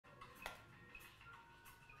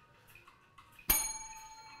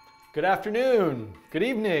Good afternoon, good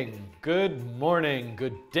evening, good morning,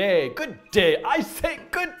 good day. Good day, I say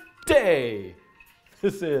good day.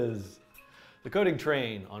 This is the Coding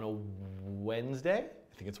Train on a Wednesday.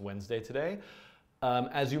 I think it's Wednesday today.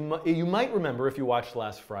 As you might remember if you watched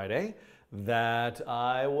last Friday, that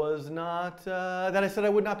I said I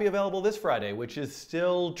would not be available this Friday, which is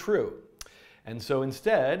still true. And so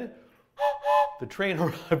instead, the train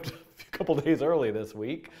arrived a couple days early this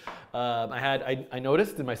week. I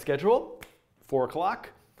noticed in my schedule, 4 o'clock,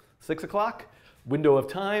 6 o'clock, window of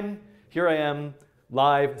time, here I am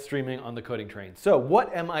live streaming on the Coding Train. So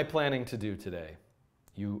what am I planning to do today?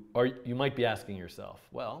 You might be asking yourself.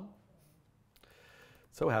 Well, it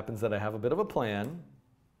so happens that I have a bit of a plan.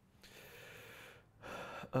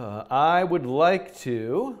 I would like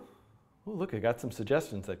to, oh look, I got some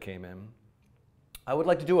suggestions that came in. I would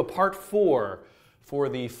like to do a part 4 for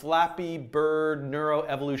the Flappy Bird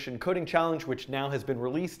Neuroevolution Coding Challenge, which now has been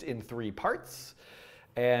released in 3 parts.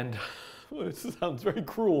 And this sounds very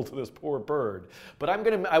cruel to this poor bird, but I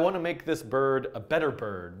want to make this bird a better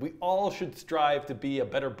bird. We all should strive to be a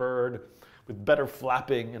better bird with better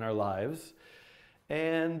flapping in our lives.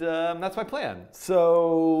 And that's my plan.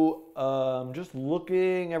 So just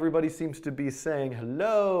looking, everybody seems to be saying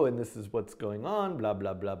hello, and this is what's going on, blah,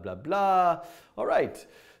 blah, blah, blah, blah. All right,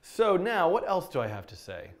 so now what else do I have to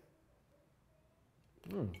say?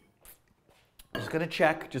 I'm just gonna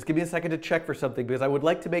check, just give me a second to check for something because I would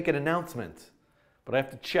like to make an announcement, but I have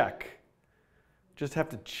to check. Just have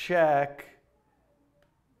to check.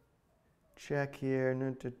 Check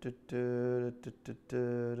here.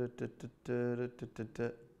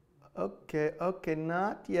 Okay,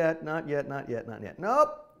 not yet. Nope,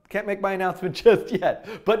 can't make my announcement just yet.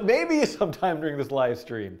 But maybe sometime during this live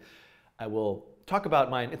stream, I will talk about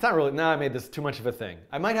mine. It's not really, I made this too much of a thing.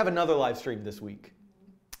 I might have another live stream this week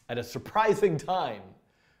at a surprising time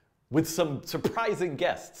with some surprising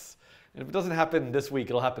guests. And if it doesn't happen this week,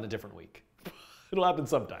 it'll happen a different week. It'll happen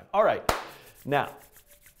sometime. All right, now.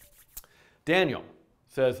 Daniel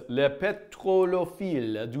says, Le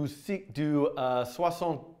pétrolophile du 62.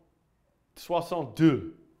 Is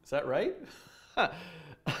that right? Now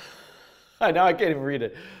I can't even read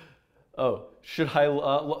it. Oh, should I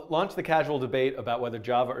launch the casual debate about whether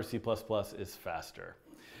Java or C++ is faster?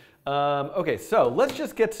 Okay, so let's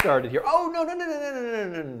just get started here. Oh, no.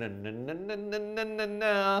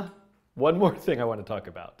 One more thing I want to talk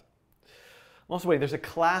about. Also, wait, there's a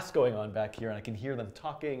class going on back here, and I can hear them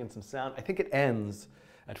talking and some sound. I think it ends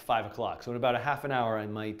at 5 o'clock. So in about a half an hour, I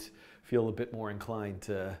might feel a bit more inclined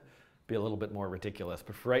to be a little bit more ridiculous.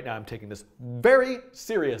 But for right now, I'm taking this very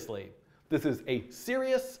seriously. This is a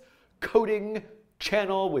serious coding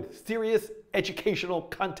channel with serious educational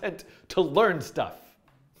content to learn stuff.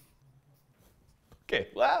 Okay,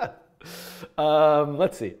 let's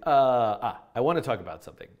see. I want to talk about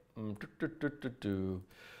something.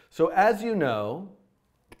 So as you know,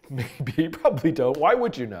 maybe you probably don't, why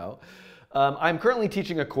would you know? I'm currently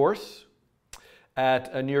teaching a course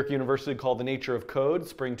at New York University called The Nature of Code,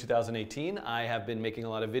 spring 2018. I have been making a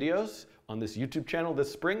lot of videos on this YouTube channel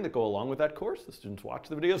this spring that go along with that course. The students watch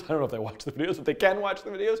the videos. I don't know if they watch the videos, if they can watch the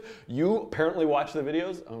videos. You apparently watch the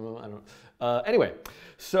videos. I don't know. Anyway,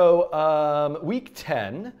 so week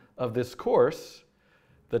 10 of this course,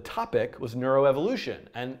 the topic was neuroevolution.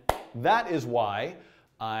 And that is why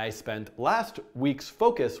I spent last week's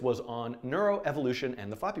focus was on neuroevolution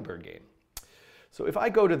and the Flappy Bird game. So if I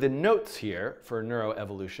go to the notes here for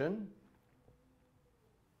neuroevolution,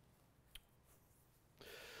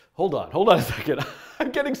 hold on a second.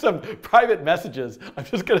 I'm getting some private messages. I'm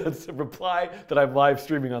just going to reply that I'm live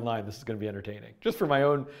streaming online. This is going to be entertaining, just for my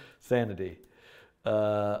own sanity.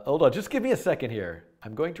 Hold on, just give me a second here.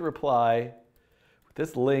 I'm going to reply with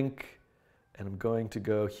this link, and I'm going to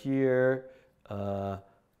go here.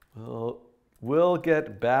 We'll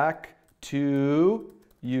get back to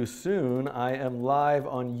you soon. I am live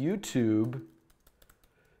on YouTube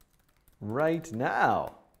right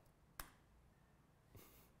now.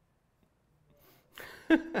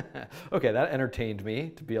 Okay, that entertained me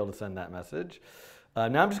to be able to send that message.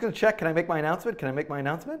 Now I'm just going to check. Can I make my announcement? Can I make my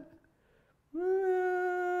announcement?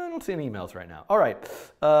 I don't see any emails right now. All right,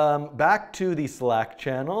 back to the Slack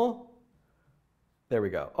channel. There we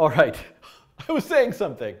go. All right. I was saying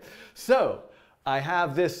something. So I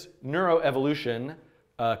have this neuroevolution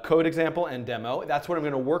code example and demo. That's what I'm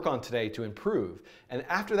going to work on today to improve. And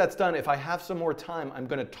after that's done, if I have some more time, I'm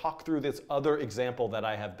going to talk through this other example that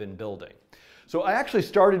I have been building. So I actually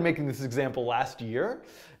started making this example last year,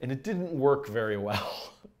 and it didn't work very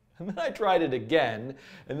well. And then I tried it again,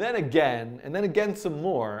 and then again some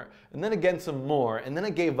more, and then again some more, and then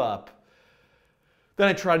I gave up. Then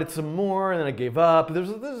I tried it some more, and then I gave up.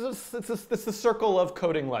 It's the circle of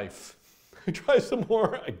coding life. I try some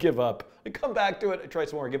more, I give up. I come back to it, I try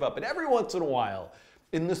some more, I give up. And every once in a while,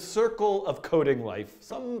 in the circle of coding life,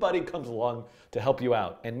 somebody comes along to help you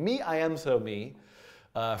out. And me, I am so me,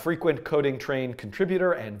 frequent coding train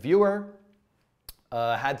contributor and viewer,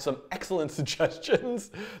 had some excellent suggestions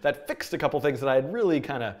that fixed a couple things that I had really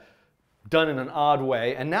kind of done in an odd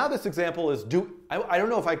way. And now this example is I don't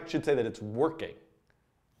know if I should say that it's working,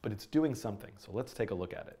 but it's doing something. So let's take a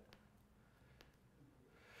look at it.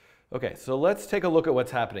 Okay, so let's take a look at what's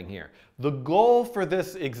happening here. The goal for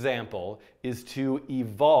this example is to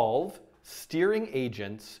evolve steering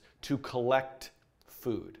agents to collect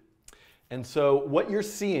food. And so what you're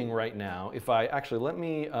seeing right now, if I actually, let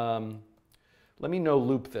me no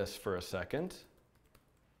loop this for a second.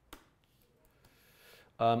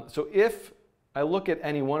 So if I look at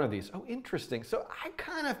any one of these, oh, interesting. So I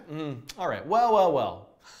kind of, all right, well.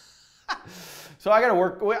 So I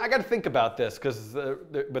got to think about this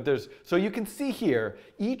so you can see here,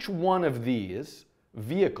 each one of these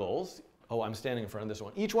vehicles, oh, I'm standing in front of this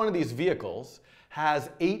one. Each one of these vehicles has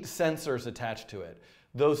 8 sensors attached to it.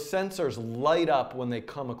 Those sensors light up when they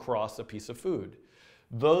come across a piece of food.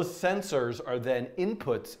 Those sensors are then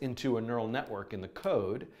inputs into a neural network in the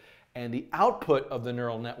code, and the output of the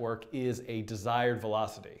neural network is a desired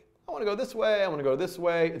velocity. I want to go this way, I want to go this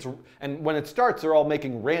way. And when it starts, they're all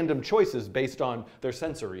making random choices based on their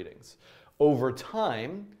sensor readings. Over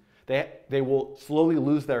time, they will slowly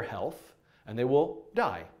lose their health, and they will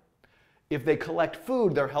die. If they collect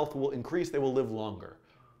food, their health will increase, they will live longer.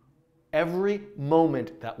 Every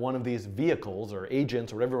moment that one of these vehicles or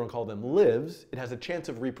agents or whatever you want to call them lives, it has a chance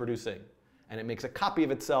of reproducing. And it makes a copy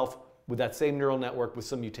of itself with that same neural network with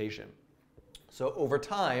some mutation. So over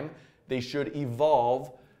time, they should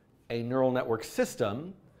evolve a neural network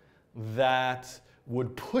system that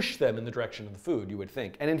would push them in the direction of the food, you would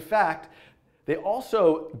think. And in fact, they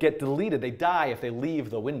also get deleted. They die if they leave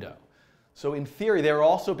the window. So in theory, they're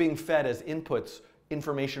also being fed as inputs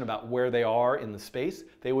information about where they are in the space.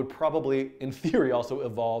 They would probably, in theory, also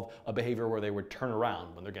evolve a behavior where they would turn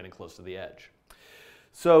around when they're getting close to the edge.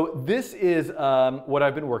 So this is what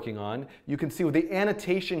I've been working on. You can see with the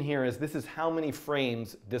annotation here is this is how many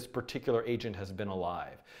frames this particular agent has been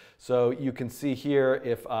alive. So you can see here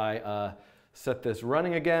if I set this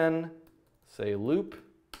running again, say loop,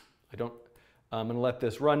 I'm going to let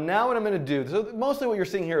this run. Now what I'm going to do, so mostly what you're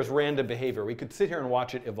seeing here is random behavior. We could sit here and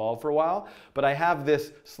watch it evolve for a while, but I have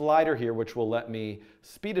this slider here which will let me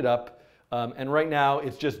speed it up. And right now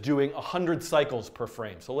it's just doing 100 cycles per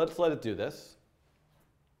frame. So let's let it do this.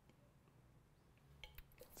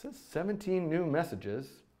 It says 17 new messages.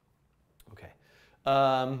 Okay.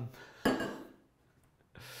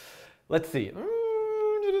 Let's see. Do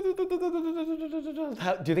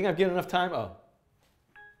you think I've given enough time? Oh.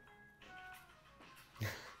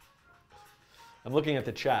 I'm looking at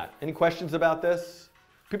the chat. Any questions about this?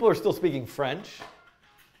 People are still speaking French.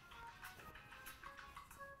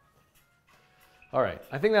 All right,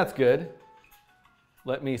 I think that's good.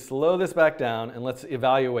 Let me slow this back down and let's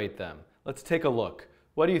evaluate them. Let's take a look.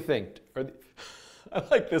 What do you think? I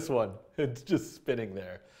like this one. It's just spinning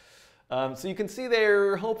there. So you can see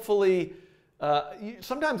they're hopefully,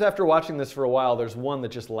 sometimes after watching this for a while, there's one that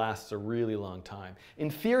just lasts a really long time. In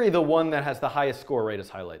theory, the one that has the highest score rate is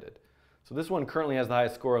highlighted. So this one currently has the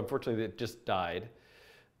highest score. Unfortunately, it just died.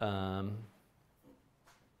 Okay,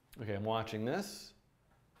 I'm watching this.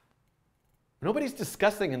 Nobody's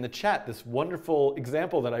discussing in the chat this wonderful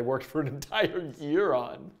example that I worked for an entire year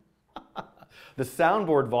on. The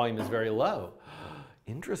soundboard volume is very low.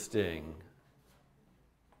 Interesting.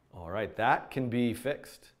 All right, that can be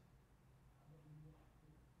fixed.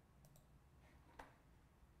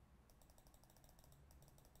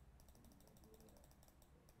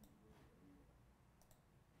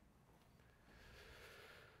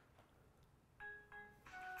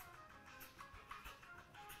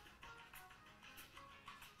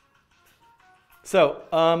 So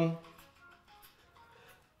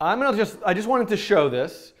I just wanted to show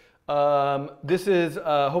this. This is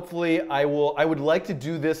hopefully I would like to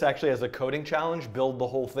do this actually as a coding challenge, build the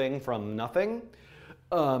whole thing from nothing.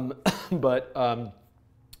 But I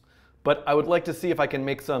would like to see if I can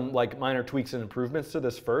make some like minor tweaks and improvements to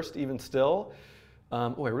this first, even still.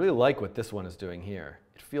 Oh, I really like what this one is doing here.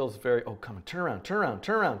 It feels very, oh, come on, turn around, turn around,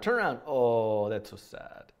 turn around, turn around. Oh, that's so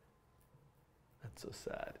sad. That's so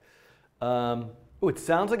sad. Oh, it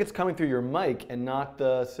sounds like it's coming through your mic and not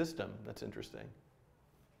the system. That's interesting.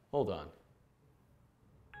 Hold on.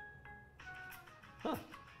 Huh.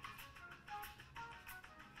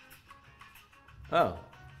 Oh.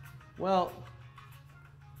 Well,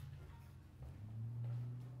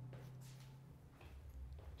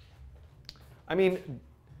 I mean,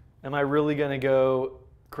 am I really going to go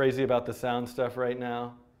crazy about the sound stuff right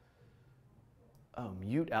now? Oh,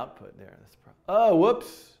 mute output there. Oh,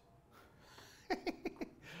 whoops.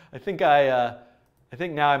 I think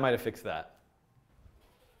now I might have fixed that.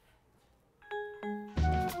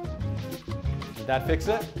 Did that fix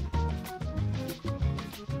it?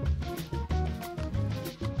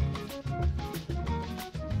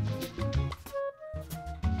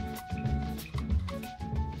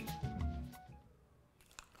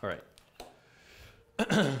 All right.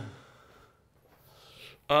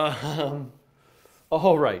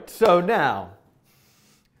 All right. So now,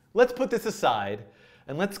 let's put this aside,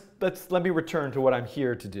 and let me return to what I'm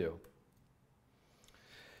here to do.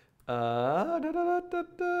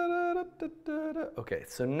 Okay.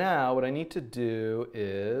 So now, what I need to do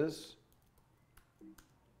is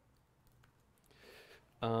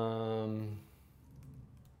I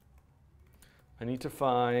need to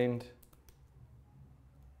find.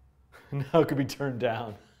 Now it could be turned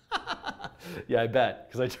down. Yeah, I bet,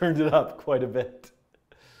 because I turned it up quite a bit.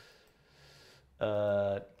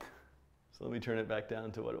 So let me turn it back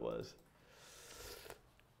down to what it was.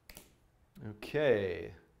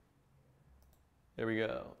 Okay. There we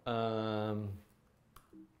go.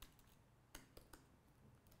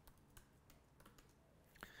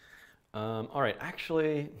 All right,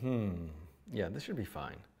 actually, yeah, this should be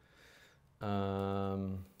fine.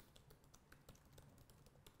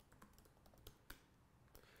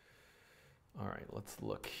 All right, let's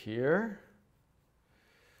look here.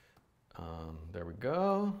 There we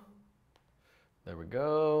go. There we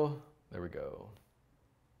go. There we go.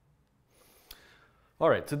 All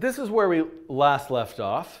right, so this is where we last left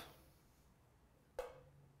off.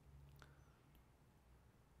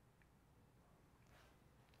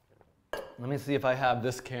 Let me see if I have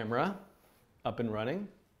this camera up and running.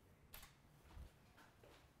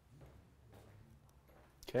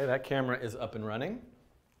 Okay, that camera is up and running.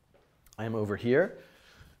 I am over here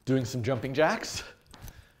doing some jumping jacks.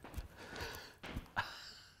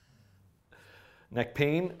 Neck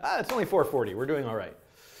pain. It's only 4:40. We're doing all right.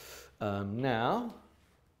 Now,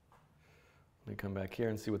 let me come back here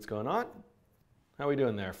and see what's going on. How are we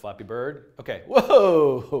doing there, Flappy Bird? Okay.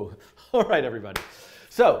 Whoa! All right, everybody.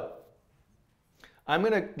 So, I'm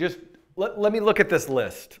going to just, let me look at this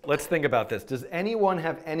list. Let's think about this. Does anyone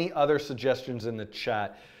have any other suggestions in the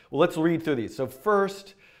chat? Well, let's read through these. So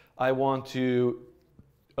first, I want to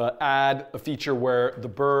add a feature where the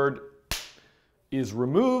bird is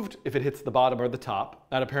removed if it hits the bottom or the top.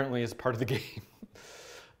 That apparently is part of the game.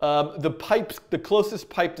 The closest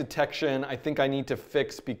pipe detection, I think I need to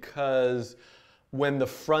fix because when the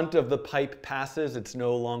front of the pipe passes, it's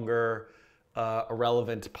no longer a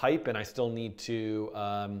relevant pipe, and I still need to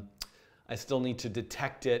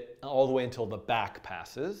detect it all the way until the back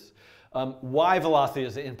passes. Y velocity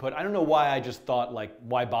is the input. I don't know why I just thought, like,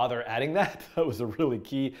 why bother adding that? That was a really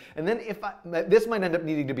key. And then this might end up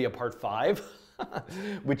needing to be a part 5,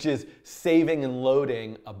 which is saving and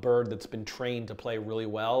loading a bird that's been trained to play really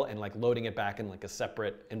well and like loading it back in like a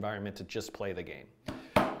separate environment to just play the game.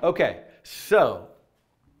 Okay, so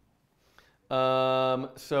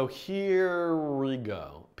here we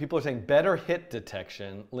go. People are saying better hit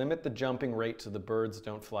detection, limit the jumping rate so the birds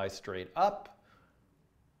don't fly straight up.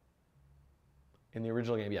 In the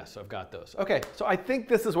original game, yes, so I've got those. Okay, so I think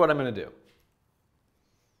this is what I'm going to do.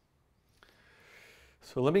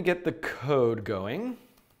 So let me get the code going.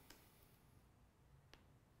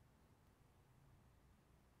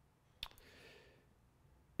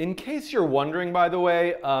 In case you're wondering, by the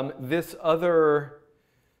way, this other,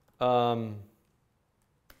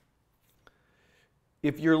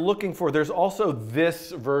 if you're looking for, there's also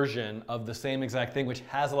this version of the same exact thing, which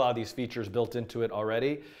has a lot of these features built into it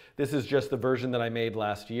already. This is just the version that I made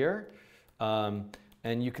last year. And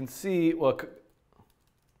you can see, look,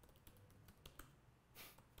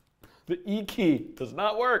 the E key does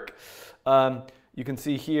not work. You can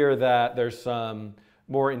see here that there's some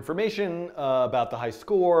more information about the high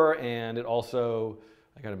score, and it also,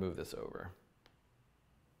 I gotta move this over.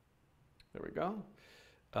 There we go.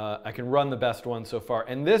 I can run the best one so far.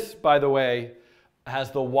 And this, by the way,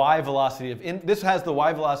 has the Y velocity of, this has the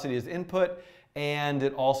Y velocity as input, and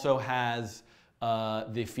it also has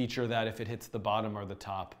the feature that if it hits the bottom or the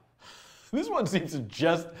top. This one seems to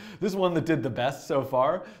just, this one that did the best so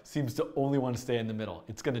far seems to only want to stay in the middle.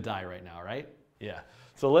 It's going to die right now, right? Yeah.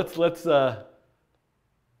 So let's let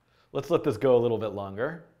this go a little bit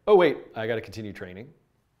longer. Oh wait, I got to continue training.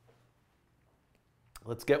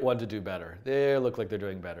 Let's get one to do better. They look like they're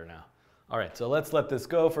doing better now. All right, so let's let this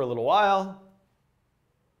go for a little while.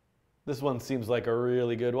 This one seems like a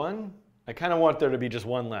really good one. I kind of want there to be just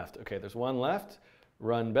one left. Okay, there's one left.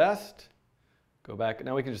 Run best. Go back.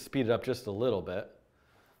 Now we can just speed it up just a little bit.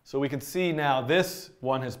 So we can see now this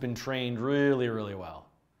one has been trained really, really well.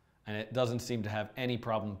 And it doesn't seem to have any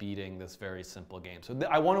problem beating this very simple game. So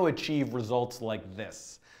I want to achieve results like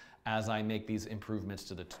this as I make these improvements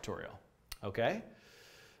to the tutorial. Okay?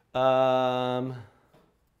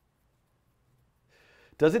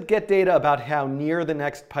 Does it get data about how near the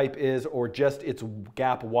next pipe is or just its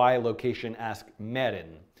gap Y location, ask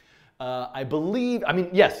Merin. I believe, I mean,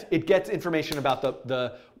 yes, it gets information about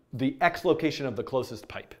the X location of the closest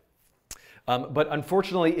pipe. But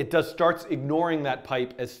unfortunately, it starts ignoring that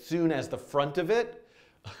pipe as soon as the front of it,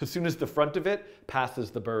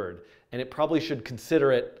 passes the bird. And it probably should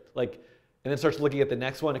consider it, like, and then starts looking at the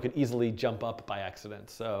next one. It could easily jump up by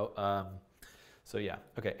accident. So, so yeah,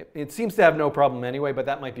 okay. It seems to have no problem anyway, but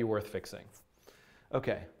that might be worth fixing.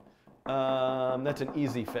 Okay, that's an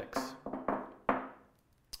easy fix.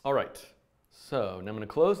 All right, so now I'm going to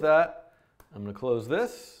close that. I'm going to close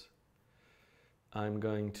this. I'm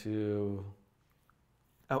going to,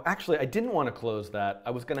 oh, actually, I didn't want to close that. I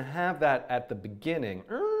was going to have that at the beginning.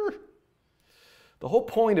 The whole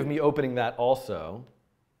point of me opening that also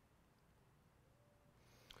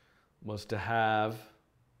was to have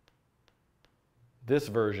this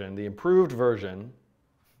version, the improved version.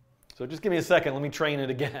 So just give me a second, let me train it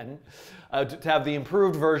again. To have the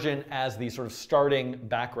improved version as the sort of starting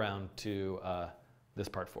background to this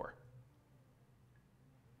part 4.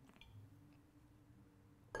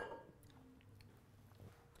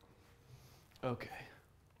 Okay.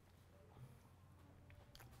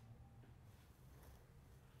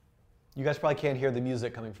 You guys probably can't hear the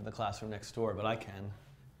music coming from the classroom next door, but I can.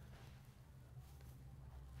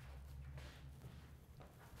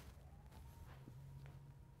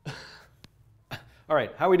 All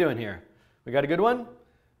right, how are we doing here? We got a good one?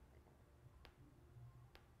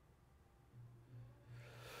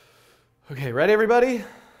 Okay, ready everybody?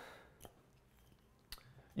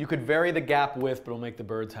 You could vary the gap width, but it'll make the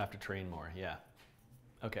birds have to train more. Yeah.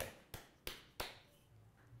 Okay.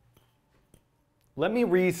 Let me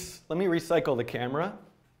recycle the camera.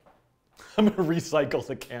 I'm going to recycle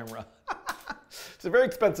the camera. It's a very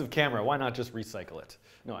expensive camera. Why not just recycle it?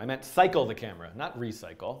 No, I meant cycle the camera, not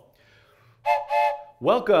recycle.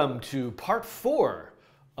 Welcome to part 4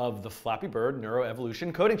 of the Flappy Bird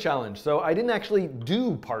Neuroevolution Coding Challenge. So I didn't actually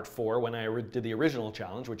do part 4 when I did the original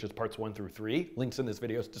challenge, which is parts 1 through 3. Links in this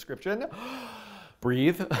video's description.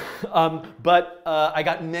 Breathe. But I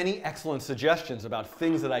got many excellent suggestions about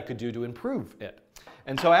things that I could do to improve it.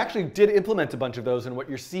 And so I actually did implement a bunch of those, and what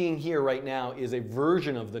you're seeing here right now is a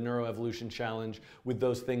version of the Neuroevolution Challenge with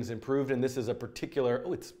those things improved, and this is a particular,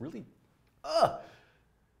 oh, it's really,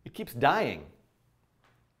 it keeps dying.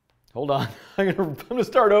 Hold on, I'm gonna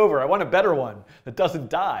start over. I want a better one that doesn't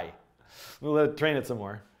die. We'll let it train it some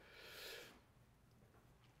more.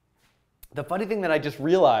 The funny thing that I just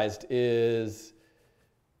realized is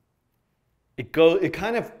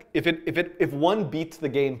if one beats the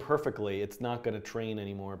game perfectly, it's not going to train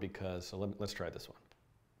anymore because, so let's try this one.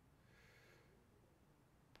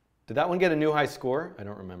 Did that one get a new high score? I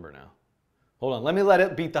don't remember now. Hold on, let me let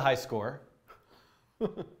it beat the high score.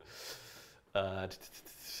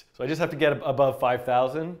 So I just have to get above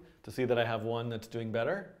 5,000 to see that I have one that's doing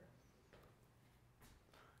better.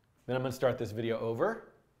 Then I'm going to start this video over.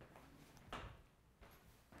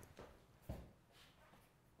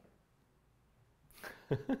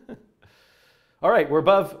 All right, we're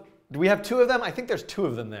above. Do we have 2 of them? I think there's 2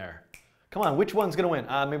 of them there. Come on, which one's going to win?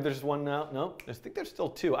 Maybe there's one now. No, I think there's still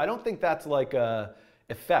 2. I don't think that's like a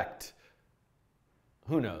effect.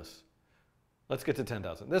 Who knows? Let's get to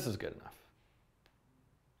 10,000. This is good enough.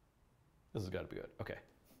 This has got to be good. Okay.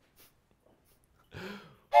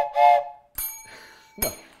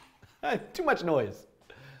 No, too much noise.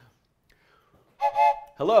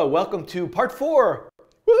 Hello, welcome to part 4.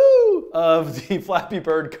 Woo! Of the Flappy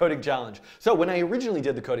Bird Coding Challenge. So when I originally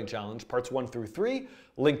did the coding challenge, parts 1 through 3,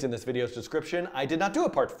 linked in this video's description, I did not do a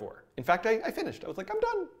part 4. In fact, I finished. I was like, I'm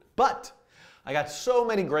done. But I got so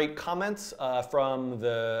many great comments from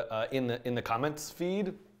the in the comments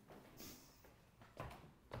feed.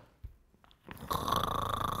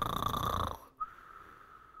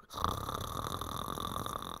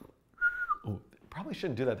 Oh, probably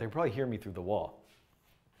shouldn't do that. They probably hear me through the wall.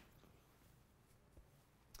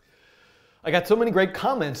 I got so many great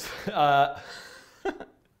comments. I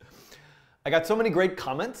got so many great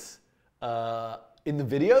comments in the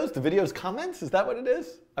videos comments. Is that what it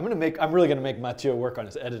is? I'm really gonna make Mathieu work on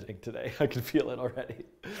his editing today. I can feel it already.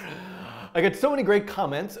 I got so many great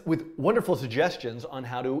comments with wonderful suggestions on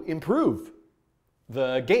how to improve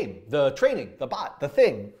the game, the training, the bot, the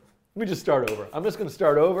thing. Let me just start over. I'm just going to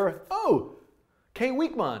start over. Oh, K.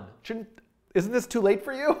 Weekman, isn't this too late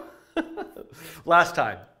for you? Last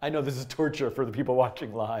time. I know this is torture for the people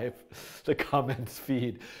watching live, the comments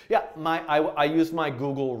feed. Yeah, I used my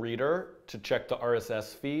Google Reader to check the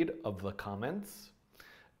RSS feed of the comments,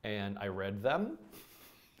 and I read them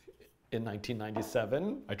in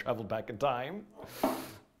 1997. I traveled back in time.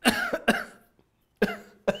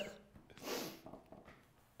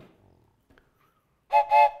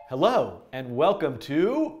 Hello, and welcome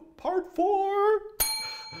to part 4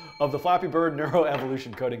 of the Flappy Bird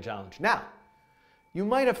Neuroevolution Coding Challenge. Now, you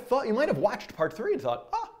might have watched part 3 and thought,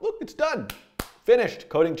 oh, look, it's done. Finished,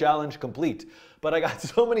 coding challenge complete. But I got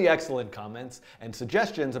so many excellent comments and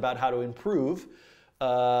suggestions about how to improve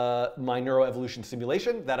my neuroevolution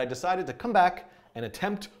simulation that I decided to come back and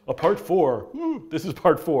attempt a part 4. This is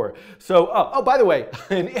part 4. So, oh, by the way,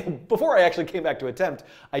 before I actually came back to attempt,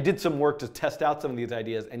 I did some work to test out some of these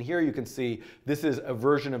ideas. And here you can see this is a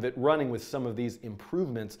version of it running with some of these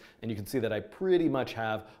improvements. And you can see that I pretty much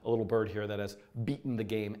have a little bird here that has beaten the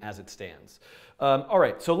game as it stands. All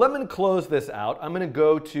right, so let me close this out. I'm going to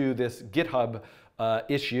go to this GitHub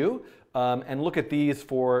issue and look at these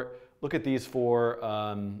for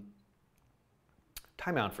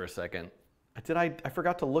time out for a second. I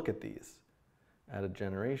forgot to look at these. Add a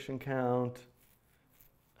generation count,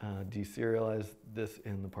 deserialize this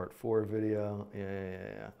in the part 4 video.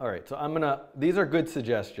 Yeah. All right, so these are good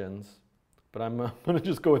suggestions, but I'm gonna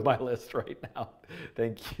just go with my list right now.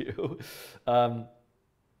 Thank you. I'm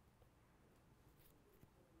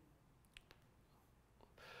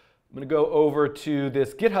gonna go over to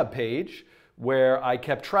this GitHub page where I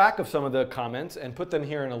kept track of some of the comments and put them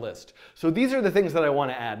here in a list. So these are the things that I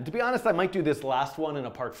want to add. And to be honest, I might do this last one in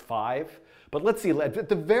a part 5, but let's see, at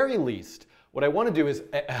the very least, what I want to do is,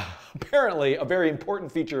 apparently a very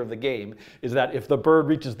important feature of the game is that if the bird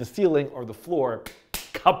reaches the ceiling or the floor,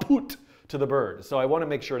 kaput to the bird. So I want to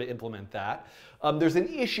make sure to implement that. There's an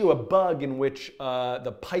issue, a bug in which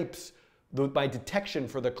the pipes, my detection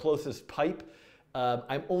for the closest pipe,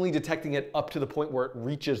 I'm only detecting it up to the point where it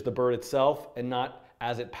reaches the bird itself and not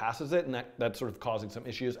as it passes it, and that's sort of causing some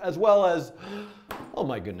issues, as well as, oh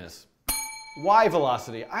my goodness, Y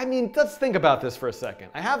velocity. I mean, let's think about this for a second.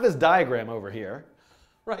 I have this diagram over here,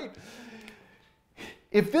 right?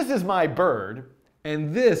 If this is my bird,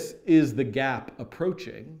 and this is the gap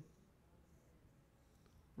approaching,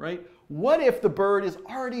 right? What if the bird is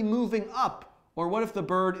already moving up? Or what if the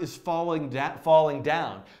bird is falling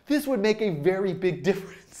down? This would make a very big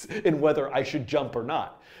difference in whether I should jump or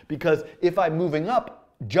not. Because if I'm moving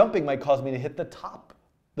up, jumping might cause me to hit the top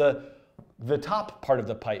part of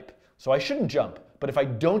the pipe. So I shouldn't jump. But if I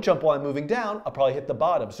don't jump while I'm moving down, I'll probably hit the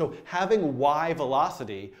bottom. So having Y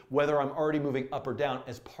velocity, whether I'm already moving up or down,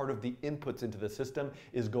 as part of the inputs into the system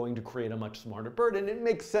is going to create a much smarter bird. And it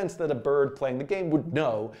makes sense that a bird playing the game would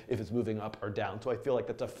know if it's moving up or down. So I feel like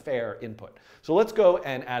that's a fair input. So let's go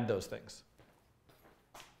and add those things.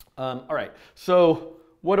 All right, so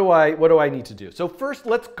what do I need to do? So first,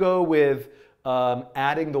 let's go with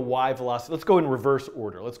adding the Y velocity. Let's go in reverse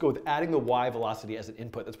order. Let's go with adding the Y velocity as an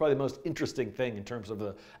input. That's probably the most interesting thing in terms of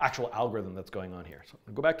the actual algorithm that's going on here. So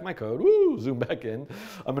I'm going to go back to my code, zoom back in.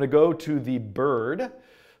 I'm going to go to the bird.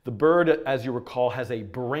 The bird, as you recall, has a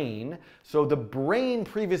brain. So the brain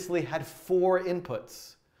previously had 4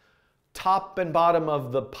 inputs. Top and bottom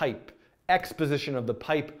of the pipe, X position of the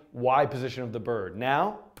pipe, Y position of the bird.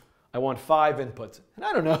 Now, I want 5 inputs. And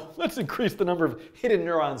I don't know, let's increase the number of hidden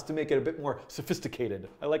neurons to make it a bit more sophisticated.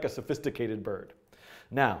 I like a sophisticated bird.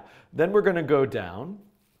 Now, then we're going to go down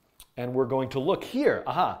and we're going to look here.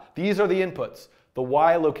 Aha, these are the inputs. The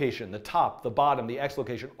Y location, the top, the bottom, the X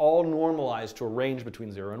location, all normalized to a range between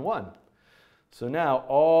 0 and 1. So now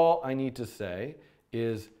all I need to say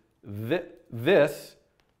is this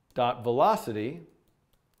dot velocity.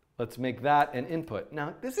 Let's make that an input.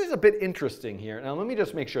 Now, this is a bit interesting here. Now, let me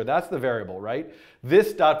just make sure that's the variable, right?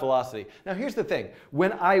 This dot velocity. Now, here's the thing.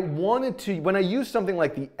 When I use something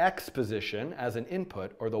like the X position as an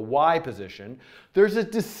input or the Y position, there's a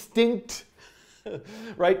distinct,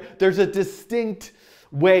 right? There's a distinct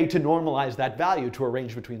way to normalize that value to a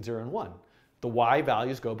range between 0 and 1. The Y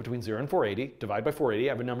values go between 0 and 480. Divide by 480,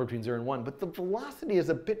 I have a number between 0 and 1. But the velocity is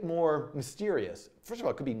a bit more mysterious. First of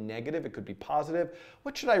all, it could be negative. It could be positive.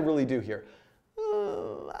 What should I really do here?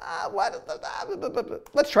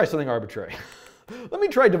 Let's try something arbitrary. Let me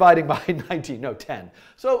try dividing by 19. No, 10.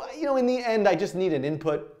 So, in the end, I just need an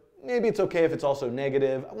input. Maybe it's okay if it's also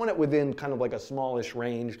negative. I want it within kind of like a smallish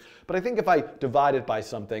range. But I think if I divide it by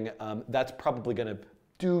something, that's probably going to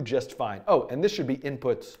do just fine. Oh, and this should be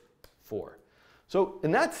inputs 4. So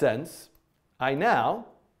in that sense, I now,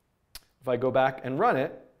 if I go back and run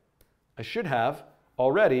it, I should have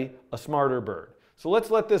already a smarter bird. So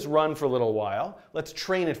let's let this run for a little while. Let's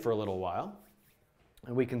train it for a little while.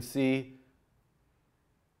 And we can see,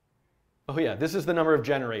 oh yeah, this is the number of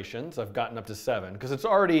generations. I've gotten up to 7 because it's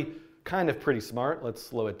already kind of pretty smart. Let's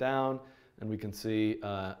slow it down and we can see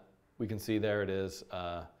there it is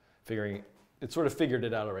figuring. It sort of figured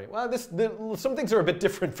it out already. Well, some things are a bit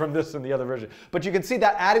different from this in the other version. But you can see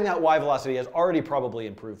that adding that y velocity has already probably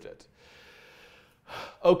improved it.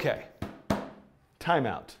 Okay,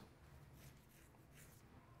 timeout.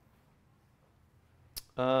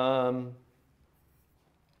 I'm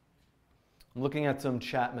looking at some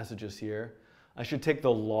chat messages here. I should take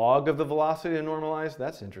the log of the velocity to normalize.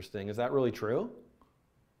 That's interesting. Is that really true?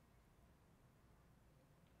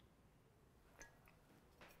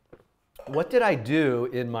 What did I do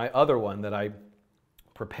in my other one that I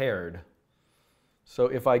prepared? So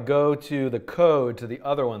if I go to the code to the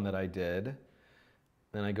other one that I did,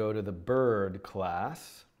 then I go to the bird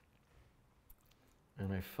class,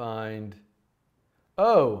 and I find,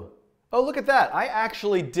 oh, look at that. I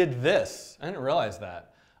actually did this. I didn't realize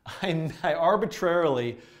that. I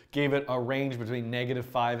arbitrarily gave it a range between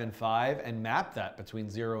 -5 and 5 and mapped that between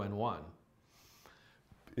 0 and 1.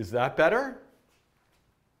 Is that better?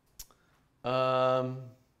 The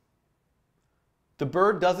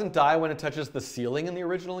bird doesn't die when it touches the ceiling in the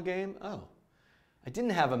original game? Oh, I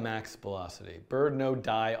didn't have a max velocity. Bird no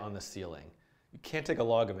die on the ceiling. You can't take a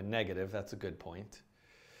log of a negative. That's a good point.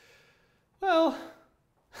 Well,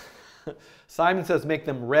 Simon says make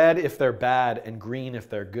them red if they're bad and green if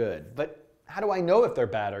they're good. But how do I know if they're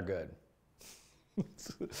bad or good?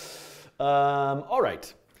 All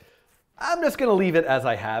right. I'm just going to leave it as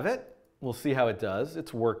I have it. We'll see how it does.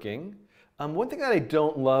 It's working. One thing that I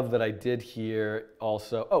don't love that I did here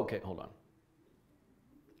also, okay, hold on.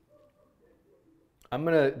 I'm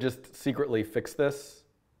going to just secretly fix this.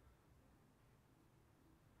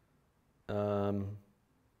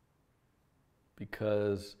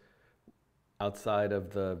 Because outside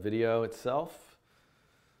of the video itself,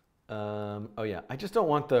 oh yeah, I just don't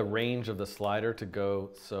want the range of the slider to go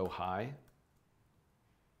so high.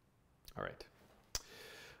 All right.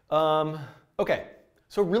 Okay.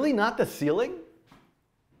 So really not the ceiling?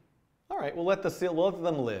 All right, we'll let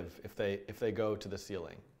them live if they go to the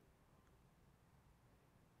ceiling.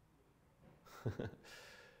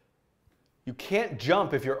 You can't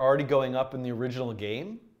jump if you're already going up in the original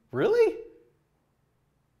game? Really?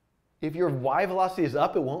 If your y velocity is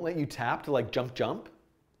up, it won't let you tap to like jump?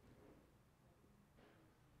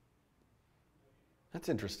 That's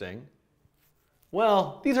interesting.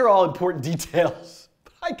 Well, these are all important details.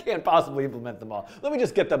 I can't possibly implement them all. Let me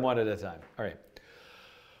just get them one at a time. All right.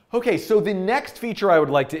 Okay, so the next feature I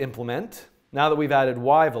would like to implement, now that we've added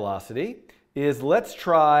y velocity, is let's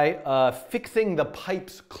try fixing the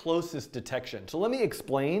pipe's closest detection. So let me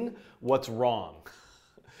explain what's wrong.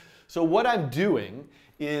 So what I'm doing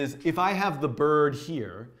is if I have the bird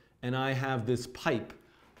here and I have this pipe,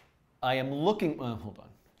 I am looking, hold on.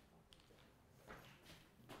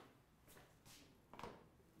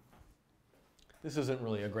 This isn't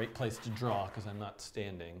really a great place to draw because I'm not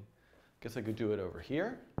standing. Guess I could do it over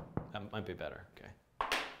here. That might be better. Okay.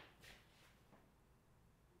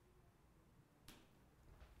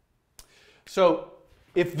 So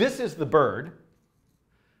if this is the bird,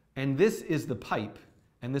 and this is the pipe,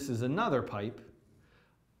 and this is another pipe,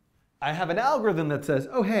 I have an algorithm that says,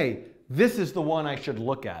 oh, hey, this is the one I should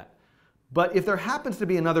look at. But if there happens to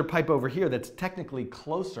be another pipe over here that's technically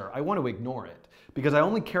closer, I want to ignore it because I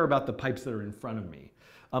only care about the pipes that are in front of me.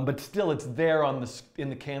 But still, it's there on in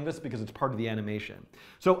the canvas because it's part of the animation.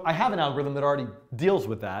 So I have an algorithm that already deals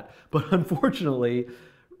with that. But unfortunately,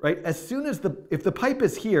 right, as soon as if the pipe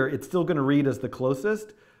is here, it's still going to read as the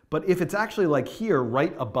closest. But if it's actually like here,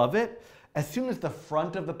 right above it, as soon as the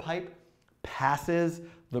front of the pipe passes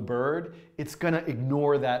the bird, it's going to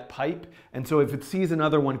ignore that pipe. And so if it sees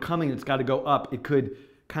another one coming, it's got to go up. It could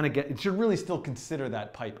kind of it should really still consider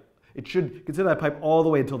that pipe. It should consider that pipe all the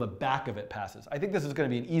way until the back of it passes. I think this is going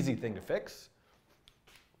to be an easy thing to fix.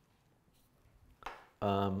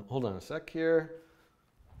 Hold on a sec here.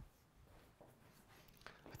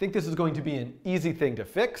 I think this is going to be an easy thing to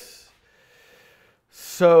fix.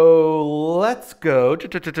 So let's go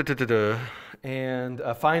and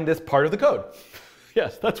find this part of the code.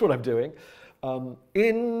 Yes, that's what I'm doing.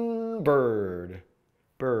 In bird,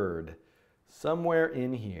 somewhere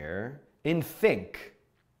in here, in think,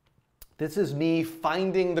 this is me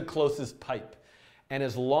finding the closest pipe. And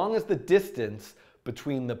as long as the distance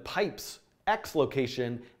between the pipe's x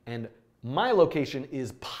location and my location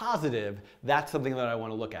is positive, that's something that I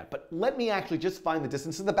want to look at. But let me actually just find the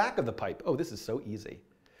distance to the back of the pipe. Oh, this is so easy.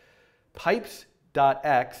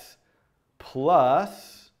 Pipes.x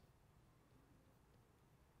plus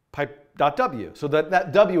pipe.w. So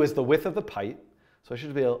that w is the width of the pipe. So I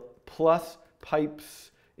should be able plus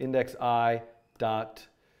pipes index I dot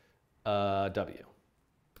w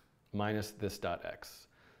minus this dot x.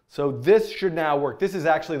 So this should now work. This is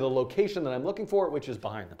actually the location that I'm looking for, which is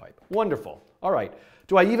behind the pipe. Wonderful. All right.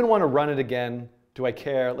 Do I even want to run it again? Do I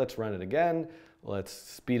care? Let's run it again. Let's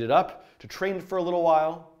speed it up to train it for a little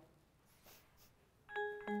while.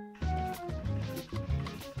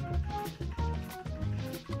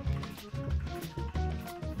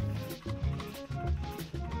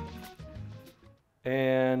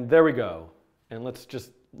 And there we go. And let's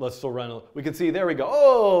still run. We can see, there we go.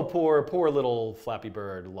 Oh, poor little Flappy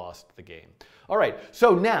Bird lost the game. All right,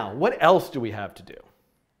 so now what else do we have to do?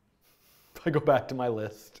 If I go back to my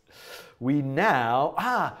list, we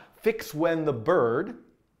now, fix when the bird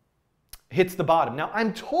hits the bottom. Now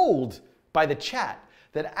I'm told by the chat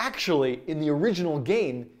that actually in the original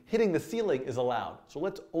game, hitting the ceiling is allowed. So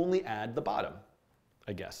let's only add the bottom,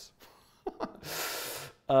 I guess.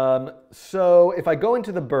 So if I go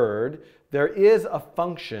into the bird, there is a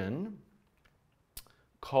function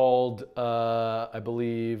called, I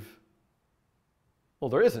believe, well,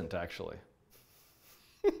 there isn't actually.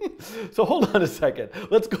 So hold on a second.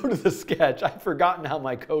 Let's go to the sketch. I've forgotten how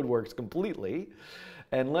my code works completely.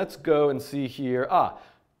 And let's go and see here.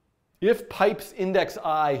 If pipes index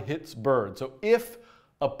I hits bird. So if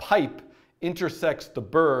a pipe intersects the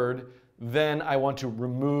bird, then I want to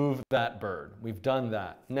remove that bird. We've done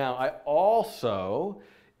that. Now I also,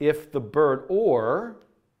 if the bird or,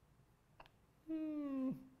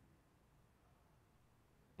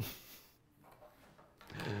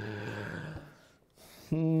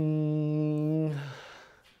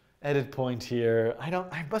 edit point here.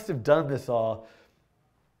 I must have done this all.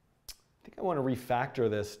 I think I want to refactor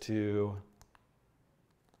this to,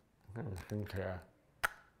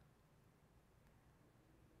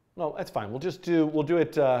 no, that's fine. We'll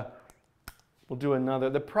do another.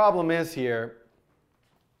 The problem is here,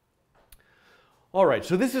 all right,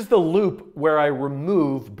 so this is the loop where I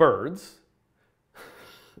remove birds.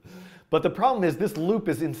 But the problem is this loop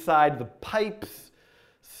is inside the pipes.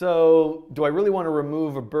 So do I really want to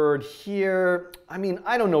remove a bird here? I mean,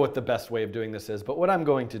 I don't know what the best way of doing this is, but what I'm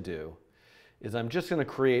going to do is I'm just going to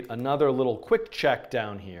create another little quick check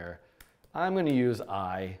down here. I'm going to use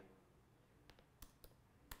I.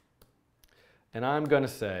 And I'm going to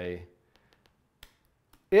say,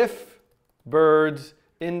 if birds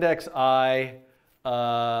index I,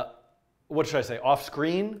 what should I say, off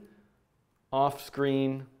screen,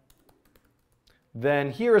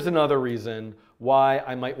 then here is another reason why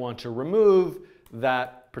I might want to remove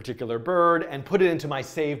that particular bird and put it into my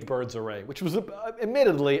saved birds array, which was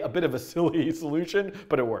admittedly a bit of a silly solution,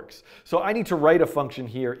 but it works. So I need to write a function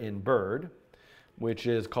here in bird, which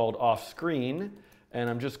is called off screen. And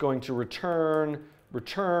I'm just going to return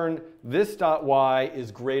this dot y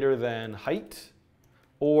is greater than height,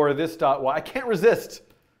 or this dot y. I can't resist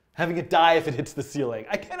having it die if it hits the ceiling.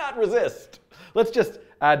 I cannot resist. Let's just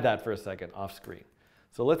add that for a second off screen.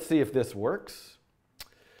 So let's see if this works.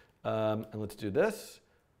 And let's do this.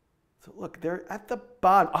 So look, they're at the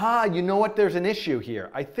bottom. You know what? There's an issue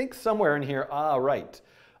here. I think somewhere in here, right.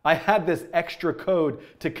 I had this extra code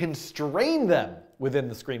to constrain them within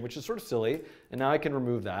the screen, which is sort of silly. And now I can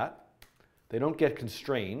remove that. They don't get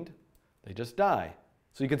constrained. They just die.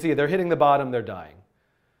 So you can see they're hitting the bottom, they're dying.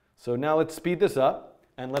 So now let's speed this up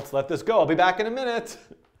and let's let this go. I'll be back in a minute.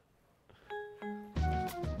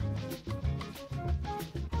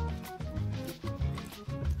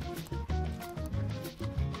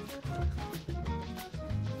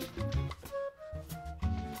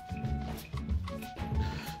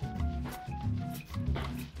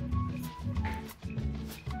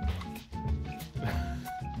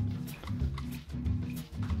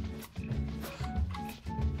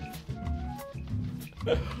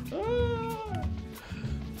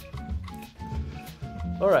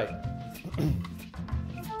 All right.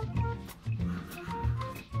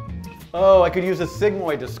 Oh, I could use a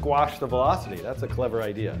sigmoid to squash the velocity. That's a clever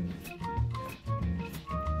idea.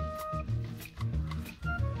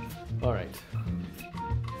 All right.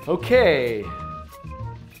 Okay.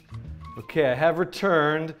 Okay, I have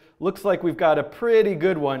returned. Looks like we've got a pretty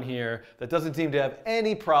good one here that doesn't seem to have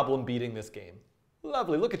any problem beating this game.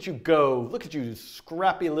 Lovely, look at you go. Look at you,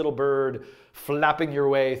 scrappy little bird, flapping your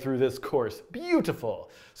way through this course.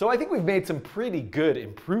 Beautiful. So I think we've made some pretty good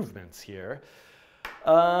improvements here.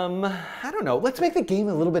 I don't know. Let's make the game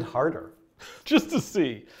a little bit harder, just to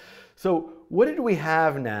see. So what did we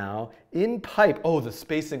have now in pipe? Oh, the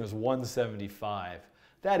spacing is 175.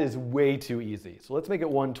 That is way too easy. So let's make it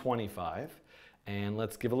 125, and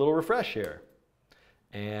let's give a little refresh here.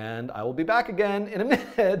 And I will be back again in a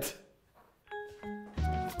minute.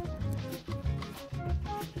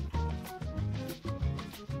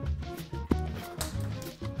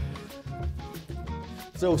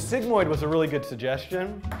 So sigmoid was a really good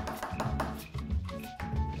suggestion.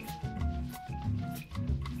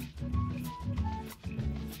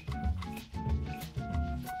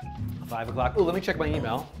 Five o'clock. Oh, let me check my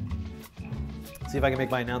email. See if I can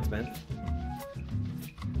make my announcement.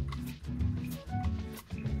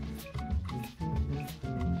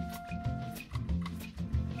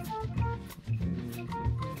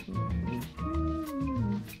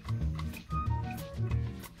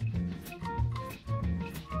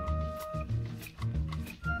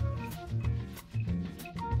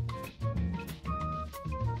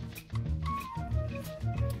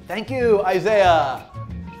 Thank you, Isaiah.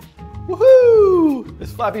 Woohoo!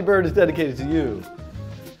 This Flappy Bird is dedicated to you.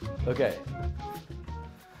 Okay.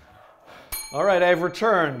 All right, I've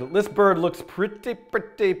returned. This bird looks pretty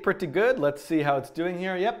good. Let's see how it's doing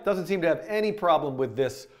here. Yep, doesn't seem to have any problem with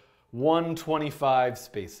this 125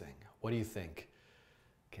 spacing. What do you think?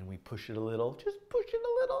 Can we push it a little? Just push it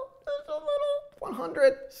a little, just a little.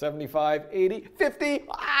 100, 75, 80, 50.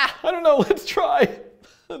 Ah, I don't know, let's try.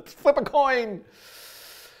 Let's flip a coin.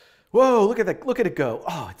 Whoa, look at that, look at it go.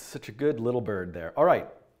 Oh, it's such a good little bird there. All right.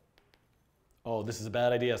 Oh, this is a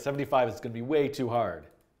bad idea. 75 is going to be way too hard.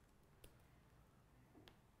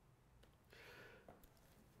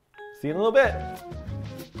 See you in a little bit.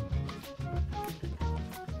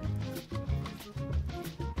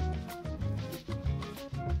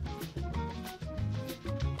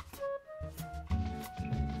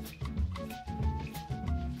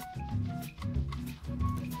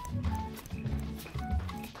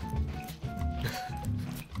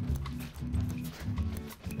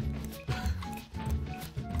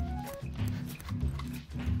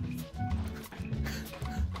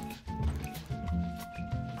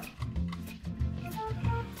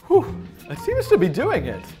 Whew, it seems to be doing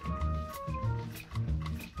it.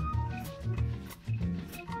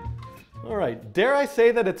 All right, dare I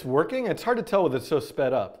say that it's working? It's hard to tell with it so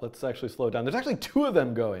sped up. Let's actually slow it down. There's actually 2 of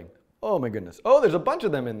them going. Oh my goodness. Oh, there's a bunch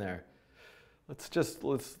of them in there. Let's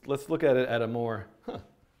look at it at a more,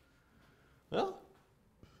 well,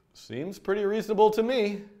 seems pretty reasonable to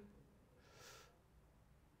me.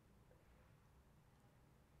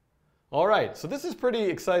 All right, so this is pretty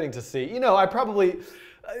exciting to see. You know,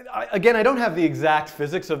 again, I don't have the exact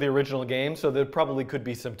physics of the original game, so there probably could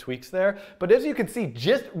be some tweaks there. But as you can see,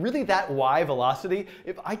 just really that y velocity,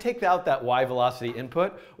 if I take out that y velocity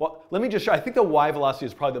input, well, let me just show, I think the y velocity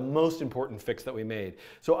is probably the most important fix that we made.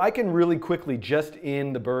 So I can really quickly, just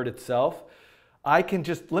in the bird itself, let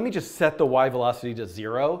me just set the y velocity to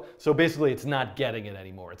 0. So basically it's not getting it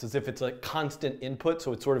anymore. It's as if it's a constant input,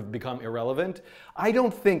 so it's sort of become irrelevant. I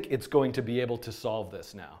don't think it's going to be able to solve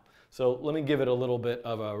this now. So let me give it a little bit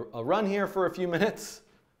of a run here for a few minutes.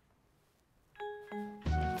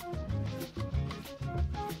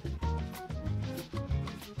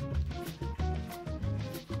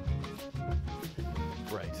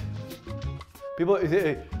 Right. People,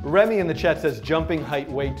 Remy in the chat says jumping height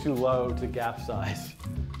way too low to gap size.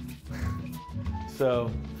 So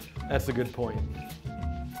that's a good point.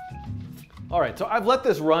 All right, so I've let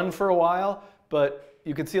this run for a while, but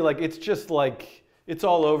you can see like it's just like, it's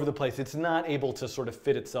all over the place. It's not able to sort of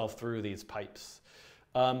fit itself through these pipes.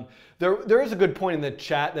 There is a good point in the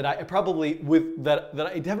chat that I probably,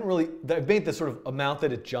 I've made this sort of amount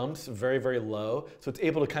that it jumps very, very low. So it's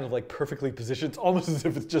able to kind of like perfectly position. It's almost as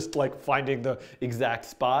if it's just like finding the exact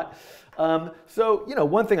spot. So, you know,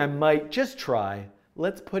 one thing I might just try,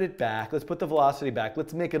 let's put it back. Let's put the velocity back.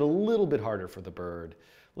 Let's make it a little bit harder for the bird.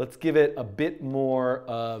 Let's give it a bit more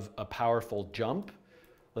of a powerful jump.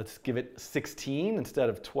 Let's give it 16 instead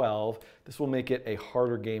of 12. This will make it a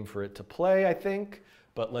harder game for it to play, I think,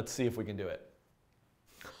 but let's see if we can do it.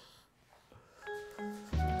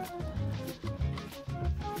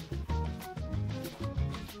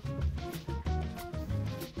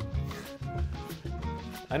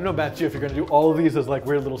 I don't know about you, if you're going to do all of these as like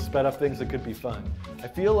weird little sped up things, it could be fun. I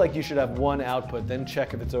feel like you should have one output, then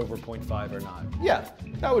check if it's over 0.5 or not. Yeah,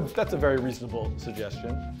 that's a very reasonable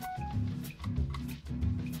suggestion.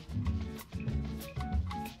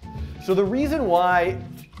 So the reason why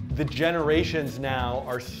the generations now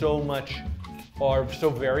are so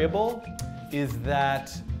variable is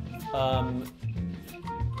that,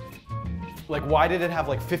 like why did it have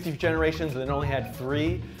like 50 generations and then only had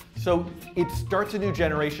 3? So it starts a new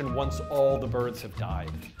generation once all the birds have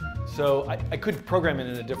died. So I could program it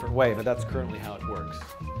in a different way, but that's currently how it works.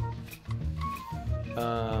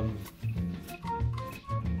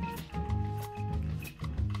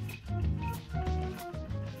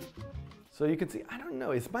 So you can see, I don't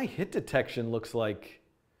know, my hit detection looks like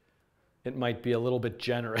it might be a little bit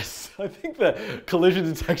generous. I think the collision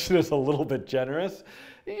detection is a little bit generous.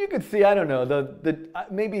 You can see, I don't know,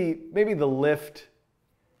 maybe the lift.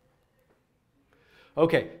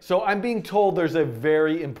 Okay, so I'm being told there's a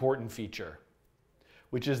very important feature,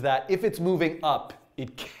 which is that if it's moving up,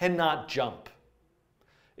 it cannot jump.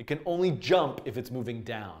 It can only jump if it's moving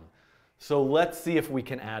down. So let's see if we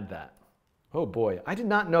can add that. Oh boy, I did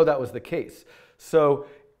not know that was the case. So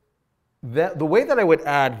the way that I would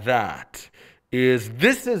add that is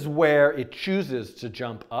this is where it chooses to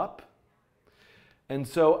jump up. And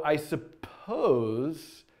so I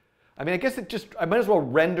suppose, I mean, I guess I might as well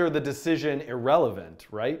render the decision irrelevant,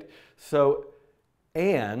 right? So,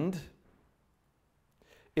 and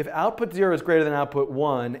if output 0 is greater than output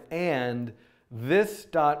 1 and this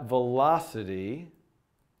dot velocity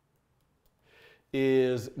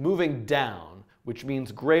is moving down, which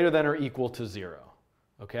means greater than or equal to 0.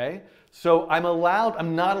 Okay? So I'm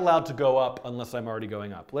not allowed to go up unless I'm already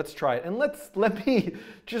going up. Let's try it. And let me,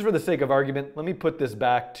 just for the sake of argument, let me put this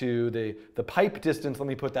back to the pipe distance, let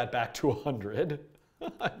me put that back to 100.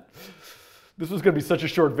 This was going to be such a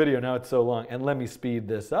short video, now it's so long. And let me speed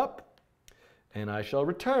this up, and I shall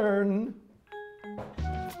return.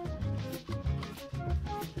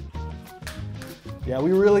 Yeah,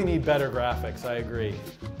 we really need better graphics, I agree.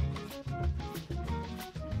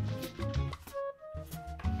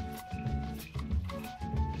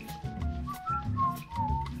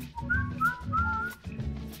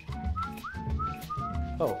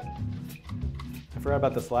 Oh, I forgot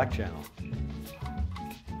about the Slack channel.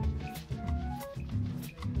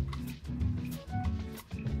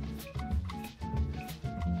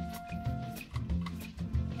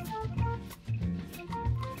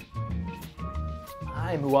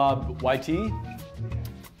 Hi, Muab YT.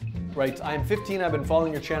 Right, I'm 15, I've been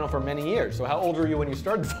following your channel for many years. So how old were you when you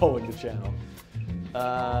started following the channel?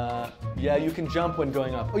 Yeah, you can jump when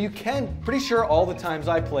going up. Oh, you can? Pretty sure all the times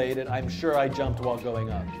I played it, I'm sure I jumped while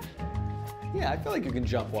going up. Yeah, I feel like you can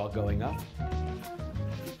jump while going up.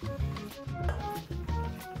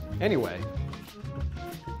 Anyway.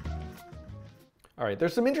 All right,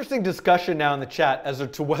 there's some interesting discussion now in the chat as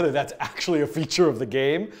to whether that's actually a feature of the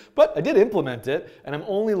game, but I did implement it, and I'm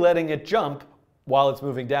only letting it jump while it's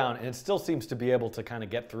moving down, and it still seems to be able to kind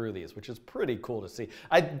of get through these, which is pretty cool to see.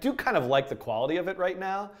 I do kind of like the quality of it right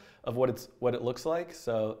now, of what it looks like,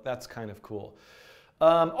 so that's kind of cool.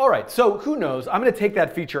 All right, so who knows? I'm going to take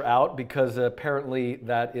that feature out because apparently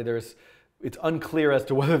it's unclear as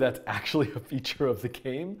to whether that's actually a feature of the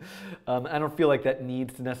game. I don't feel like that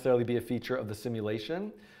needs to necessarily be a feature of the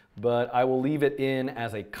simulation, but I will leave it in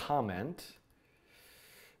as a comment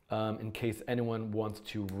in case anyone wants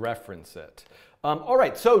to reference it. All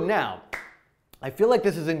right, so now, I feel like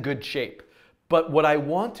this is in good shape. But what I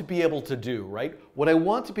want to be able to do, right? What I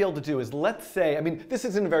want to be able to do is, let's say, I mean, this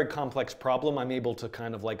isn't a very complex problem. I'm able to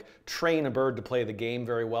kind of like train a bird to play the game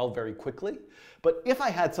very well, very quickly. But if I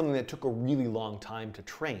had something that took a really long time to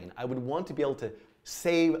train, I would want to be able to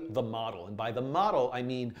save the model. And by the model, I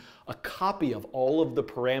mean a copy of all of the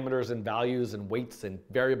parameters and values and weights and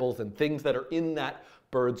variables and things that are in that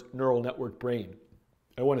bird's neural network brain.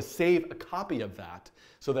 I want to save a copy of that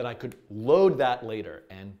so that I could load that later.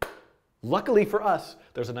 And luckily for us,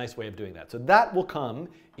 there's a nice way of doing that. So that will come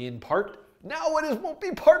in part, now it won't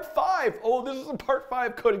be part 5. Oh, this is a part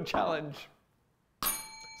 5 coding challenge.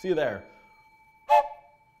 See you there.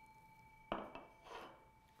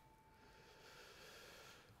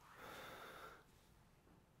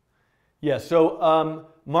 Yeah, so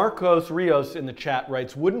Marcos Rios in the chat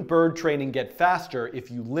writes, wouldn't bird training get faster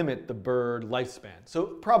if you limit the bird lifespan? So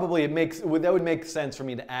probably that would make sense for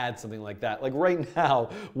me to add something like that. Like right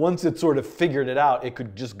now, once it sort of figured it out, it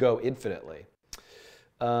could just go infinitely.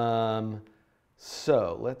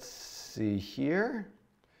 So let's see here.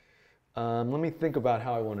 Let me think about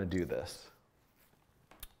how I want to do this.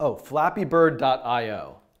 Oh,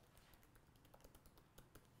 flappybird.io.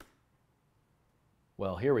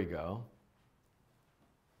 Well, here we go.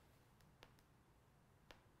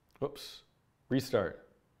 Whoops, restart.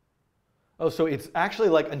 Oh, so it's actually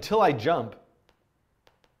like until I jump.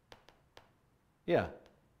 Yeah.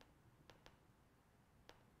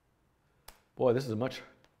 Boy, this is much.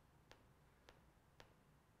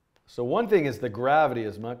 So one thing is the gravity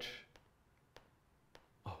is much.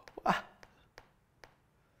 Oh,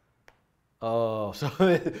 Oh, so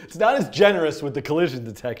it's not as generous with the collision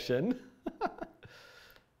detection. Can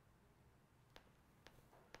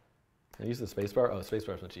I use the spacebar? Oh,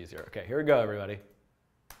 spacebar is much easier. Okay, here we go, everybody.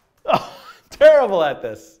 Oh, terrible at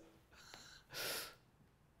this.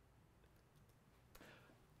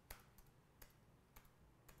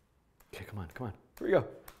 Okay, come on, come on. Here we go.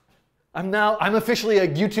 I'm officially a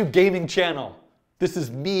YouTube gaming channel. This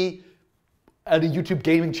is me at a YouTube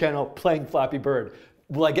gaming channel playing Flappy Bird.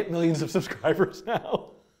 Will I get millions of subscribers now?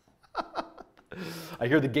 I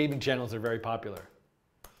hear the gaming channels are very popular.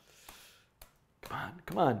 Come on,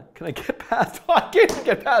 come on. Can I get past? Oh, I can't even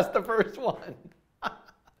get past the first one.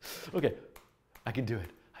 Okay, I can do it.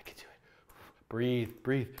 I can do it. Breathe,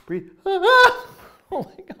 breathe, breathe. Oh my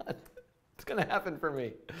God. It's going to happen for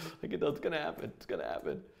me. I can know it's going to happen. It's going to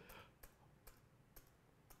happen.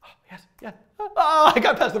 Oh, yes, yeah. Oh, I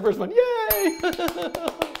got past the first one. Yay!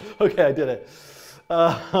 Okay, I did it.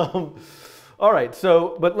 All right,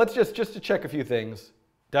 so, but let's just to check a few things.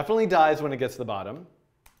 Definitely dies when it gets to the bottom.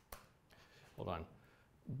 Hold on.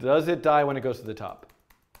 Does it die when it goes to the top?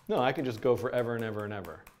 No, I can just go forever and ever and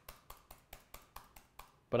ever.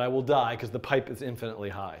 But I will die because the pipe is infinitely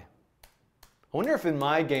high. I wonder if in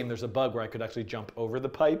my game there's a bug where I could actually jump over the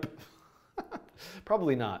pipe.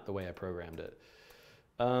 Probably not the way I programmed it.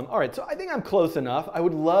 All right, so I think I'm close enough. I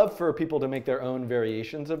would love for people to make their own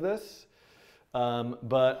variations of this.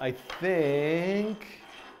 But I think,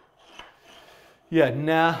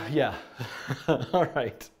 yeah. All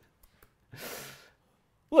right.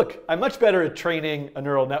 Look, I'm much better at training a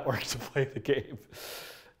neural network to play the game.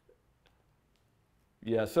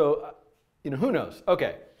 Yeah, so, who knows?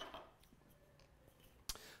 Okay.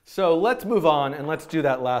 So let's move on and let's do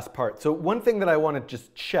that last part. So one thing that I want to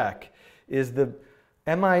just check is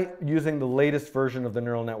am I using the latest version of the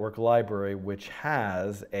neural network library, which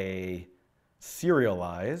has a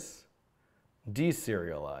serialize,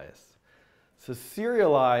 deserialize. So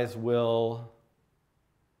serialize will,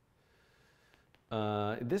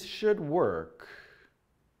 this should work.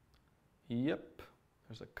 Yep,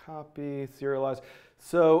 there's a copy, serialize.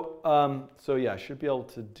 So yeah, I should be able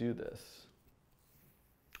to do this.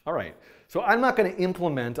 All right, so I'm not going to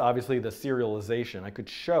implement, obviously, the serialization. I could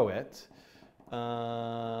show it, but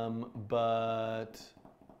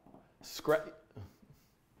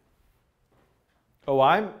oh,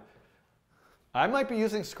 I might be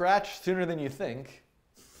using Scratch sooner than you think.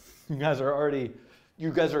 You guys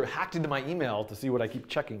are hacked into my email to see what I keep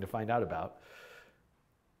checking to find out about.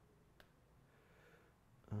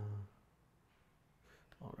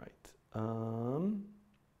 All right.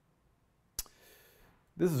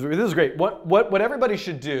 This is great. What everybody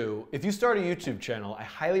should do, if you start a YouTube channel, I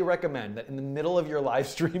highly recommend that in the middle of your live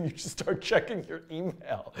stream, you just start checking your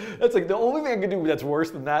email. That's like the only thing I can do that's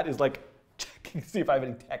worse than that is like checking to see if I have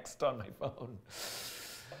any text on my phone.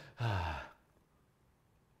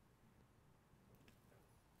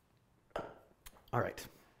 All right,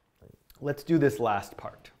 let's do this last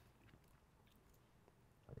part.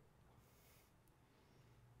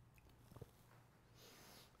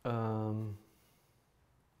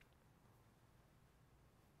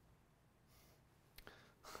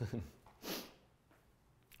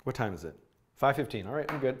 What time is it? 5:15. All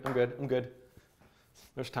right, I'm good.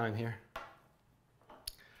 There's time here.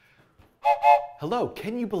 Hello,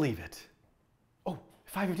 can you believe it? Oh,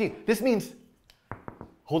 5:15. This means,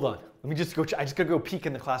 hold on. Let me just go, I just gotta go peek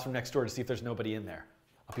in the classroom next door to see if there's nobody in there.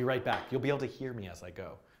 I'll be right back. You'll be able to hear me as I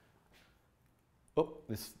go. Oh,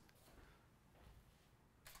 okay.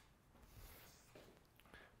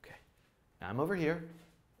 Now I'm over here.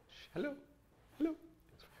 Hello.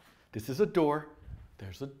 This is a door.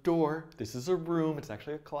 There's a door. This is a room. It's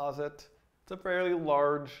actually a closet. It's a fairly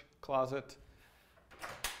large closet.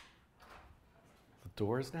 The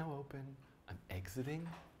door is now open. I'm exiting.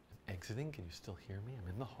 Can you still hear me? I'm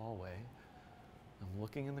in the hallway. I'm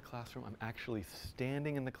looking in the classroom. I'm actually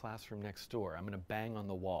standing in the classroom next door. I'm going to bang on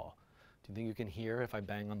the wall. Do you think you can hear if I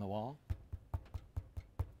bang on the wall?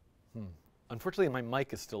 Unfortunately, my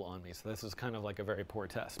mic is still on me, so this is kind of like a very poor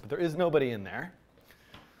test. But there is nobody in there.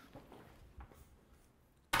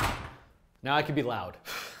 Now I can be loud.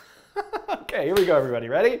 Okay, here we go, everybody.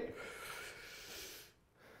 Ready?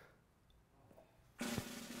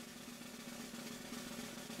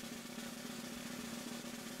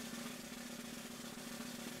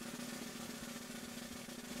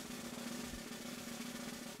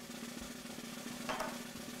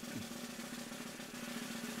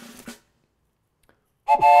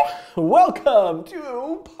 Welcome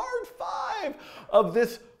to part 5 of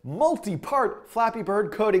this multi-part Flappy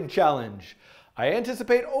Bird coding challenge. I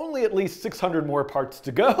anticipate only at least 600 more parts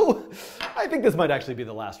to go. I think this might actually be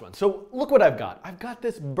the last one. So look what I've got. I've got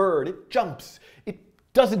this bird. It jumps. It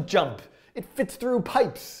doesn't jump. It fits through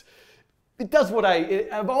pipes. It does what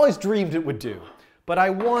I've always dreamed it would do. But I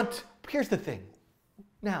want, here's the thing.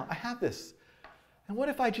 Now, I have this. And what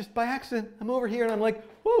if I just, by accident, I'm over here and I'm like,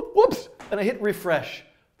 whoops, and I hit refresh.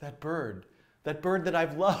 That bird that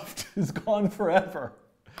I've loved is gone forever.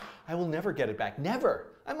 I will never get it back, never.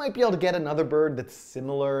 I might be able to get another bird that's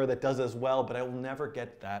similar, that does as well, but I will never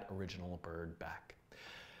get that original bird back.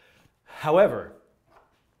 However,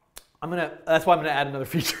 that's why I'm gonna add another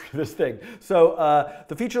feature to this thing. So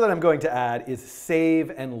the feature that I'm going to add is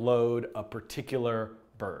save and load a particular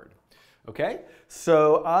bird. Okay,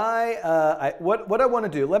 so what I want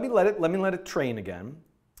to do, let me let it train again.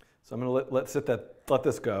 So I'm going to let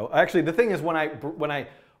this go. Actually, the thing is when I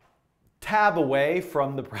tab away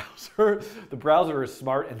from the browser is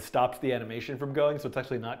smart and stops the animation from going, so it's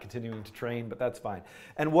actually not continuing to train, but that's fine.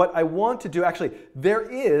 And what I want to do, actually, there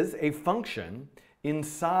is a function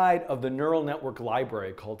inside of the neural network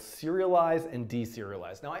library called serialize and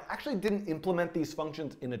deserialize. Now, I actually didn't implement these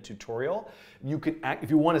functions in a tutorial. You can,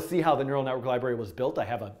 if you want to see how the neural network library was built, I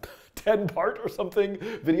have a 10-part or something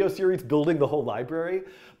video series building the whole library.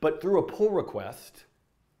 But through a pull request,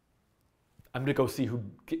 I'm going to go see who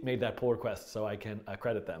made that pull request so I can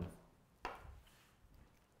credit them.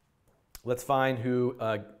 Let's find who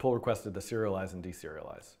pull requested the serialize and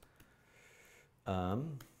deserialize.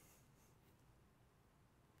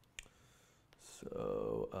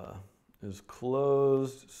 So is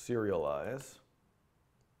closed serialize.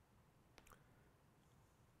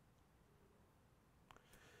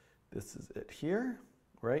 This is it here,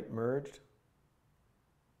 right? Merged.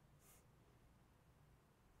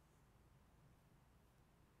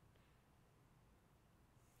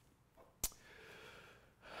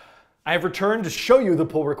 I have returned to show you the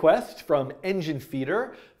pull request from Engine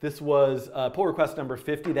Feeder. This was pull request number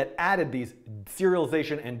 50 that added these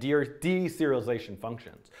serialization and deserialization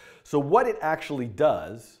functions. So what it actually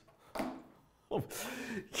does,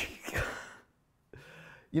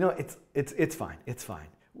 you know, it's fine. It's fine.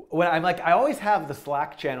 When I'm like, I always have the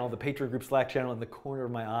Slack channel, the Patreon group Slack channel in the corner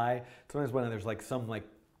of my eye. Sometimes when there's like some like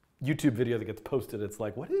YouTube video that gets posted, it's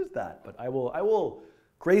like, what is that? But I will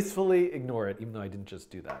gracefully ignore it, even though I didn't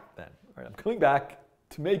just do that then. All right, I'm coming back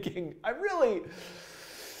to making,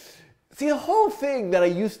 see, the whole thing that I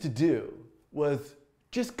used to do was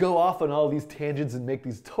just go off on all these tangents and make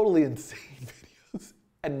these totally insane videos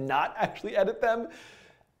and not actually edit them.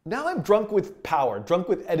 Now I'm drunk with power, drunk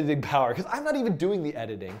with editing power, because I'm not even doing the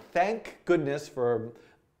editing. Thank goodness for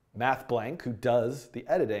Math Blank, who does the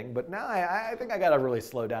editing, but now I think I gotta really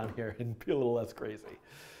slow down here and be a little less crazy.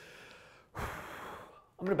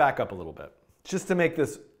 I'm going to back up a little bit, just to make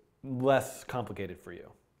this less complicated for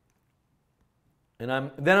you. And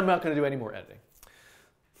then I'm not going to do any more editing.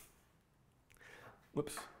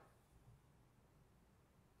 Whoops.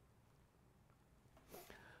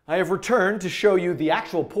 I have returned to show you the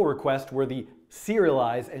actual pull request where the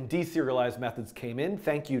serialize and deserialize methods came in.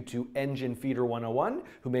 Thank you to Engine Feeder 101,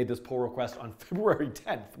 who made this pull request on February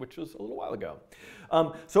 10th, which was a little while ago.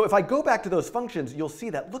 So if I go back to those functions, you'll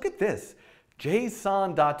see that, look at this.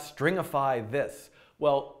 JSON.stringify this.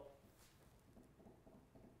 Well,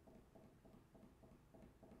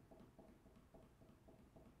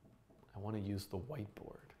 I want to use the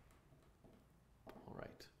whiteboard. All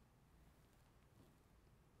right.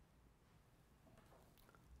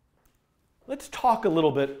 Let's talk a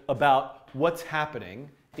little bit about what's happening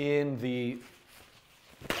in the...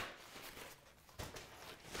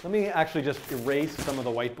 Let me actually just erase some of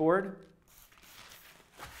the whiteboard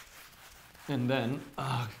and then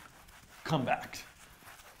come back.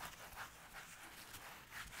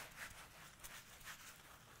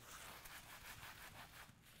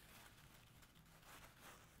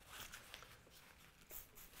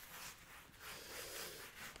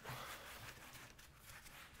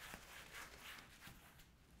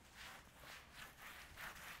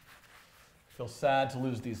 I feel sad to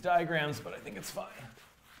lose these diagrams, but I think it's fine.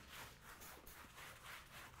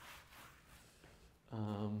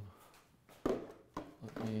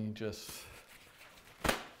 Let me just...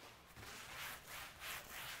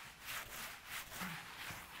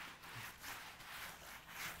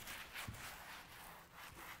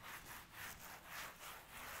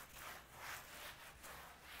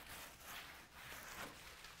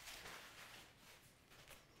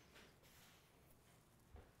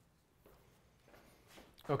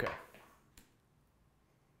 Okay.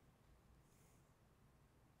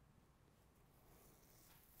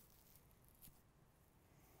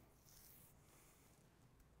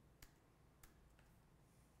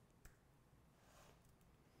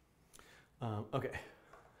 Okay.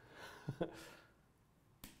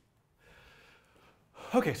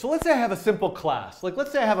 Okay, so let's say I have a simple class. Like,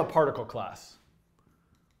 let's say I have a particle class.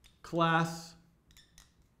 Class,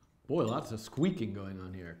 boy, lots of squeaking going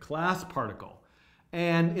on here. Class particle.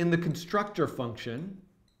 And in the constructor function,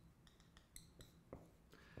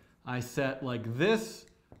 I set like this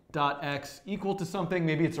dot x equal to something,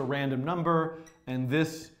 maybe it's a random number, and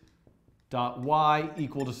this dot y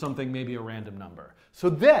equal to something, maybe a random number. So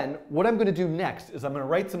then what I'm going to do next is I'm going to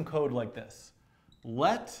write some code like this.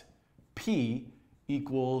 Let p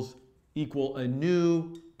equal a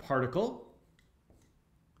new particle.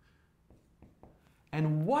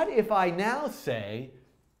 And what if I now say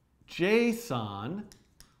JSON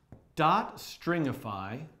dot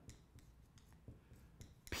stringify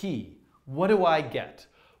p? What do I get?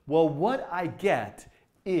 Well, what I get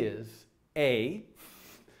is a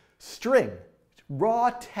string,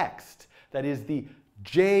 raw text, that is the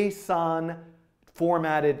JSON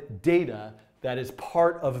formatted data that is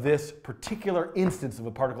part of this particular instance of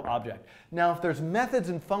a particle object. Now, if there's methods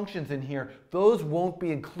and functions in here, those won't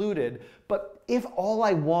be included. But if all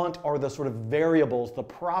I want are the sort of variables, the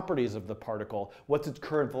properties of the particle, what's its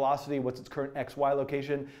current velocity, what's its current xy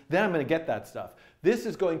location, then I'm going to get that stuff. This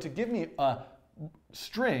is going to give me a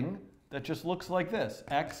string that just looks like this.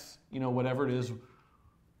 X, whatever it is,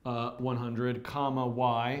 100, comma,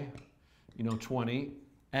 y, 20,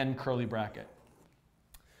 and curly bracket.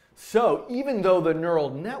 So even though the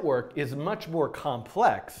neural network is much more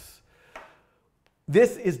complex,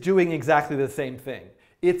 this is doing exactly the same thing.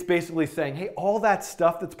 It's basically saying, hey, all that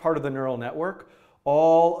stuff that's part of the neural network,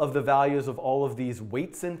 all of the values of all of these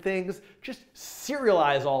weights and things, just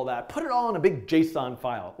serialize all that. Put it all in a big JSON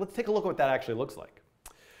file. Let's take a look at what that actually looks like.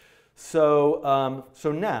 So,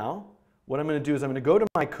 now, what I'm going to do is I'm going to go to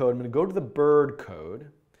my code. I'm going to go to the bird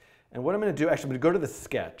code. And what I'm going to do, actually, I'm going to go to the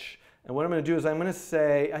sketch. And what I'm going to do is I'm going to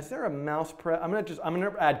say, is there a mouse press? I'm going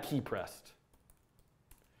to add key pressed.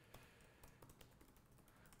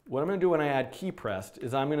 What I'm going to do when I add key pressed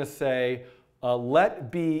is I'm going to say,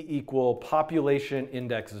 let b equal population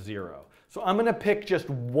index 0. So I'm going to pick just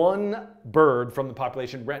one bird from the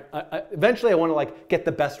population. Eventually, I want to get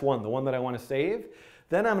the best one, the one that I want to save.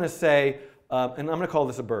 Then I'm going to say, and I'm going to call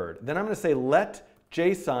this a bird. Then I'm going to say, let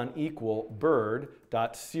JSON equal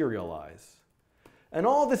bird.serialize. And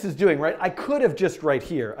all this is doing, right, I could have just right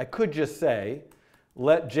here, I could just say,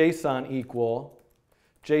 let JSON equal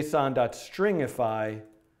JSON.stringify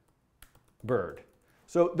bird.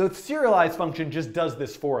 So the serialize function just does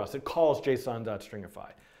this for us. It calls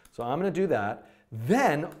JSON.stringify. So I'm going to do that.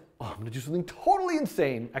 Then I'm going to do something totally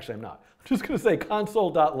insane. Actually, I'm not. I'm just going to say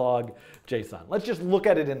console.log JSON. Let's just look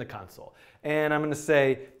at it in the console. And I'm going to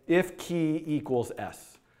say if key equals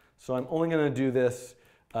s. So I'm only going to do this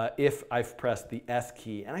if I've pressed the S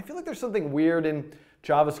key. And I feel like there's something weird in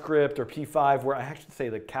JavaScript or P5 where I actually say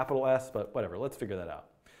the capital S, but whatever, let's figure that out.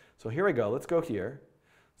 So here we go, let's go here.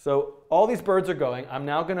 So all these birds are going. I'm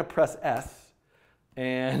now going to press S,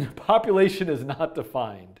 and population is not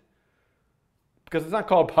defined. Because it's not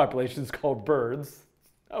called population, it's called birds.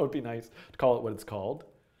 That would be nice to call it what it's called.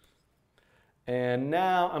 And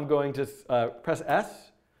now I'm going to press S.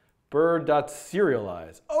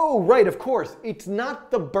 Bird.serialize. Oh, right, of course. It's not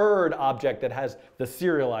the bird object that has the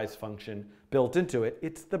serialize function built into it.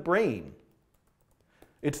 It's the brain.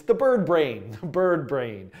 It's the bird brain, the bird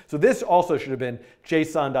brain. So this also should have been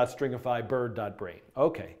JSON.stringify bird.brain.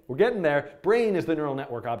 Okay, we're getting there. Brain is the neural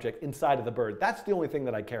network object inside of the bird. That's the only thing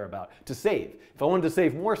that I care about to save. If I wanted to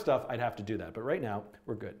save more stuff, I'd have to do that. But right now,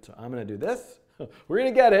 we're good. So I'm going to do this. We're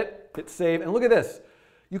going to get it. Hit save. And look at this.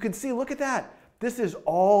 You can see, look at that. This is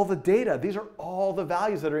all the data. These are all the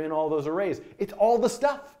values that are in all those arrays. It's all the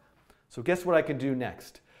stuff. So guess what I can do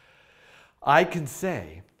next? I can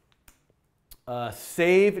say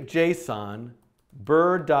save JSON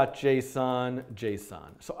bird.json JSON.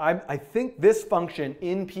 So I think this function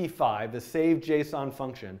in P5, the save JSON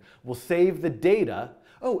function, will save the data.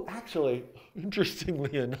 Oh, actually,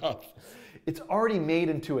 interestingly enough, it's already made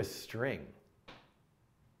into a string.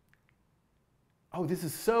 Oh, this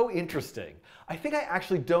is so interesting. I think I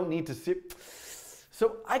actually don't need to see.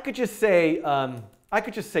 So I could just say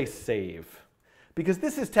save, because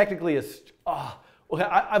this is technically a. Okay,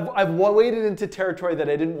 I've waded into territory that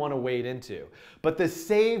I didn't want to wade into. But the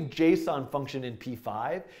save JSON function in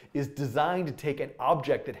P5 is designed to take an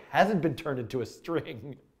object that hasn't been turned into a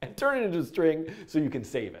string and turn it into a string so you can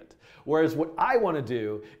save it. Whereas what I want to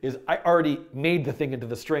do is I already made the thing into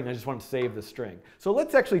the string. I just want to save the string. So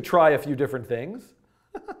let's actually try a few different things.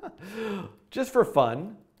 Just for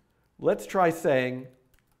fun, let's try saying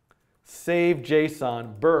save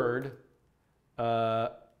JSON bird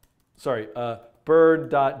sorry,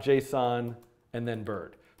 bird.json and then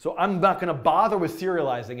bird. So I'm not going to bother with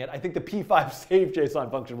serializing it. I think the P5 save JSON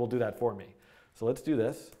function will do that for me. So let's do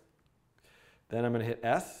this. Then I'm going to hit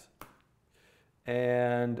S.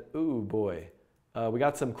 And, ooh, boy, we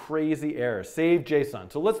got some crazy errors. Save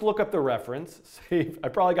JSON. So let's look up the reference. Save. I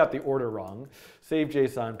probably got the order wrong. Save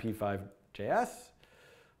JSON P5.js.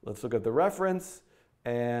 Let's look at the reference.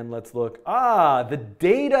 And let's look. Ah, the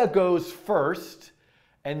data goes first,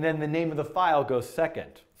 and then the name of the file goes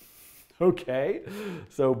second. OK,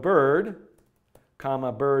 so bird,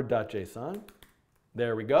 comma, bird.json.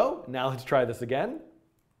 There we go. Now let's try this again.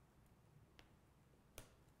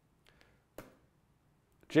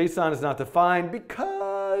 JSON is not defined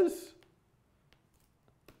because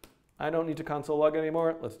I don't need to console log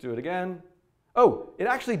anymore. Let's do it again. Oh, it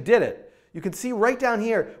actually did it. You can see right down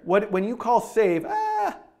here, when you call save,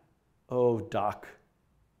 oh, doc.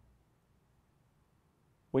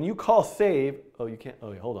 When you call save, oh, you can't,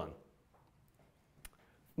 oh, hold on.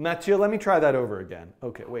 Mathieu, let me try that over again.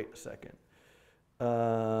 OK, wait a second.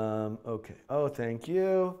 OK, oh, thank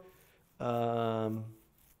you.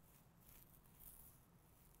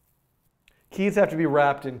 Keys have to be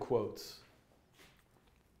wrapped in quotes.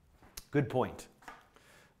 Good point.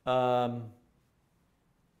 All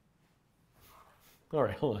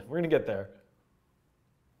right, hold on. We're going to get there.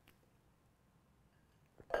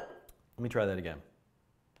 Let me try that again.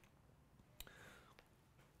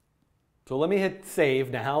 So let me hit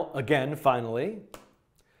save now, again, finally.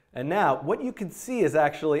 And now what you can see is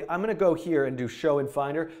actually, I'm going to go here and do show in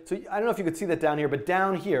Finder. So I don't know if you could see that down here, but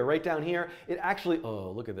down here, right down here, it actually,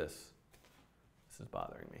 oh, look at this. This is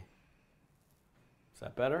bothering me. Is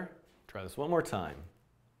that better? Try this one more time.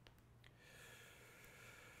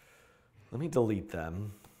 Let me delete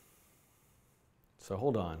them. So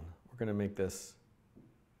hold on. We're going to make this.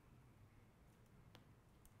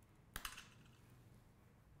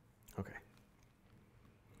 OK.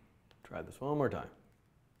 Try this one more time.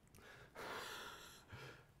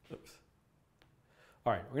 Oops.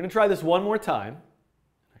 All right, we're going to try this one more time.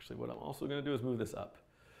 Actually, what I'm also going to do is move this up.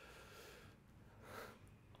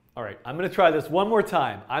 All right, I'm going to try this one more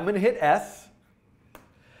time. I'm going to hit S.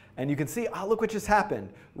 And you can see, oh, look what just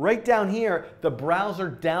happened. Right down here, the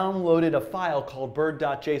browser downloaded a file called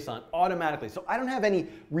bird.json automatically. So I don't have any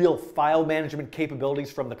real file management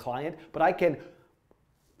capabilities from the client, but I can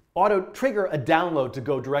auto-trigger a download to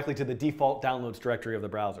go directly to the default downloads directory of the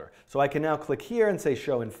browser. So I can now click here and say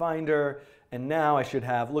show in Finder. And now I should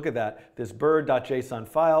have, look at that, this bird.json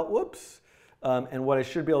file. Whoops. And what I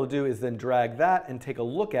should be able to do is then drag that and take a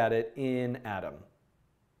look at it in Atom.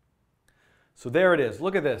 So there it is.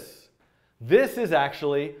 Look at this. This is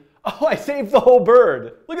actually, oh, I saved the whole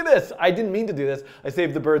bird. Look at this. I didn't mean to do this. I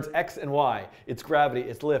saved the bird's X and Y, its gravity,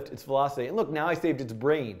 its lift, its velocity. And look, now I saved its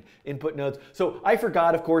brain, input nodes. So I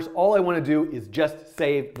forgot, of course, all I want to do is just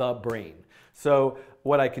save the brain. So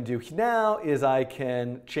what I can do now is I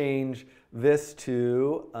can change this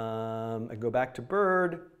to, I go back to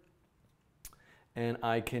bird, and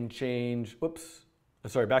I can change, whoops,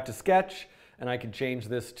 sorry, back to sketch. And I can change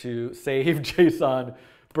this to save JSON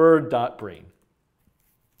bird.brain.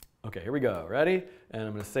 OK, here we go. Ready? And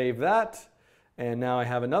I'm going to save that. And now I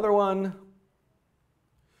have another one. I'm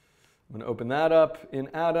going to open that up in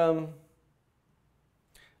Atom.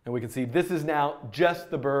 And we can see this is now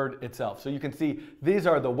just the bird itself. So you can see these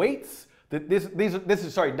are the weights. This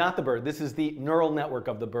is, sorry, not the bird. This is the neural network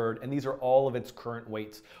of the bird, and these are all of its current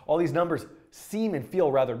weights. All these numbers seem and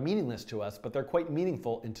feel rather meaningless to us, but they're quite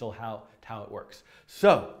meaningful until how it works.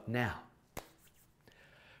 So now,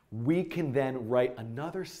 we can then write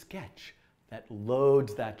another sketch that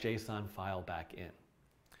loads that JSON file back in.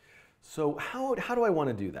 So how do I want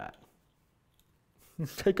to do that?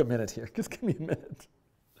 Take a minute here. Just give me a minute.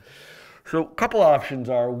 So a couple options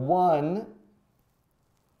are, one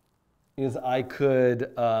is I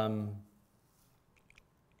could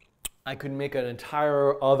make an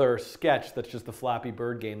entire other sketch that's just the Flappy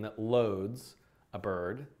Bird game that loads a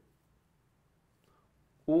bird.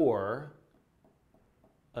 Or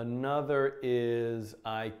another is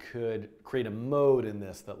I could create a mode in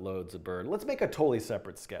this that loads a bird. Let's make a totally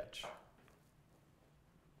separate sketch.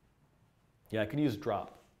 Yeah, I can use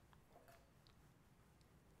drop.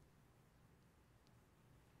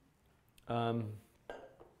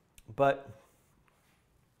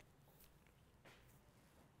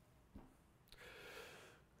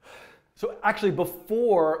 So actually,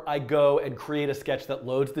 before I go and create a sketch that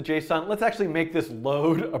loads the JSON, let's actually make this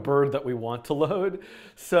load a bird that we want to load.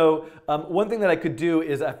 So one thing that I could do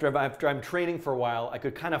is after I'm training for a while, I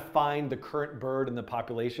could kind of find the current bird in the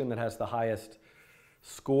population that has the highest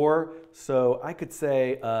score. So I could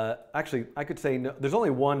say, actually, I could say no, there's only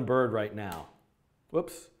one bird right now.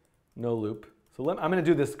 Whoops, no loop. So I'm going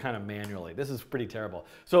to do this kind of manually. This is pretty terrible.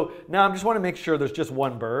 So now I just want to make sure there's just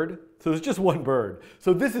one bird. So there's just one bird.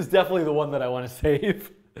 So this is definitely the one that I want to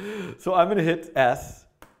save. So I'm going to hit S,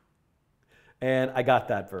 and I got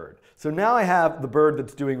that bird. So now I have the bird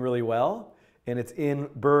that's doing really well, and it's in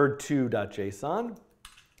bird2.json.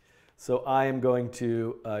 So I am going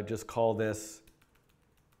to just call this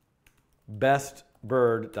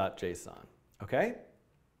bestbird.json, okay?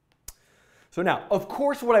 So now, of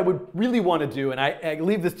course, what I would really want to do, and I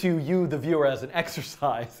leave this to you, the viewer, as an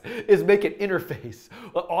exercise, is make an interface.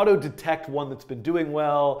 Auto-detect one that's been doing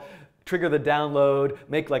well, trigger the download,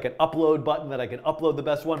 make like an upload button that I can upload the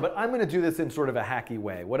best one. But I'm going to do this in sort of a hacky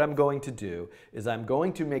way. What I'm going to do is I'm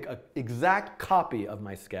going to make an exact copy of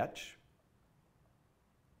my sketch.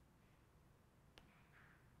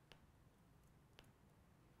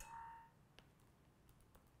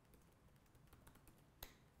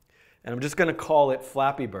 And I'm just going to call it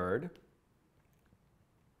Flappy Bird.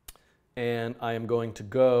 And I am going to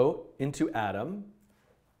go into Atom.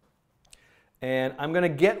 And I'm going to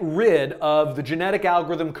get rid of the genetic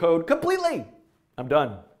algorithm code completely. I'm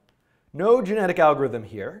done. No genetic algorithm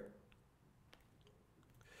here.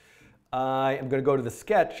 I am going to go to the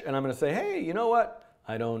sketch, and I'm going to say, hey, you know what?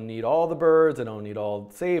 I don't need all the birds. I don't need all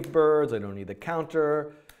saved birds. I don't need the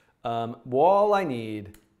counter. All I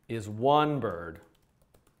need is one bird.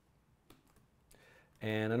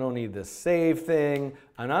 And I don't need this save thing.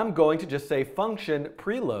 And I'm going to just say function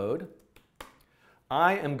preload.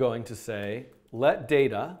 I am going to say let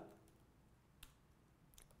data,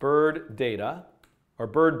 bird data, or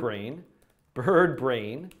bird brain.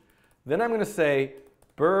 Then I'm going to say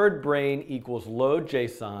bird brain equals load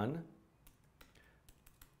JSON,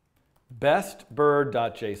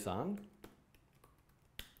 bestbird.json.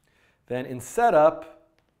 Then in setup,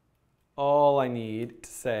 all I need to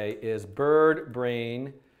say is bird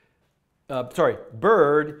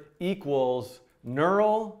equals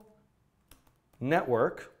neural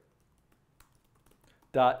network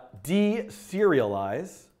dot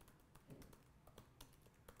deserialize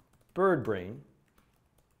bird brain.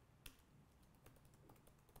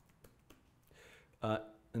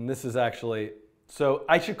 And this is actually, so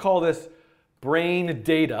I should call this brain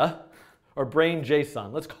data or brain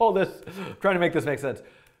JSON. Let's call this, I'm trying to make this make sense.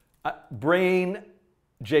 Brain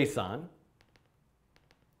JSON.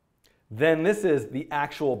 Then this is the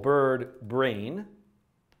actual bird brain.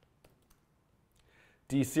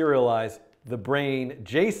 Deserialize the brain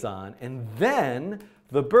JSON. And then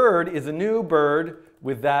the bird is a new bird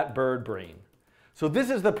with that bird brain. So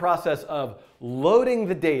this is the process of loading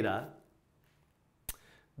the data,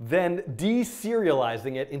 then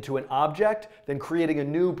deserializing it into an object, then creating a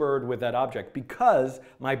new bird with that object. Because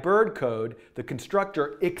my bird code, the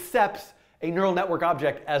constructor, accepts a neural network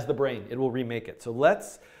object as the brain. It will remake it. So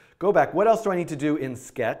let's go back. What else do I need to do in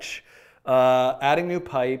Sketch? Adding new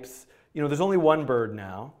pipes. You know, there's only one bird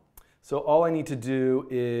now. So all I need to do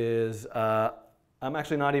is, I'm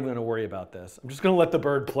actually not even going to worry about this. I'm just going to let the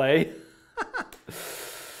bird play.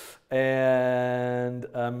 And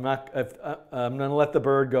I'm going to let the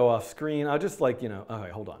bird go off screen. I'll just like, you know, okay,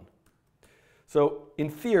 hold on. So in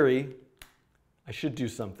theory, I should do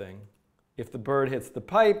something. If the bird hits the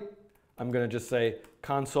pipe, I'm going to just say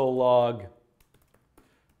console log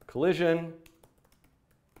collision,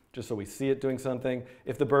 just so we see it doing something.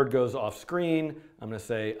 If the bird goes off screen, I'm going to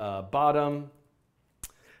say bottom.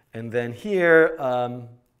 And then here, oh,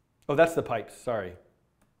 that's the pipes, sorry.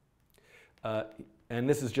 And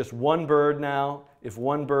this is just one bird now. If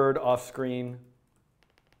one bird off screen,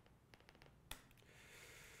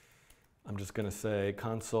 I'm just going to say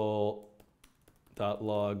console.log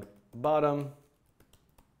bottom.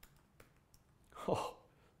 Oh,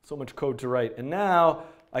 so much code to write. And now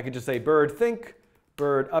I can just say bird think,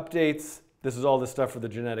 bird updates. This is all the stuff for the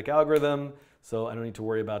genetic algorithm, so I don't need to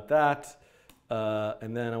worry about that.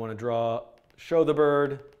 And then I want to show the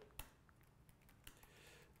bird,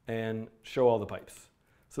 and show all the pipes.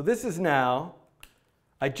 So this is now,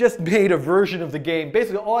 I just made a version of the game.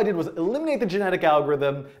 Basically, all I did was eliminate the genetic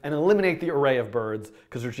algorithm and eliminate the array of birds,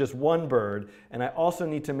 because there's just one bird. And I also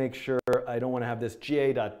need to make sure I don't want to have this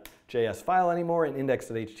ga.js file anymore and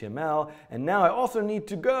index.html. And now I also need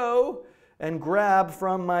to go and grab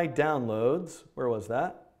from my downloads. Where was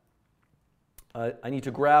that? I need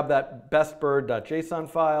to grab that bestbird.json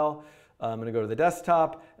file. I'm going to go to the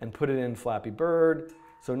desktop and put it in Flappy Bird.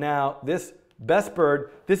 So now this best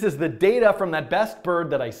bird, this is the data from that best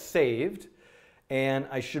bird that I saved. And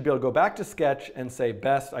I should be able to go back to Sketch and say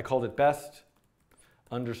best, I called it best_bird.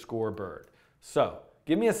 So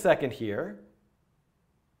give me a second here.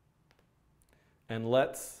 And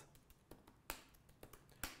let's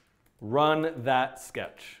run that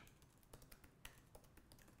sketch.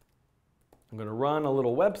 I'm going to run a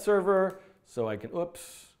little web server so I can,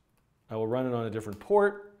 oops, I will run it on a different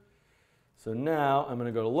port. So now I'm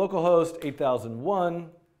going to go to localhost 8001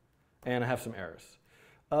 and I have some errors.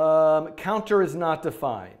 Counter is not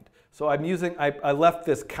defined. So I'm using, I left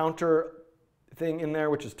this counter thing in there,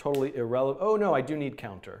 which is totally irrelevant. Oh no, I do need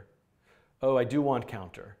counter. Oh, I do want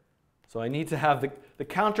counter. So I need to have the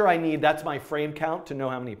counter I need, that's my frame count to know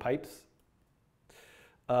how many pipes.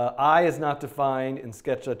 I is not defined in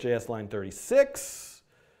sketch.js line 36.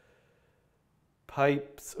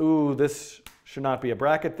 Pipes, ooh, this should not be a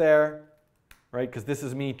bracket there, right? Because this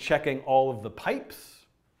is me checking all of the pipes.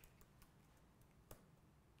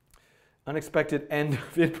 Unexpected end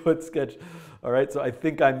of input sketch. All right, so I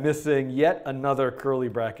think I'm missing yet another curly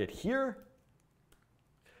bracket here.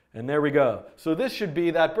 And there we go. So this should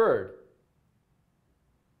be that bird.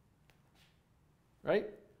 Right?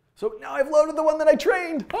 So now I've loaded the one that I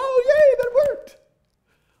trained. Oh, yay, that worked.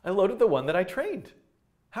 I loaded the one that I trained.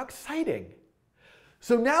 How exciting.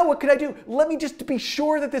 So now what could I do? Let me just be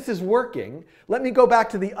sure that this is working. Let me go back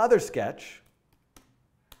to the other sketch.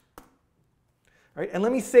 All right, and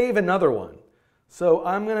let me save another one. So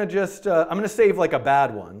I'm going to just, I'm going to save like a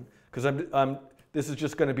bad one because this is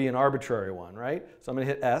just going to be an arbitrary one, right? So I'm going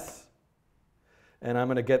to hit S and I'm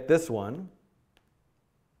going to get this one.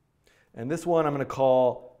 And this one I'm going to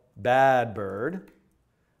call bad bird.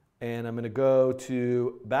 And I'm going to go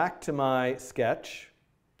back to my sketch.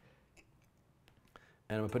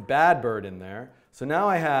 And I'm going to put bad bird in there. So now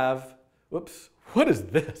I have, whoops, what is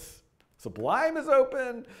this? Sublime is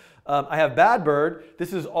open. I have bad bird.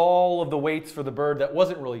 This is all of the weights for the bird that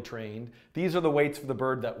wasn't really trained. These are the weights for the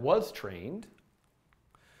bird that was trained.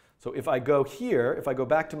 So if I go here, if I go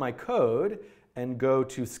back to my code and go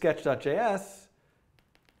to sketch.js,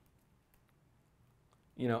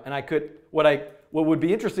 you know, and I could, what would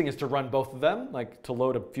be interesting is to run both of them, like to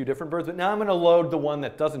load a few different birds. But now I'm going to load the one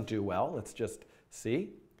that doesn't do well. Let's just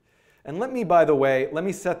see. And let me, by the way, let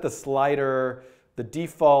me set the slider, the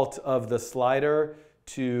default of the slider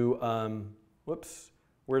to, whoops,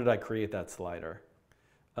 where did I create that slider?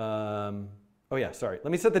 Oh yeah, sorry.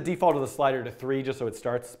 Let me set the default of the slider to 3 just so it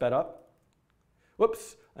starts sped up.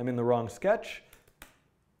 Whoops, I'm in the wrong sketch.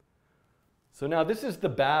 So now this is the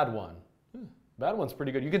bad one. Bad one's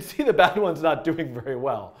pretty good. You can see the bad one's not doing very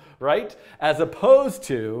well, right? As opposed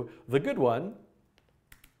to the good one.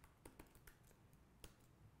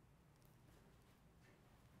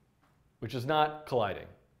 Which is not colliding.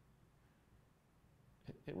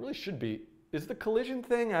 It really should be. Is the collision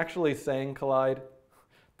thing actually saying collide?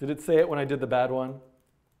 Did it say it when I did the bad one?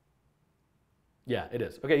 Yeah, it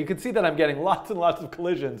is. Okay, you can see that I'm getting lots and lots of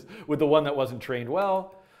collisions with the one that wasn't trained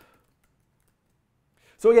well.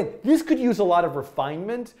 So again, this could use a lot of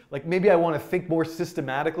refinement. Like maybe I want to think more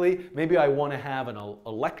systematically. Maybe I want to have an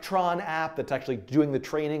Electron app that's actually doing the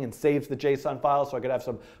training and saves the JSON file so I could have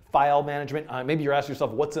some file management. Maybe you're asking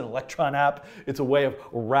yourself, what's an Electron app? It's a way of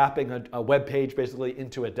wrapping a web page basically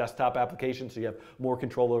into a desktop application so you have more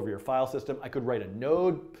control over your file system. I could write a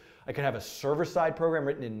Node. I could have a server-side program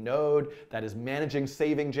written in Node that is managing,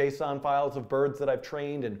 saving JSON files of birds that I've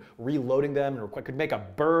trained and reloading them. And I could make a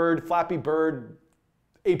Flappy Bird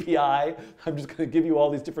API. I'm just going to give you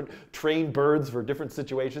all these different trained birds for different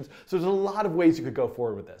situations. So there's a lot of ways you could go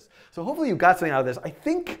forward with this. So hopefully you got something out of this. I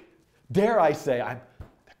think, dare I say, there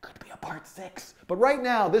could be a part 6. But right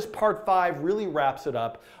now, this part 5 really wraps it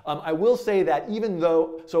up. I will say that even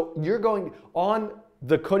though, so you're going on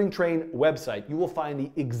the Coding Train website, you will find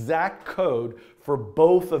the exact code for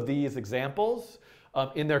both of these examples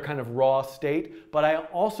in their kind of raw state. But I am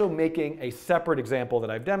also making a separate example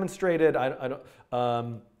that I've demonstrated,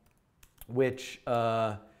 which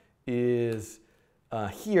is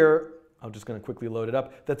here. I'm just going to quickly load it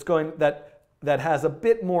up. That has a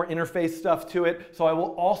bit more interface stuff to it. So I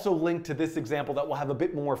will also link to this example that will have a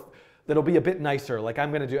bit more, that'll be a bit nicer. Like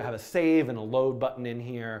I'm going to have a save and a load button in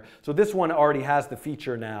here. So this one already has the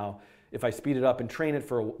feature now. If I speed it up and train it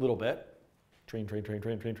for a little bit, train,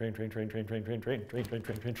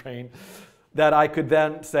 that I could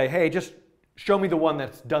then say, hey, just show me the one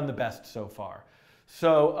that's done the best so far.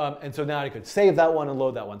 So, and so now I could save that one and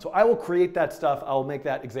load that one. So I will create that stuff. I'll make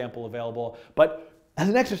that example available. But as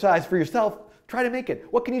an exercise for yourself, try to make it.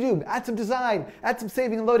 What can you do? Add some design, add some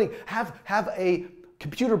saving and loading. Have a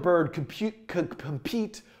computer bird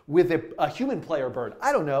compete with a human player bird.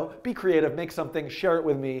 I don't know. Be creative, make something, share it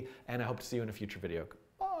with me, and I hope to see you in a future video.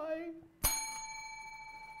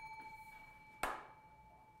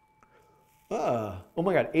 Oh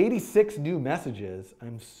my God, 86 new messages.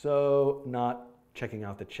 I'm so not checking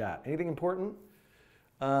out the chat. Anything important?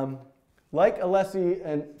 Like Alessi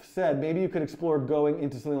and said, maybe you could explore going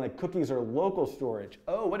into something like cookies or local storage.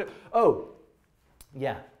 Oh,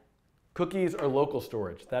 yeah. Cookies or local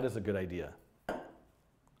storage. That is a good idea.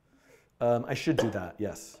 I should do that,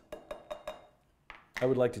 yes. I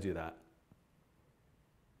would like to do that.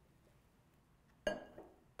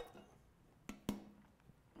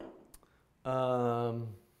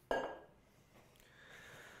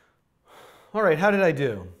 All right, how did I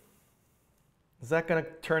do? Is that going to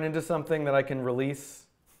turn into something that I can release?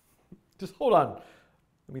 Just hold on.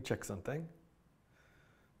 Let me check something.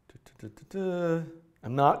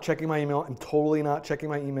 I'm not checking my email. I'm totally not checking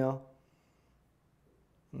my email.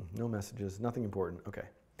 No messages, nothing important. Okay.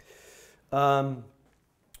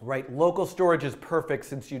 Right, local storage is perfect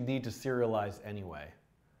since you need to serialize anyway.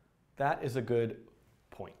 That is a good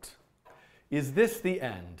point. Is this the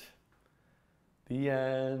end? The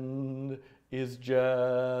end is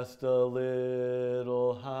just a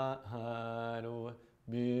little hideaway.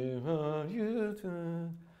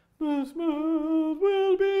 Smooth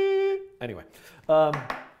will be. Anyway,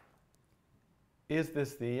 is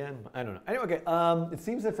this the end? I don't know. Anyway, okay. It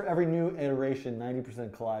seems that for every new iteration,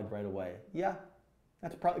 90% collide right away. Yeah,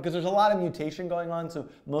 that's probably because there's a lot of mutation going on, so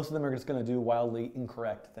most of them are just going to do wildly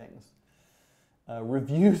incorrect things.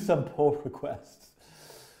 Review some pull requests.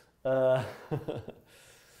 All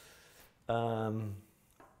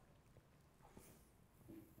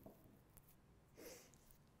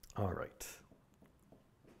right.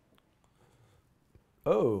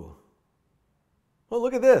 Oh,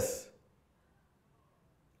 look at this.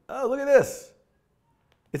 Oh, look at this.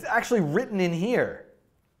 It's actually written in here.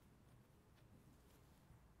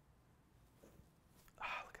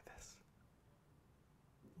 Look at this.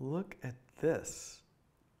 Look at this.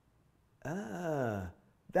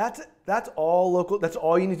 That's all local. That's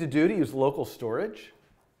all you need to do to use local storage?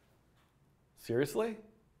 Seriously?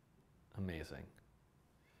 Amazing.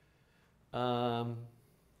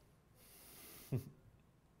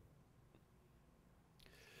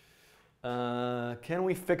 Can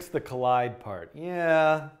we fix the collide part?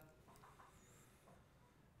 Yeah.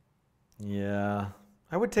 Yeah.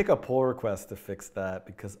 I would take a pull request to fix that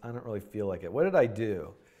because I don't really feel like it. What did I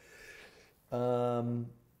do?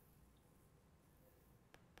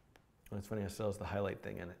 It's funny, I still has the highlight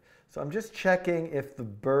thing in it. So I'm just checking if the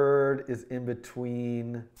bird is in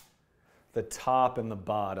between the top and the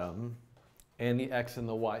bottom and the X and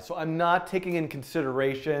the Y. So I'm not taking in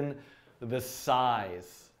consideration the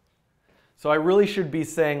size. So I really should be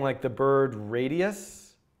saying like the bird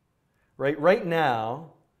radius, right? Right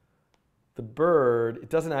now, the bird, it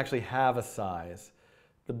doesn't actually have a size.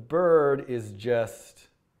 The bird is just,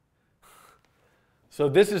 so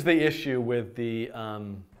this is the issue with the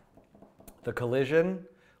collision.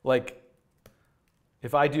 Like,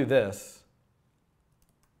 if I do this,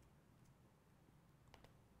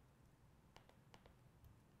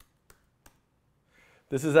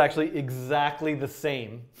 this is actually exactly the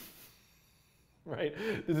same, right?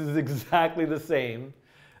 This is exactly the same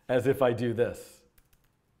as if I do this.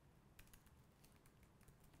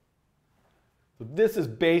 So this is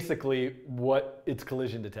basically what its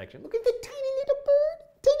collision detection. Look at the tiny little bird,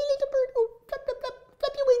 tiny little bird. Oh, flap, flap, flap,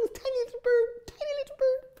 flap your wings, tiny little bird, tiny little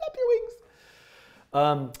bird, flap your wings.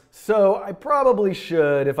 So I probably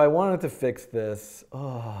should, if I wanted to fix this,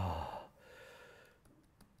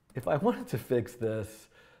 if I wanted to fix this,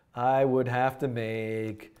 I would have to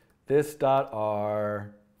make this dot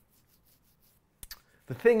R.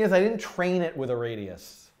 The thing is, I didn't train it with a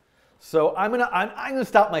radius. So I'm gonna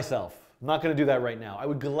stop myself. I'm not gonna do that right now. I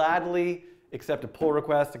would gladly accept a pull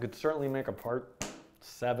request. I could certainly make a part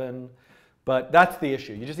 7, but that's the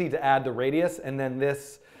issue. You just need to add the radius, and then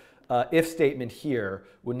this if statement here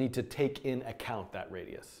would need to take in account that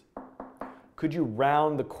radius. Could you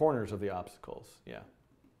round the corners of the obstacles? Yeah.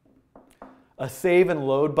 A save and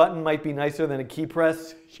load button might be nicer than a key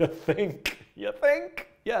press. You think? You think?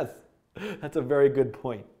 Yes. That's a very good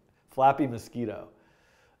point. Flappy mosquito.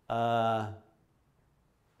 All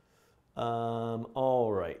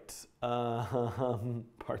right.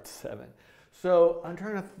 Part 7. So I'm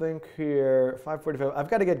trying to think here. 5:45. I've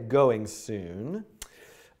got to get going soon.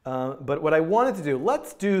 But what I wanted to do,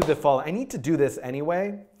 let's do the following. I need to do this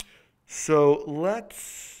anyway. So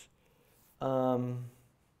let's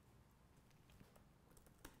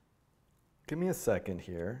give me a second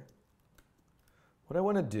here. What I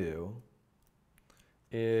want to do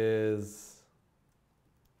is,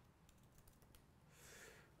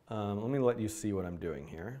 let me let you see what I'm doing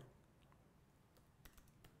here.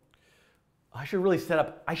 I should really set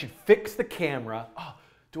up, I should fix the camera. Oh,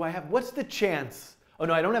 do I have, what's the chance? Oh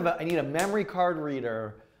no, I don't have I need a memory card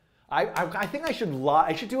reader. I think I should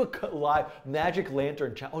do a live magic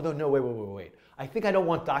lantern challenge. Oh no, wait. I think I don't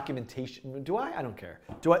want documentation. Do I? I don't care.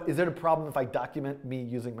 Is it a problem if I document me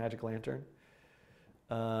using magic lantern?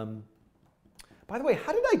 By the way,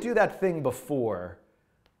 how did I do that thing before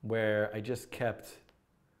where I just kept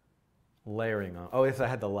layering on? Oh, yes, I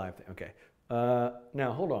had the live thing. Okay.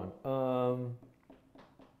 Now, hold on.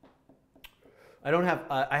 I don't have,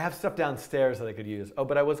 I have stuff downstairs that I could use. Oh,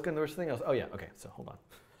 but there was something else. Oh, yeah. Okay, so hold on.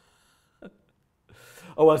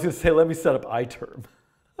 Oh, I was going to say, let me set up iTerm.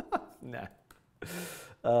 Nah.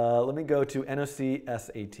 Let me go to NOC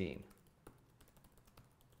S18.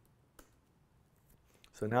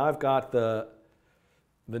 So now I've got the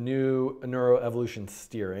new Neuroevolution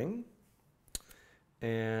steering.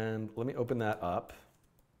 And let me open that up.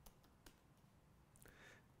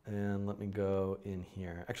 And let me go in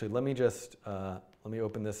here. Actually, let me just, let me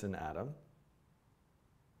open this in Atom.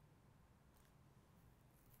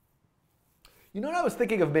 You know what I was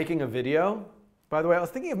thinking of making a video? By the way, I was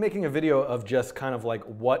thinking of making a video of just kind of like,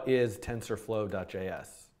 what is TensorFlow.js?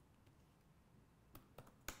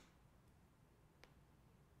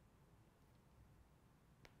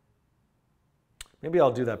 Maybe I'll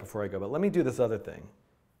do that before I go, but let me do this other thing.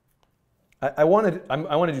 I want to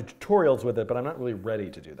do tutorials with it, but I'm not really ready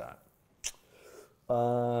to do that.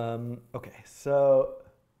 Okay, so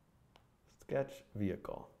sketch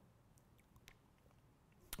vehicle.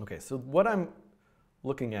 Okay, so what I'm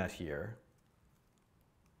looking at here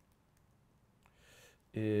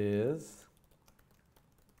is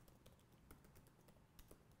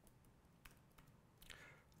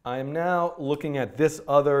I am now looking at this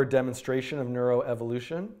other demonstration of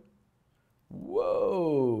neuroevolution.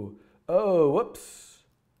 Whoa. Oh, whoops.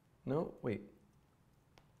 No, wait.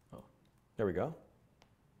 Oh, there we go.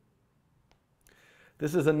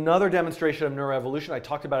 This is another demonstration of neuroevolution. I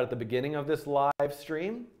talked about it at the beginning of this live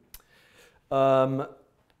stream. But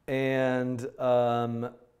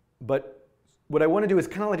what I want to do is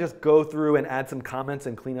kind of like just go through and add some comments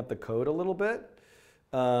and clean up the code a little bit.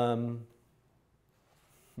 Let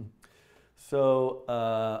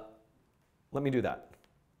me do that,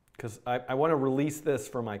 because I want to release this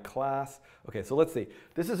for my class. Okay, so let's see.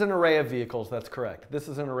 This is an array of vehicles, that's correct. This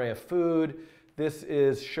is an array of food. This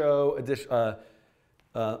is show addition.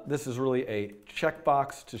 This is really a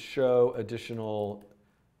checkbox to show additional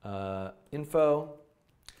info.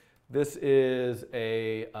 This is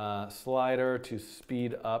a slider to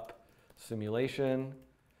speed up simulation.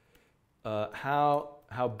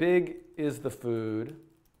 How big is the food?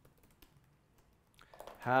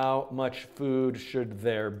 How much food should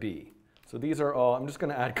there be? So these are all, I'm just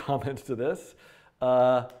going to add comments to this.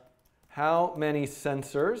 How many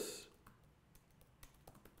sensors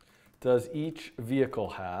does each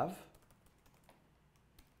vehicle have?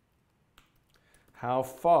 How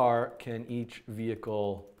far can each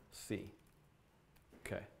vehicle see?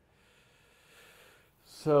 Okay.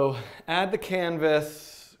 So add the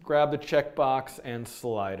canvas, grab the checkbox and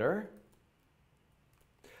slider.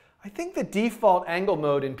 I think the default angle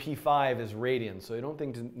mode in P5 is radian, so I don't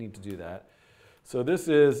think you need to do that. So this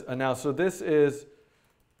is, this is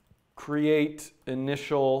create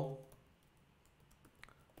initial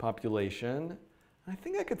population. I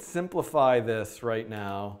think I could simplify this right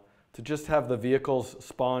now to just have the vehicles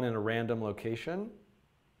spawn in a random location.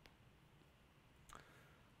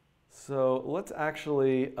 So let's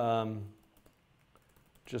actually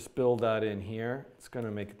just build that in here. It's going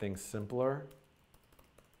to make things simpler.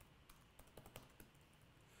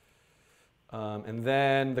 And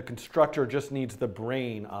then the constructor just needs the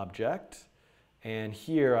brain object. And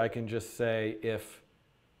here I can just say if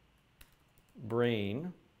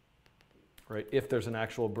brain, right, if there's an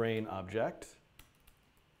actual brain object.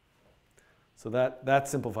 So that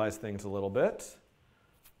simplifies things a little bit.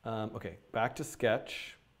 Okay, back to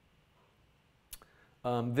Sketch.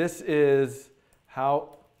 This is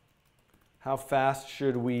how fast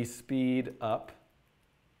should we speed up?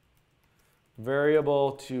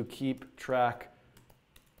 Variable to keep track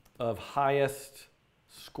of highest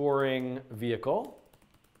scoring vehicle.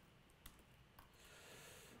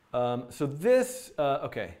 So this,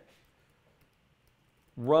 okay.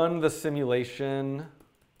 Run the simulation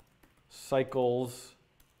cycles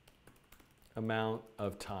amount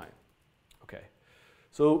of time. Okay.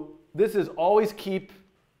 So this is always keep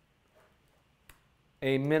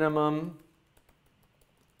a minimum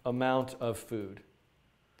amount of food.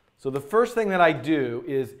 So the first thing that I do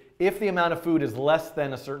is if the amount of food is less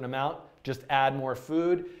than a certain amount, just add more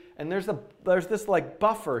food. And there's this like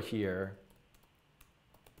buffer here.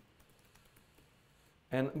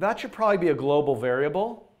 And that should probably be a global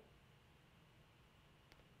variable.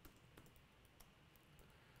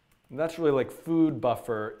 And that's really like food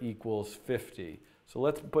buffer equals 50. So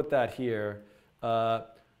let's put that here.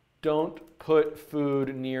 Don't put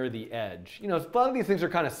food near the edge. You know, a lot of these things are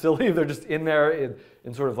kind of silly. They're just in there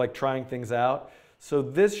in sort of like trying things out. So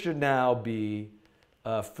this should now be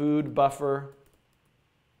food buffer,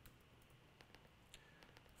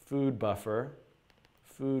 food buffer,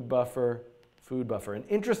 food buffer, food buffer. And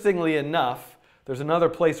interestingly enough, there's another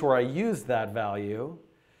place where I use that value,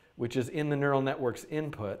 which is in the neural network's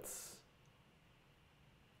inputs,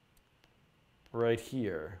 right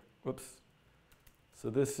here. Whoops. So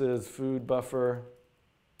this is food buffer.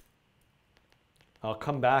 I'll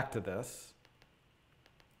come back to this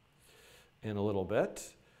in a little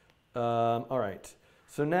bit. All right.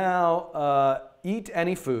 So now eat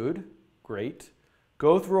any food. Great.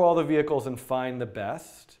 Go through all the vehicles and find the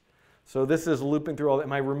best. So this is looping through all.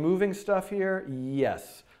 Am I removing stuff here?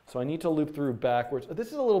 Yes. So I need to loop through backwards. This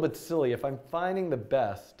is a little bit silly. If I'm finding the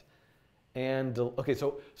best and, okay,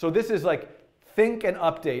 so this is like think and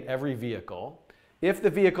update every vehicle. If the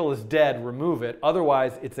vehicle is dead, remove it.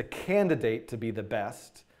 Otherwise, it's a candidate to be the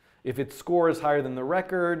best. If its score is higher than the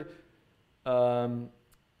record, so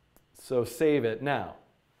save it. Now,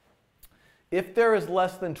 if there is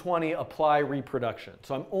less than 20, apply reproduction.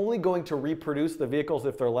 So I'm only going to reproduce the vehicles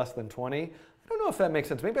if they're less than 20. I don't know if that makes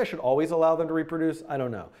sense. Maybe I should always allow them to reproduce. I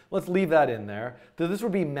don't know. Let's leave that in there. This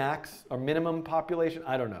would be max or minimum population.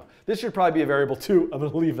 I don't know. This should probably be a variable too. I'm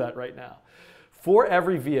going to leave that right now. For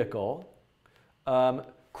every vehicle,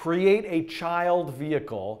 create a child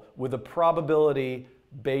vehicle with a probability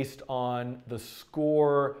based on the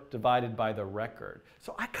score divided by the record.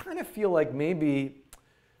 So I kind of feel like maybe,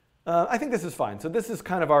 I think this is fine. So this is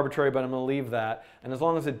kind of arbitrary, but I'm going to leave that. And as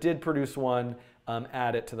long as it did produce one,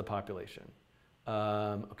 add it to the population.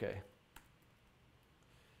 Okay.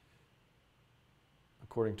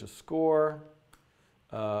 According to score,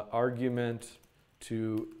 argument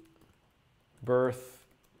to birth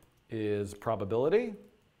is probability.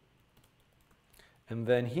 And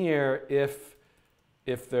then here,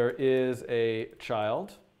 if there is a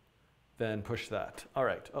child, then push that. All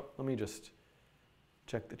right. Oh, let me just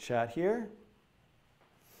check the chat here.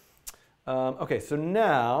 Okay, so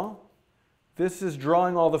now this is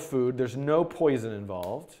drawing all the food. There's no poison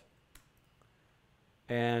involved.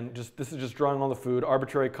 And this is just drawing all the food,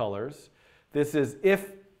 arbitrary colors. This is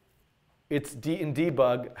if it's in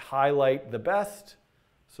debug, highlight the best.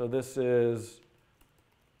 So this is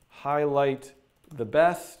highlight the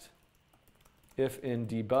best if in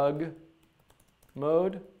debug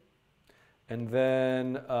mode. And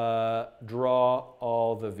then draw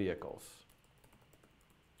all the vehicles.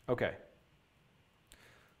 Okay.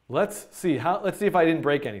 Let's see if I didn't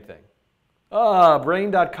break anything.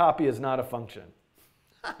 Brain.copy is not a function.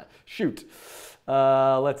 Shoot.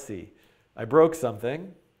 Let's see. I broke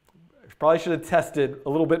something. I probably should have tested a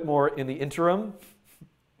little bit more in the interim.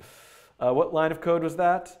 What line of code was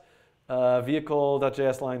that?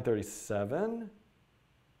 Vehicle.js line 37.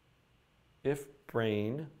 If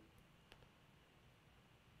brain.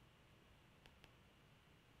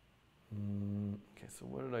 Okay, so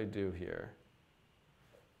what did I do here?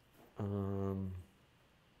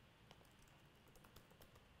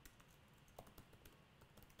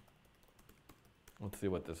 Let's see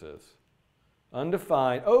what this is.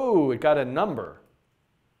 Undefined. Oh, it got a number.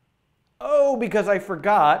 Oh, because I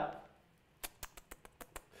forgot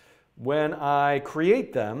when I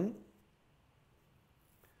create them,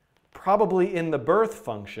 probably in the birth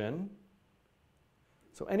function.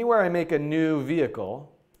 So anywhere I make a new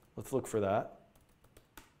vehicle, let's look for that.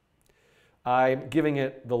 I'm giving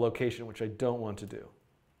it the location, which I don't want to do.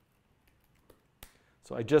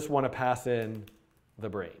 So I just want to pass in the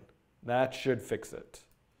brain. That should fix it.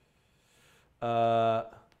 So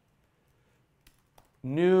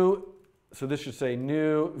this should say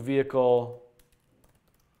new vehicle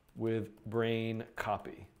with brain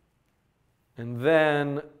copy. And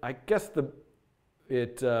then I guess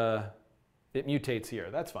it mutates here.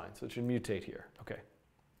 That's fine. So it should mutate here. Okay.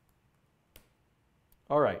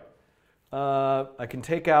 All right. I can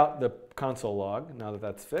take out the console log now that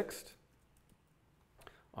that's fixed.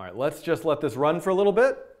 All right, let's just let this run for a little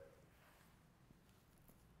bit.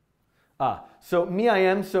 So me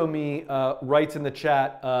writes in the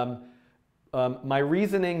chat, my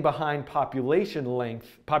reasoning behind population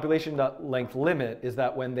length limit is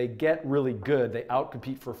that when they get really good, they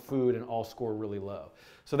outcompete for food and all score really low.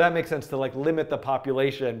 So that makes sense to like limit the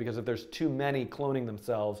population, because if there's too many cloning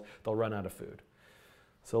themselves, they'll run out of food.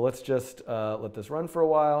 So let's just let this run for a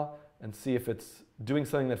while and see if it's doing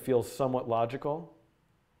something that feels somewhat logical.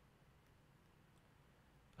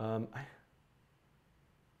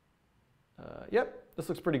 Yep, this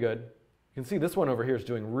looks pretty good. You can see this one over here is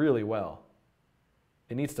doing really well.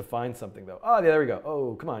 It needs to find something though. Oh, yeah, there we go.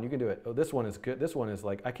 Oh, come on, you can do it. Oh, this one is good. This one is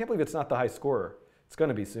like, I can't believe it's not the high scorer. It's going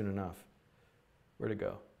to be soon enough. Where'd it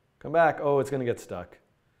go? Come back. Oh, it's going to get stuck.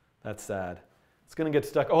 That's sad. It's going to get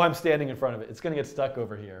stuck. Oh, I'm standing in front of it. It's going to get stuck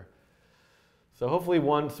over here. So hopefully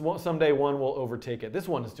someday one will overtake it. This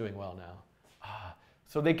one is doing well now.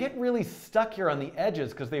 So they get really stuck here on the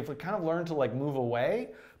edges because they've kind of learned to like move away,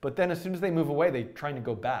 but then as soon as they move away, they're trying to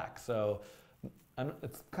go back. So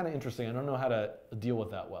it's kind of interesting. I don't know how to deal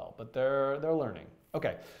with that well, but they're learning.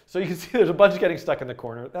 Okay, so you can see there's a bunch getting stuck in the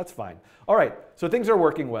corner. That's fine. All right, so things are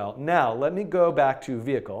working well. Now let me go back to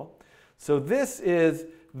vehicle. So this is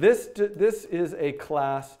a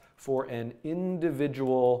class for an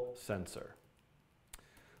individual sensor.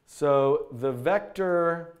 So the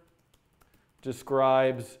vector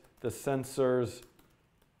describes the sensor's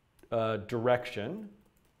direction.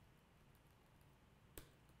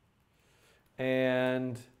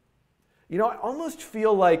 And, you know, I almost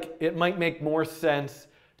feel like it might make more sense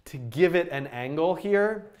to give it an angle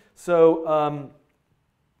here. So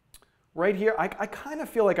right here, I kind of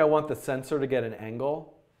feel like I want the sensor to get an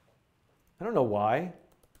angle. I don't know why. I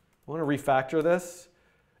want to refactor this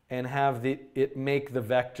and have it make the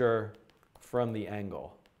vector from the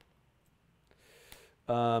angle.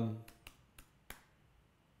 So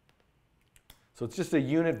it's just a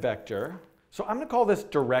unit vector. So I'm going to call this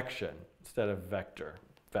direction instead of vector,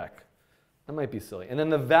 vec. That might be silly. And then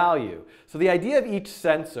the value. So the idea of each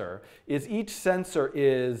sensor is,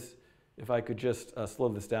 if I could just slow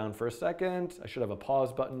this down for a second. I should have a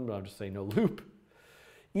pause button, but I'll just say no loop.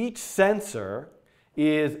 Each sensor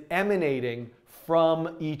is emanating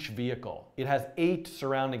from each vehicle. It has 8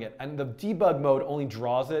 surrounding it, and the debug mode only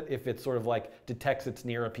draws it if it sort of like detects it's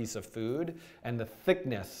near a piece of food, and the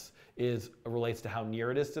thickness relates to how near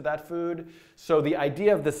it is to that food. So the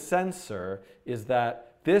idea of the sensor is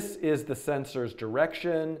that this is the sensor's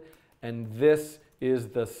direction, and this is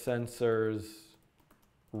the sensor's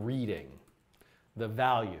reading, the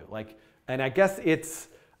value. And I guess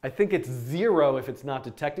I think it's 0 if it's not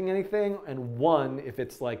detecting anything, and 1 if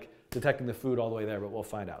it's like detecting the food all the way there, but we'll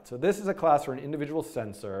find out. So this is a class for an individual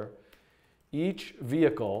sensor. Each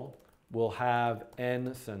vehicle will have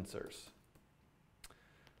n sensors.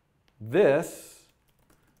 This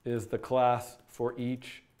is the class for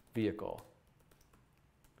each vehicle.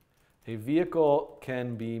 A vehicle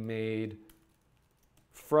can be made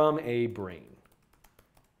from a brain,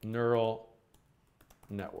 neural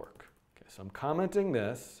network. Okay, so I'm commenting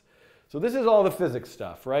this. So this is all the physics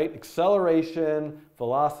stuff, right? Acceleration,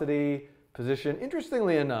 velocity, position.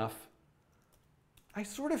 Interestingly enough, I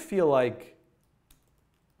sort of feel like,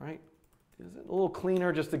 right, is it a little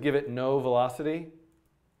cleaner just to give it no velocity?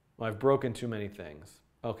 Well, I've broken too many things.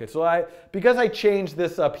 Okay, so because I changed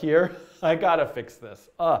this up here, I gotta fix this.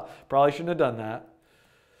 Probably shouldn't have done that.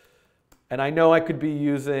 And I know I could be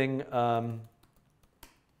using,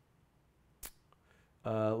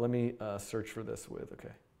 let me search for this with,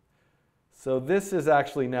 okay. So this is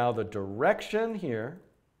actually now the direction here.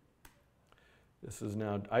 This is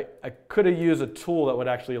now, I could have used a tool that would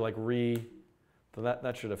actually like so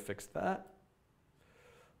that should have fixed that.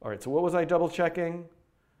 All right, so what was I double checking?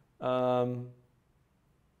 I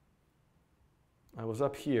was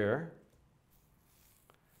up here.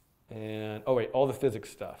 And, oh wait, all the physics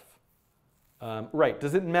stuff. Right,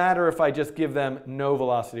 does it matter if I just give them no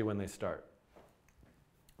velocity when they start?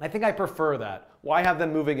 I think I prefer that. Why have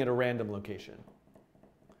them moving at a random location?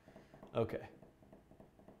 Okay.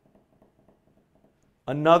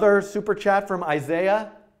 Another super chat from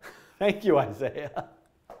Isaiah. Thank you, Isaiah.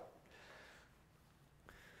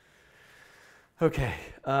 Okay.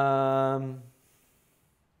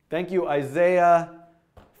 Thank you, Isaiah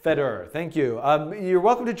Federer. Thank you. You're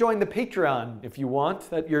welcome to join the Patreon if you want.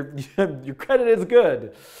 That your credit is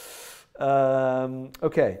good.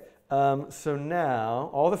 Okay. So now,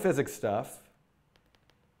 all the physics stuff.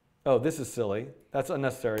 Oh, this is silly. That's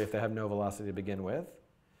unnecessary if they have no velocity to begin with.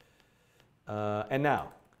 And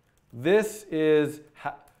now, this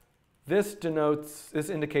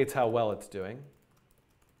indicates how well it's doing.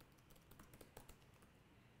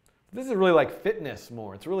 This is really like fitness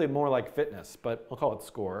more. It's really more like fitness, but I'll call it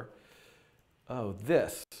score. Oh,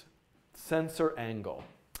 this, sensor angle.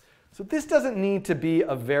 So this doesn't need to be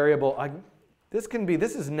a variable. This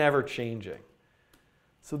is never changing.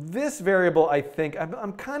 So this variable, I think,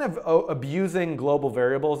 I'm kind of abusing global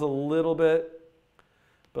variables a little bit,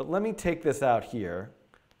 but let me take this out here.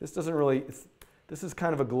 This doesn't really, this is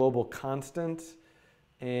kind of a global constant,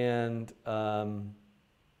 and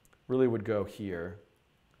really would go here.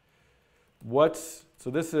 so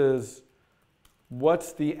this is,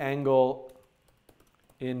 what's the angle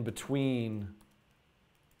in between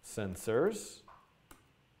sensors?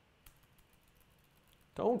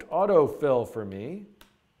 Don't autofill for me.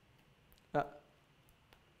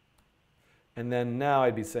 And then now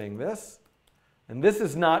I'd be saying this. And this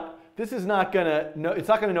is not gonna know, it's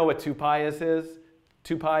not gonna know what 2 pi is.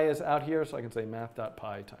 2 pi is out here, so I can say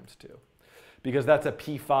math.pi times 2. Because that's a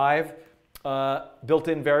P5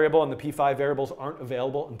 built-in variable, and the P5 variables aren't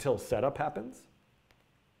available until setup happens.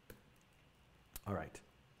 All right.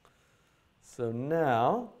 So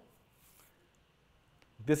now,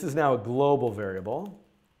 this is now a global variable.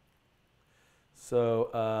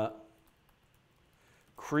 So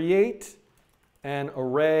create an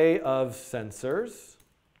array of sensors.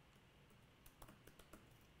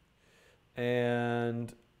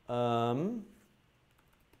 And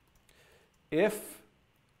if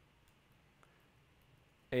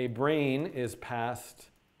a brain is passed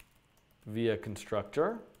via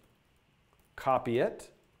constructor, copy it.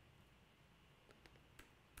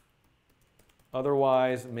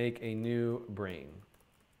 Otherwise, make a new brain.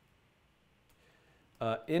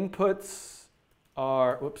 Inputs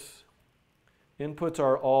are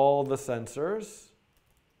all the sensors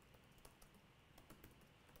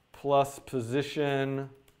plus position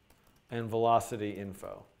and velocity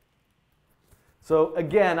info. So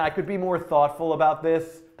again, I could be more thoughtful about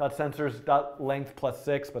this. .sensors.length plus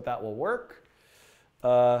 6, but that will work.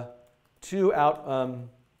 2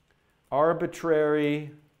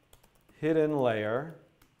 arbitrary hidden layer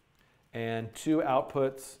and 2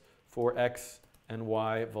 outputs for x and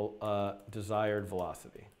y desired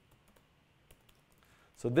velocity.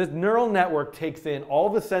 So this neural network takes in all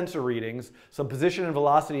the sensor readings, some position and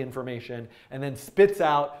velocity information, and then spits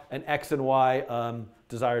out an x and y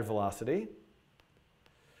desired velocity.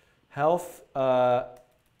 Health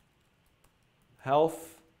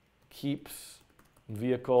keeps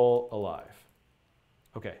vehicle alive.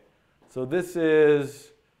 Okay, so this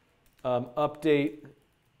is update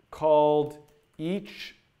called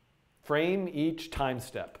each frame, each time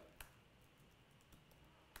step.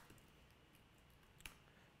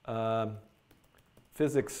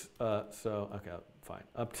 Physics, okay, fine.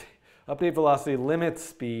 Update velocity, limit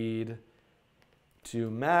speed to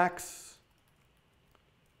max.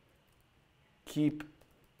 Keep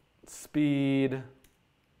speed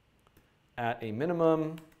at a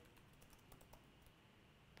minimum.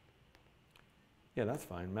 Yeah, that's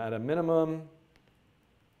fine. At a minimum.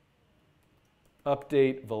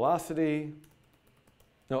 Update velocity.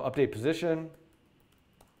 No, update position.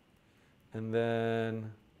 And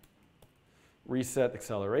then reset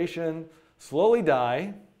acceleration. Slowly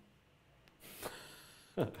die.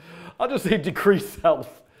 I'll just say decrease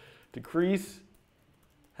health. Decrease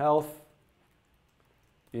health.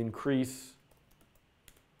 Increase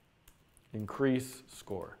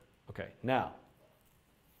score. Okay, now,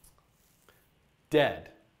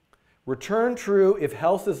 dead. Return true if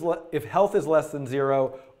health is less than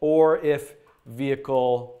 0 or if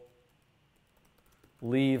vehicle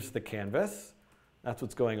leaves the canvas. That's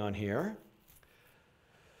what's going on here.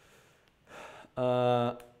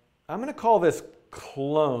 I'm going to call this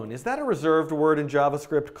clone. Is that a reserved word in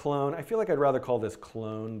JavaScript, clone? I feel like I'd rather call this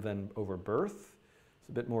clone than overbirth. It's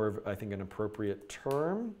a bit more of, I think, an appropriate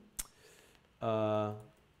term.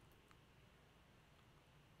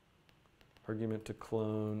 Argument to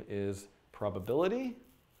clone is probability.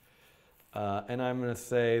 And I'm going to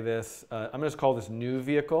say this, I'm going to call this new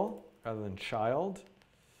vehicle rather than child.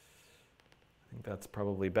 I think that's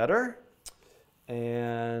probably better.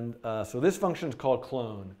 And so this function is called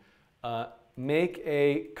clone. Make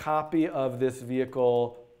a copy of this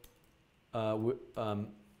vehicle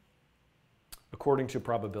according to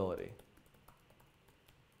probability.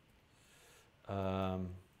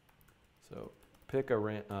 So pick a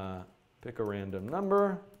random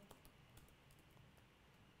number.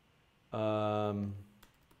 Okay.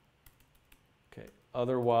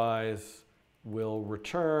 Otherwise, will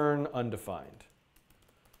return undefined.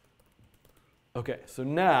 Okay. So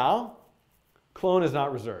now, clone is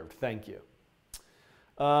not reserved. Thank you.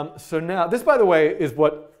 So now, this, by the way, is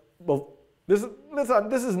what. Well, this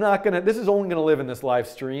is not gonna. This is only gonna live in this live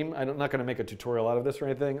stream. I'm not gonna make a tutorial out of this or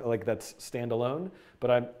anything like that's standalone.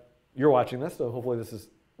 But you're watching this, so hopefully this is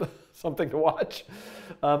something to watch.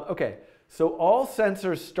 Okay, so all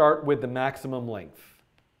sensors start with the maximum length.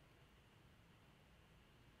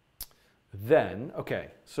 Then,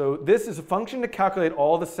 okay, so this is a function to calculate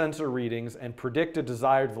all the sensor readings and predict a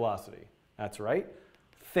desired velocity. That's right.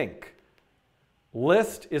 Think.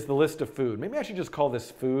 List is the list of food. Maybe I should just call this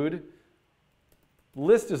food.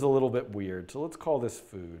 List is a little bit weird, so let's call this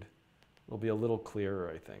food. It'll be a little clearer,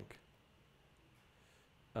 I think.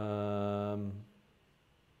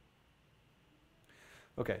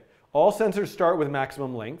 Okay, all sensors start with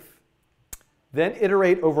maximum length, then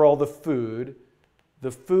iterate over all the food.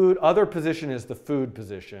 The food, other position is the food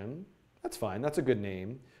position. That's fine, that's a good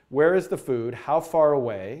name. Where is the food? How far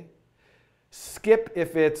away? Skip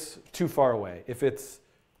if it's too far away, if it's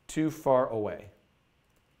too far away.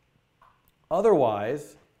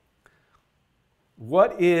 Otherwise,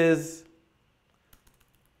 what is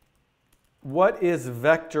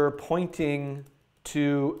vector pointing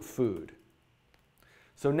to food?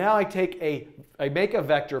 So now I make a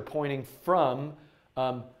vector pointing from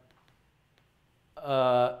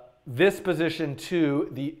this position to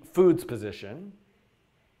the food's position.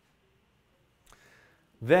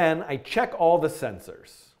 Then I check all the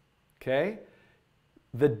sensors, okay?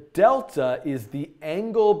 The delta is the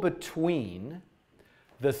angle between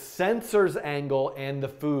the sensor's angle and the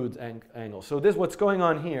food's angle. So this, what's going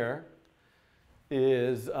on here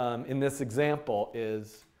is, in this example,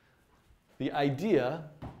 is the idea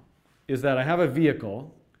is that I have a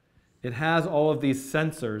vehicle. It has all of these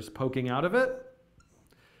sensors poking out of it,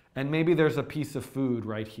 and maybe there's a piece of food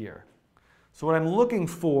right here. So what I'm looking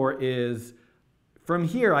for is, from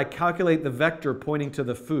here, I calculate the vector pointing to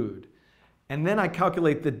the food. And then I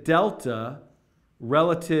calculate the delta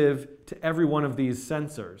relative to every one of these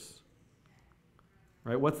sensors.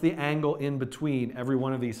 Right? What's the angle in between every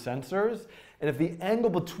one of these sensors? And if the angle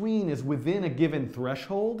between is within a given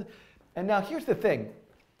threshold, and now here's the thing.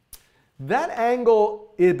 That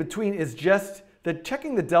angle in between is just that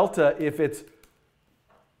checking the delta if it's,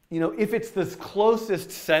 if it's this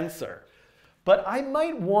closest sensor. But I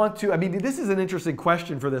might want to, this is an interesting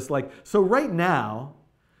question for this. So right now,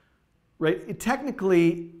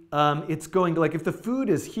 technically, it's going to, if the food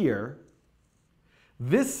is here,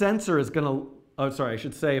 this sensor is going to, I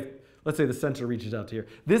should say, let's say the sensor reaches out to here.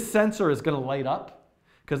 This sensor is going to light up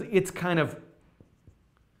because it's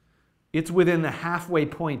within the halfway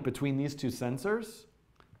point between these two sensors,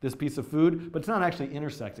 this piece of food, but it's not actually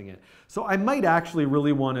intersecting it. So I might actually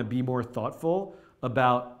really want to be more thoughtful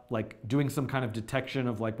about doing some kind of detection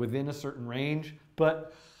of within a certain range,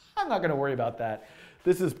 but I'm not going to worry about that.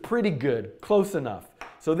 This is pretty good, close enough.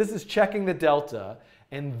 So this is checking the delta,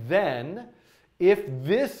 and then if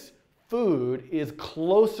this food is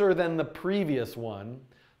closer than the previous one,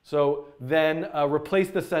 so then replace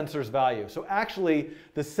the sensor's value. So actually,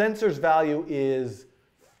 the sensor's value is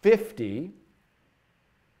 50,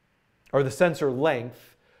 or the sensor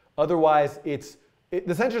length. Otherwise,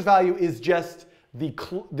 the sensor's value is just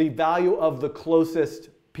the value of the closest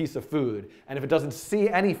piece of food. And if it doesn't see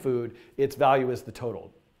any food, its value is the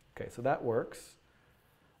total. Okay, so that works.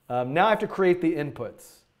 Now I have to create the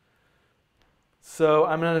inputs. So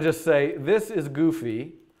I'm going to just say, this is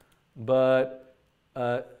goofy, but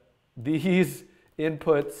these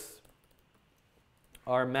inputs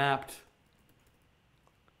are mapped,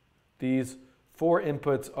 these 4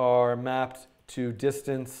 inputs are mapped to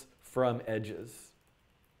distance from edges.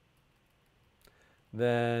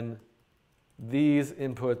 Then these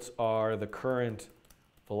inputs are the current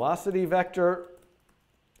velocity vector,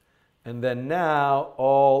 and then now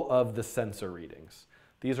all of the sensor readings.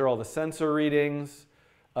 These are all the sensor readings.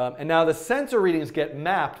 And now the sensor readings get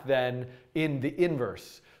mapped then in the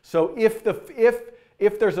inverse. So if there's a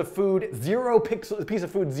piece of food 0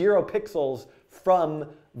 pixels from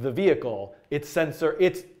the vehicle, its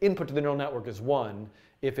input to the neural network is 1.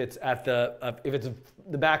 If it's the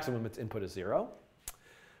maximum, its input is 0.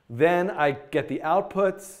 Then I get the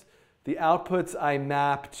outputs. The outputs I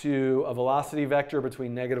map to a velocity vector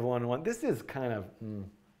between -1 and 1. This is kind of,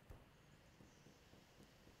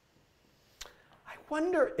 I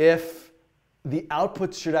wonder if the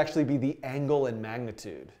outputs should actually be the angle and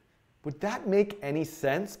magnitude. Would that make any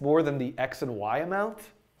sense more than the x and y amount?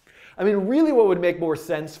 Really what would make more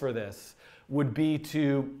sense for this would be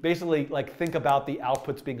to basically think about the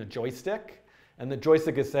outputs being a joystick. And the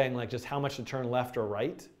joystick is saying just how much to turn left or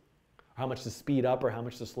right, or how much to speed up or how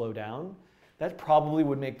much to slow down. That probably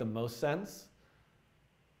would make the most sense.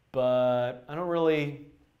 But I don't really,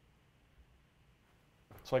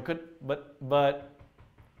 so I could, but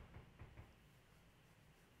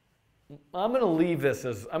I'm going to leave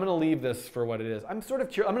this for what it is. I'm going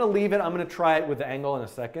to leave it. I'm going to try it with the angle in a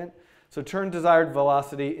second. So turn desired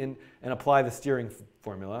velocity in and apply the steering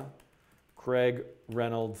formula. Craig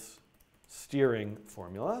Reynolds steering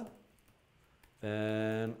formula.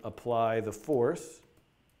 Then apply the force.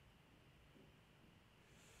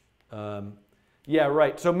 Yeah,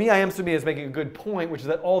 right. So I am to me is making a good point, which is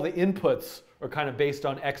that all the inputs are kind of based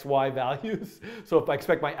on x, y values. So if I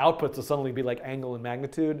expect my outputs to suddenly be like angle and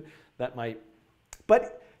magnitude, that might,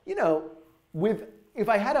 but you know, if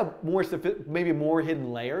I had maybe more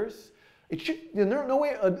hidden layers, it should, no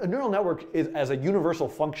way a neural network is, as a universal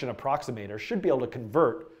function approximator, should be able to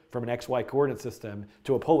convert from an XY coordinate system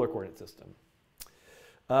to a polar coordinate system.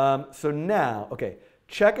 So now, okay,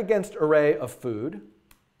 check against array of food.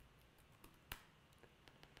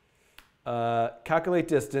 Calculate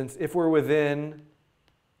distance if we're within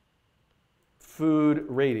food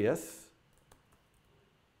radius.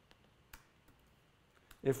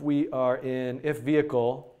 If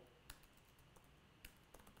vehicle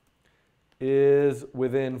is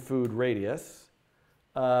within food radius,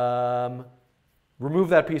 remove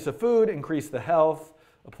that piece of food, increase the health,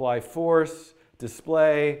 apply force,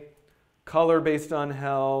 display, color based on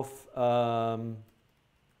health,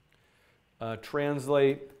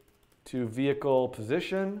 translate to vehicle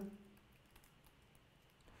position,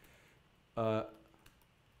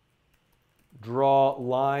 draw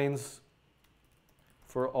lines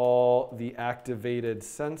for all the activated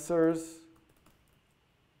sensors.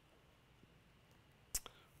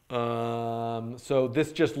 So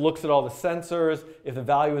this just looks at all the sensors. If the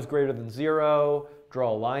value is greater than 0,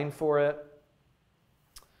 draw a line for it.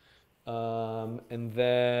 And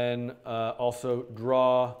then also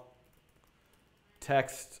draw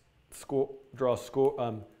text score,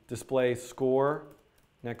 display score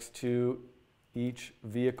next to each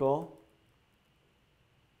vehicle.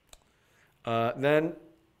 Then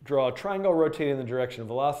draw a triangle rotating in the direction of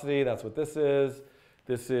velocity. That's what this is.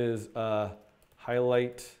 This is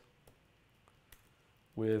highlight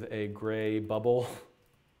with a gray bubble.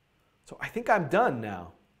 So I think I'm done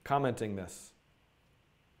now commenting this.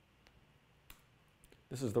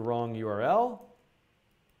 This is the wrong URL.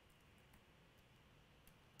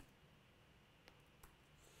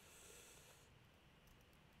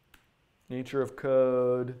 Nature of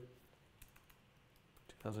code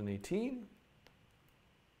 2018.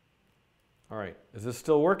 All right, is this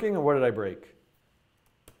still working or what did I break?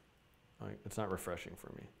 All right, it's not refreshing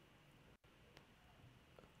for me.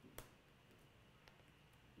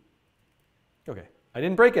 Okay, I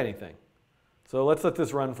didn't break anything. So let's let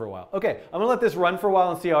this run for a while. Okay, I'm gonna let this run for a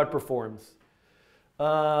while and see how it performs.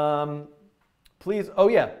 Please, oh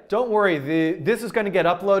yeah, don't worry, this is gonna get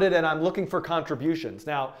uploaded and I'm looking for contributions.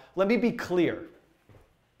 Now, let me be clear.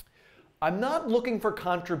 I'm not looking for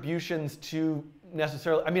contributions to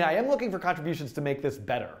necessarily, I mean, I am looking for contributions to make this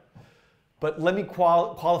better. But let me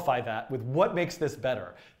qualify that with what makes this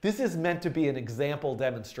better. This is meant to be an example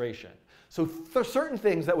demonstration. So for certain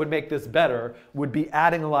things that would make this better would be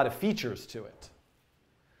adding a lot of features to it.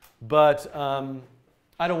 But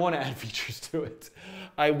I don't want to add features to it.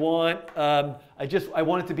 I want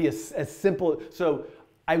it to be as simple. So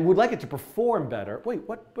I would like it to perform better. Wait,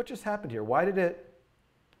 what just happened here? Why did it?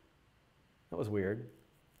 That was weird.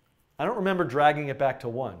 I don't remember dragging it back to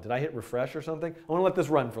 1. Did I hit refresh or something? I want to let this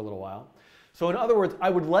run for a little while. So in other words, I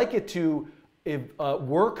would like it to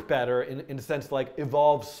work better in a sense like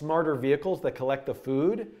evolve smarter vehicles that collect the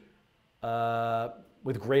food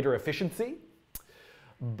with greater efficiency.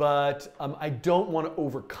 But I don't want to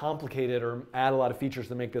overcomplicate it or add a lot of features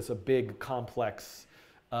to make this a big, complex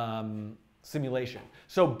simulation.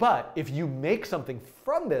 So, but if you make something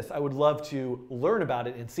from this, I would love to learn about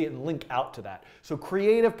it and see it and link out to that. So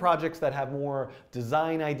creative projects that have more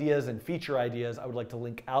design ideas and feature ideas, I would like to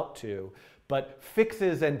link out to. But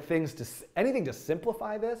fixes and things anything to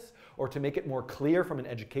simplify this or to make it more clear from an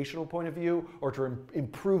educational point of view or to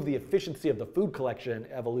improve the efficiency of the food collection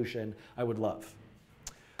evolution, I would love.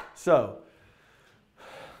 So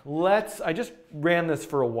I just ran this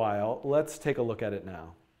for a while. Let's take a look at it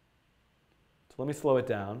now. So let me slow it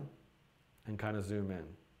down and kind of zoom in.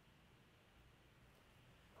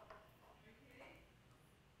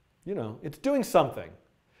 You know, it's doing something.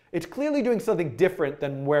 It's clearly doing something different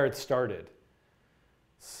than where it started.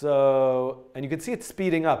 So, and you can see it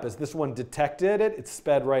speeding up. As this one detected it, it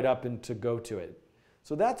sped right up and to go to it.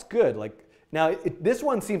 So that's good. Like, now, this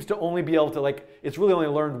one seems to only be able to, like, it's really only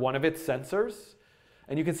learned one of its sensors.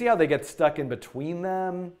 And you can see how they get stuck in between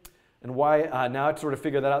them and why now it's sort of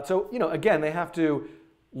figured that out. So, you know, again, they have to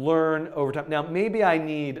learn over time. Now, maybe I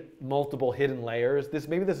need multiple hidden layers.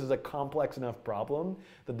 Maybe this is a complex enough problem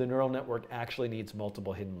that the neural network actually needs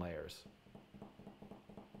multiple hidden layers.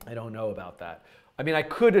 I don't know about that. I mean, I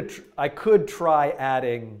could try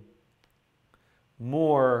adding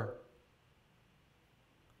more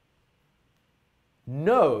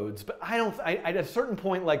nodes, but at a certain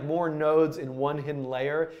point, like more nodes in one hidden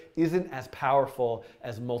layer isn't as powerful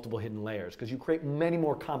as multiple hidden layers because you create many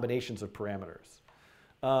more combinations of parameters.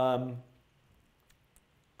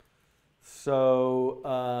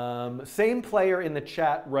 So same player in the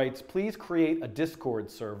chat writes, please create a Discord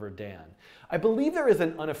server, Dan. I believe there is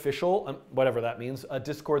an unofficial, whatever that means, a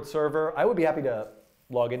Discord server. I would be happy to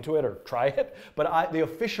log into it or try it, but the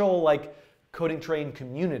official like Coding Train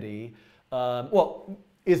community, well,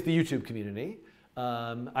 is the YouTube community.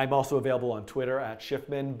 I'm also available on Twitter at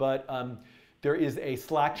Schiffman, but there is a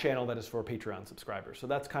Slack channel that is for Patreon subscribers. So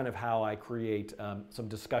that's kind of how I create some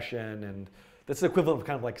discussion, and that's the equivalent of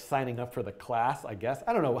kind of like signing up for the class, I guess.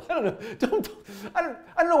 I don't know. I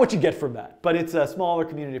don't know what you get from that, but it's a smaller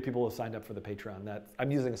community of people who have signed up for the Patreon. That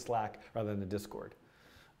I'm using a Slack rather than the Discord.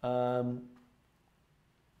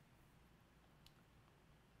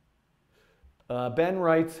 Ben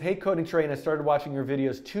writes, hey Coding Train, I started watching your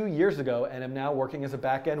videos 2 years ago and am now working as a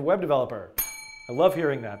back-end web developer. I love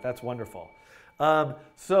hearing that. That's wonderful.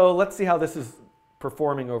 So let's see how this is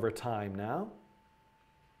performing over time now.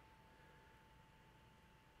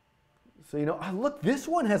 So, you know, look, this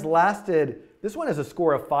one has lasted, this one has a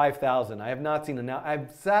score of 5,000. I have not seen it now. I'm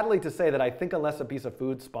sadly to say that I think unless a piece of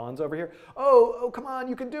food spawns over here, oh, come on,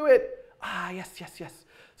 you can do it. Ah, yes, yes, yes.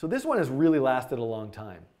 So this one has really lasted a long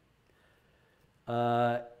time.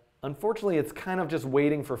 Unfortunately, it's kind of just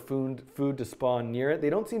waiting for food to spawn near it.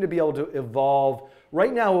 They don't seem to be able to evolve.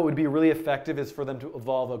 Right now, what would be really effective is for them to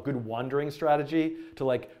evolve a good wandering strategy to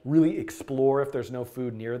like really explore if there's no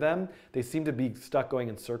food near them. They seem to be stuck going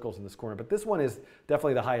in circles in this corner, but this one is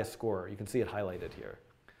definitely the highest score. You can see it highlighted here.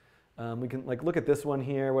 We can like look at this one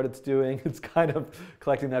here, what it's doing. It's kind of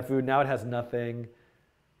collecting that food. Now it has nothing.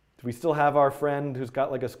 We still have our friend who's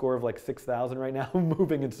got like a score of like 6,000 right now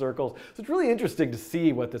moving in circles. So it's really interesting to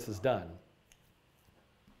see what this has done.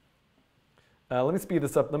 Let me speed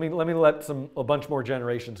this up. Let me let a bunch more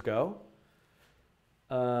generations go.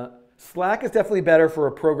 Slack is definitely better for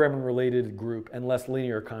a programming related group and less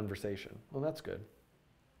linear conversation. Well, that's good.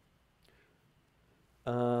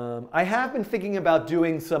 I have been thinking about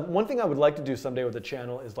doing one thing I would like to do someday with the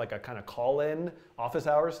channel is like a kind of call-in office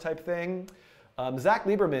hours type thing. Zach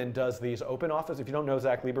Lieberman does these open office. If you don't know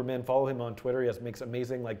Zach Lieberman, follow him on Twitter. He makes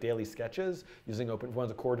amazing like daily sketches using one of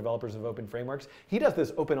the core developers of open frameworks. He does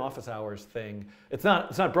this open office hours thing. It's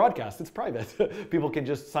not broadcast, it's private. People can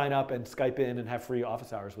just sign up and Skype in and have free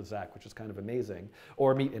office hours with Zach, which is kind of amazing,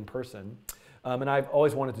 or meet in person. And I've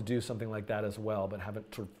always wanted to do something like that as well, but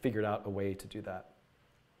haven't sort of figured out a way to do that.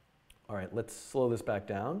 All right, let's slow this back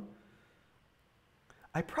down.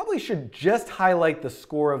 I probably should just highlight the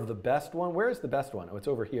score of the best one. Where is the best one? Oh, it's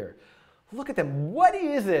over here. Look at them. What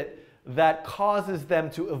is it that causes them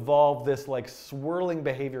to evolve this like swirling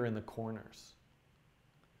behavior in the corners?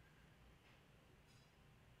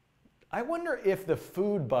 I wonder if the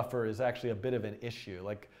food buffer is actually a bit of an issue.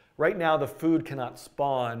 Like right now the food cannot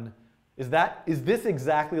spawn. Is this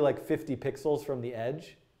exactly like 50 pixels from the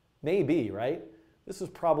edge? Maybe, right? This is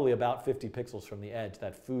probably about 50 pixels from the edge,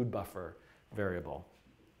 that food buffer variable.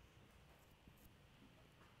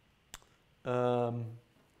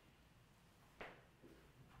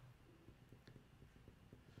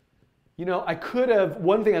 You know,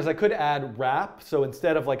 one thing is I could add wrap, so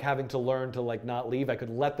instead of like having to learn to like not leave, I could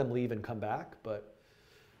let them leave and come back, but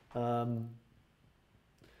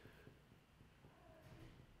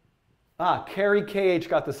Carrie KH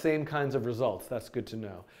got the same kinds of results. That's good to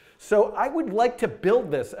know. So I would like to build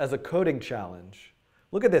this as a coding challenge.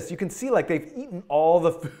 Look at this. You can see like they've eaten all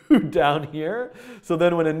the food down here. So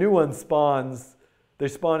then when a new one spawns, they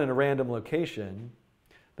spawn in a random location.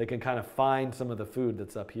 They can kind of find some of the food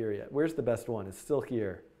that's up here yet. Where's the best one? It's still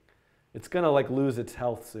here. It's going to like lose its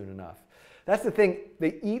health soon enough. That's the thing.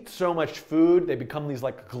 They eat so much food. They become these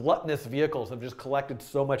like gluttonous vehicles that have just collected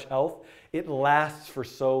so much health. It lasts for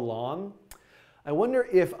so long. I wonder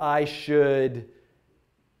if I should...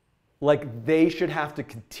 like they should have to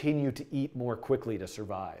continue to eat more quickly to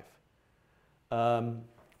survive.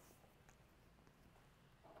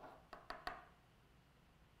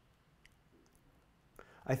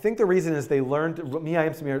 I think the reason is they learned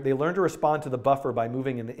to respond to the buffer by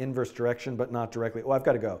moving in the inverse direction, but not directly. Oh, I've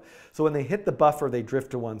got to go. So when they hit the buffer, they drift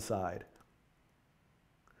to one side.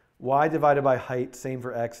 Y divided by height, same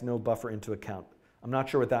for X, no buffer into account. I'm not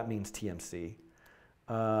sure what that means, TMC.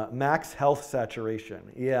 Max health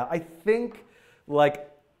saturation. Yeah, I think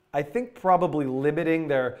probably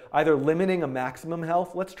either limiting a maximum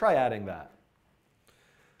health. Let's try adding that.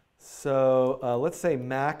 So let's say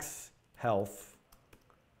max health.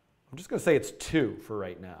 I'm just going to say it's 2 for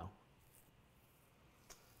right now.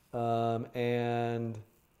 And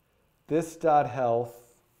this dot health.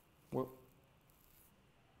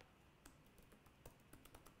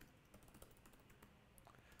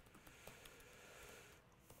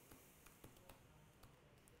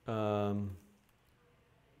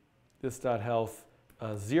 this dot health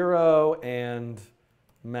 0 and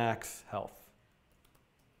max health.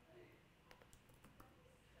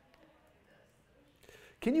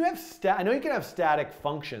 Can you have I know you can have static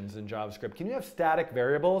functions in JavaScript. Can you have static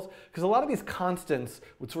variables? Because a lot of these constants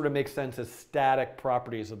would sort of make sense as static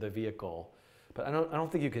properties of the vehicle. But I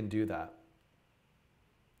don't think you can do that.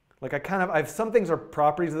 Like I have some things are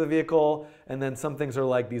properties of the vehicle, and then some things are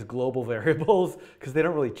like these global variables because they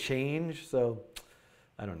don't really change. So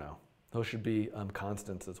I don't know. Those should be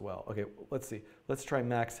constants as well. Okay, let's see. Let's try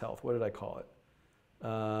max health. What did I call it?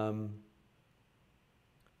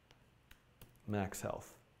 Max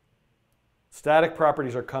health. Static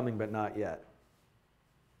properties are coming, but not yet.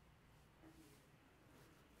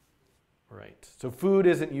 Right. So food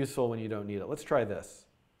isn't useful when you don't need it. Let's try this.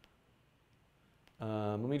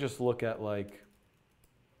 Let me just look at like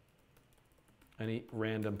any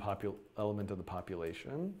random element of the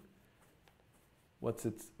population. What's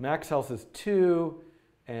its max health is 2,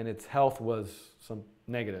 and its health was some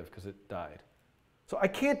negative because it died. So I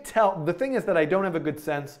can't tell. The thing is that I don't have a good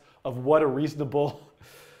sense of what a reasonable.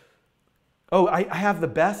 Oh, I have the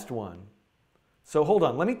best one. So hold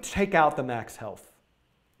on. Let me take out the max health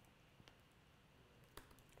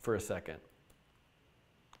for a second.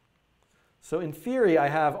 So in theory, I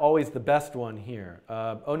have always the best one here.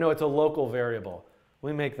 Oh no, it's a local variable.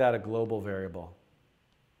 Let me make that a global variable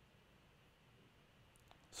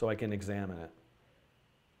so I can examine it.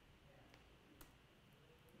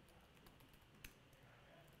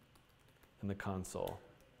 In the console.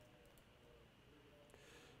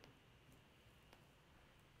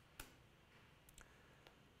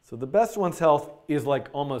 So the best one's health is like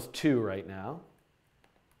almost 2 right now.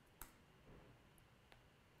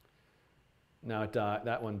 Now it died.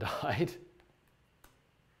 That one died.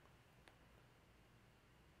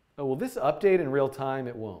 Oh, will this update in real time?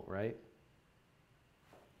 It won't, right?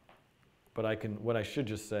 But I can. What I should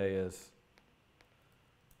just say is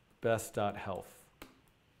best.health.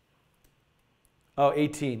 Oh,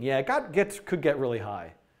 18. Yeah, it could get really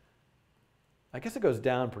high. I guess it goes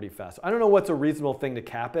down pretty fast. I don't know what's a reasonable thing to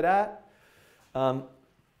cap it at. I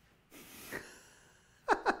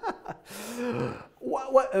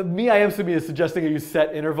am suggesting you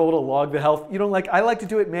set interval to log the health. You don't like. I like to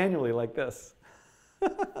do it manually like this.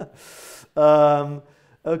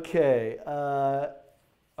 Okay.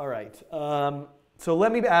 All right. So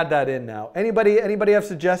let me add that in now. Anybody have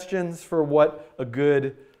suggestions for what a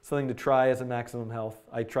good something to try as a maximum health?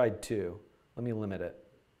 I tried 2. Let me limit it.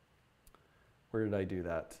 Where did I do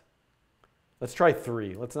that? Let's try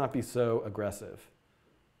 3. Let's not be so aggressive.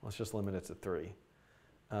 Let's just limit it to 3.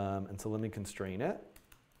 And so let me constrain it.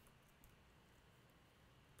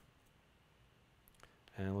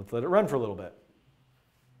 And let's let it run for a little bit.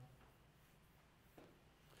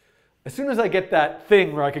 As soon as I get that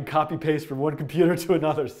thing where I can copy paste from one computer to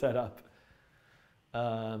another set up.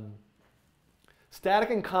 Static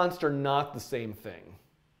and const are not the same thing.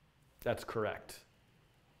 That's correct.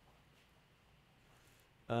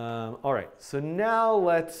 All right, so now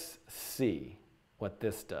let's see what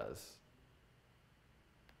this does.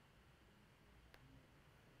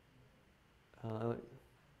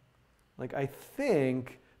 Like I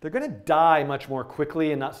think they're going to die much more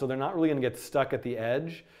quickly, and so they're not really going to get stuck at the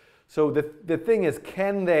edge. So the thing is,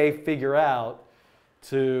 can they figure out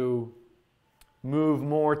to move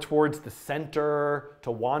more towards the center,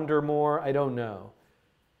 to wander more? I don't know.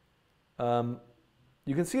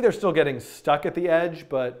 You can see they're still getting stuck at the edge,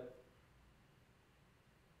 but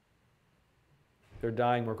they're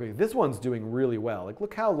dying more quickly. This one's doing really well. Like,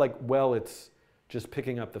 look how well it's just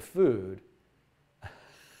picking up the food.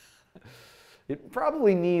 It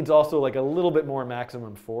probably needs also like a little bit more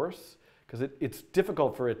maximum force because it's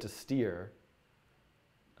difficult for it to steer.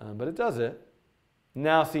 But it does it.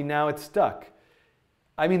 Now, see, now it's stuck.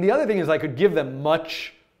 I mean, the other thing is I could give them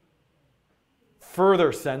much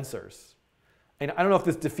further sensors. And I don't know if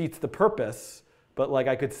this defeats the purpose, but like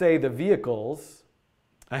I could say the vehicles,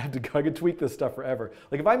 I could tweak this stuff forever.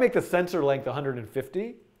 Like if I make the sensor length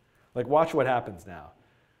 150, like watch what happens now.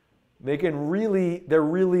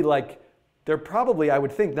 They're probably, I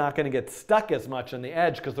would think, not going to get stuck as much on the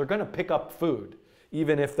edge because they're going to pick up food,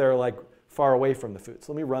 even if they're like far away from the food.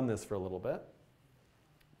 So let me run this for a little bit.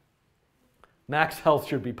 Max health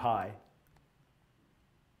should be pi.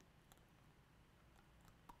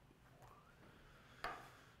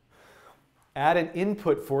 Add an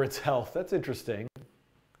input for its health. That's interesting.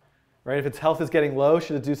 Right? If its health is getting low,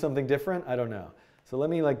 should it do something different? I don't know. So let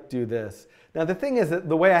me like do this. Now the thing is that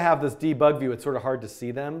the way I have this debug view, it's sort of hard to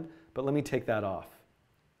see them, but let me take that off.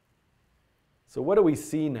 So what do we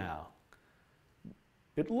see now?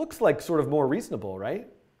 It looks like sort of more reasonable, right?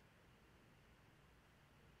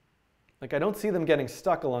 Like I don't see them getting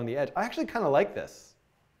stuck along the edge. I actually kind of like this.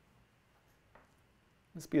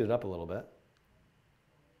 Let's speed it up a little bit.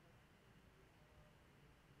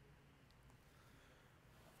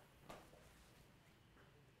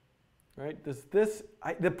 Right?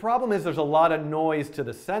 The problem is there's a lot of noise to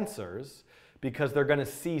the sensors because they're going to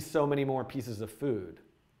see so many more pieces of food.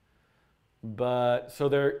 But so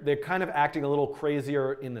they're kind of acting a little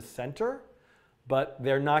crazier in the center, but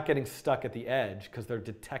they're not getting stuck at the edge because they're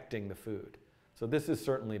detecting the food. So this is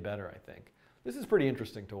certainly better, I think. This is pretty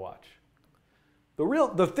interesting to watch.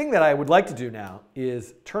 The thing that I would like to do now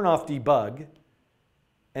is turn off debug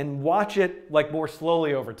and watch it like more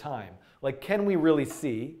slowly over time. Like, can we really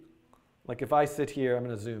see? Like if I sit here, I'm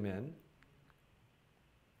going to zoom in.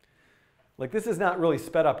 Like this is not really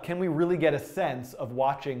sped up. Can we really get a sense of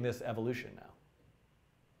watching this evolution now?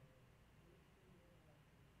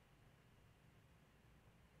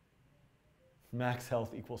 Max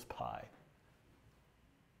health equals pi.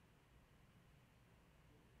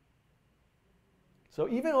 So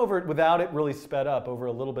even without it really sped up over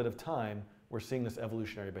a little bit of time, we're seeing this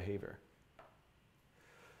evolutionary behavior.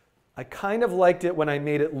 I kind of liked it when I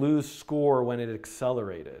made it lose score when it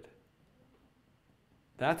accelerated.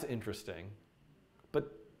 That's interesting. But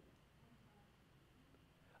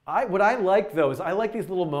what I like, though, is I like these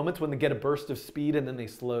little moments when they get a burst of speed and then they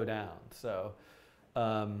slow down. So,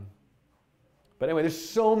 but anyway, there's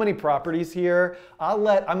so many properties here. Let me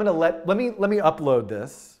upload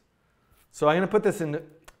this. So I'm going to put this in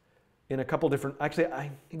a couple different. Actually,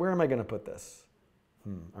 where am I going to put this?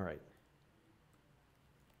 All right.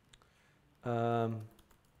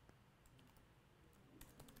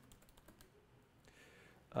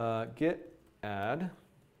 Git add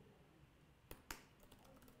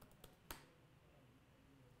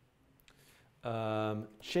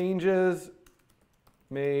changes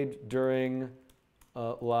made during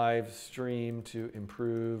a live stream to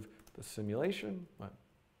improve the simulation. What?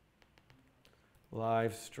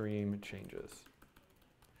 Live stream changes.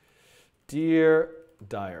 Dear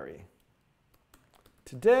Diary,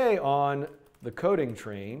 today on the coding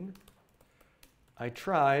train, I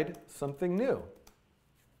tried something new.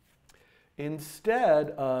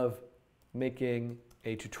 Instead of making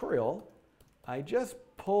a tutorial, I just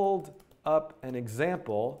pulled up an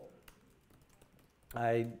example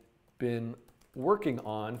I'd been working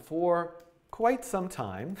on for quite some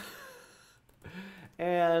time.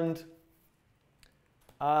 And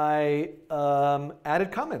I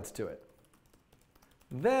added comments to it.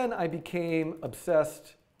 Then I became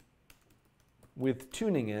obsessed with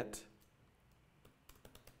tuning it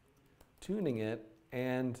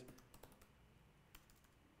and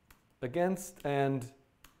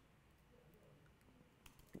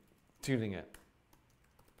tuning it.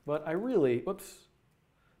 But I really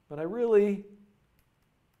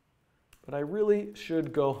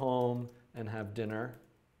should go home and have dinner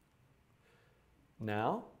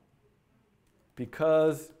now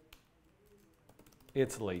because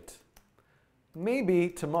it's late. Maybe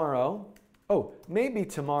tomorrow,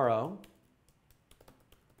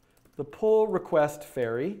 the pull request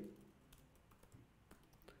fairy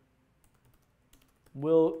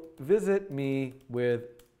will visit me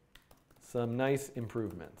with some nice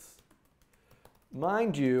improvements.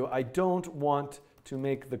 Mind you, I don't want to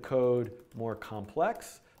make the code more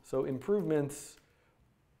complex, so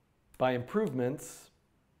by improvements,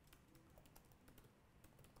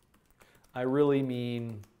 I really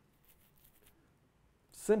mean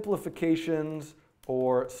simplifications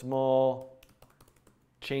or small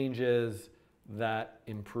changes that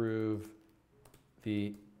improve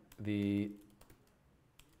the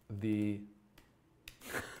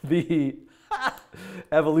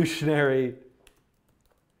evolutionary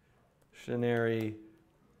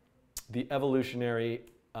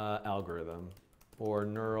algorithm or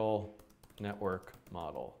neural network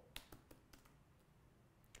model.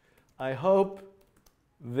 I hope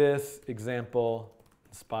this example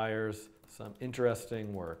inspires some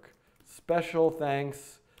interesting work. Special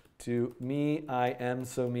thanks to Me, I Am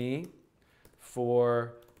So Me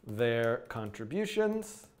for their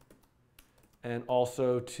contributions, and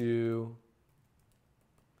also to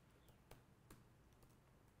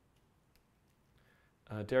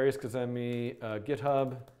Darius Kazemi,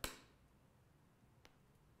 GitHub,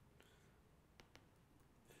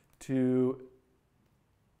 to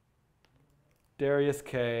Darius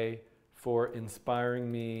K for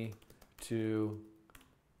inspiring me to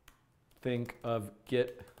think of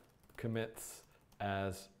Git commits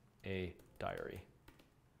as a diary.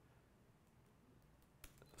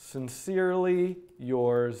 Sincerely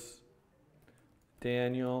yours,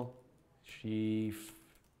 Daniel Chief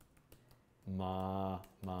Man.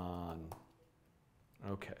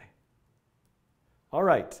 Okay. All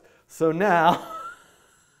right. So now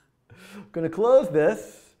I'm going to close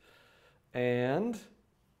this and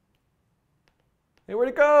hey, where'd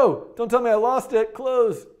it go? Don't tell me I lost it.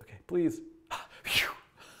 Close. Okay, please.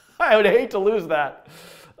 I would hate to lose that.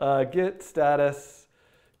 Git status.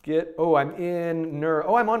 Git. Oh, I'm in neuro.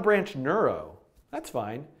 Oh, I'm on branch neuro. That's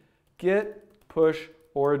fine. Git push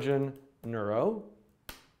origin neuro.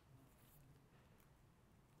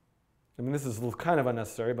 I mean, this is kind of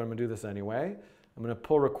unnecessary, but I'm going to do this anyway. I'm going to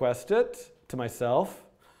pull request it to myself.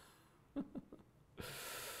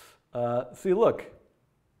 See, look.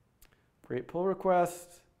 Create pull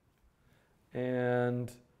request. And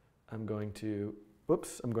I'm going to,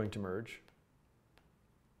 whoops, I'm going to merge.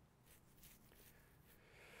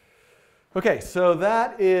 Okay, so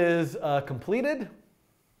that is completed.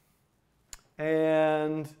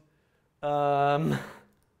 And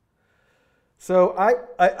so I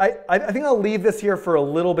think I'll leave this here for a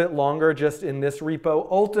little bit longer just in this repo.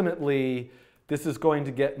 Ultimately, this is going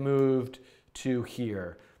to get moved to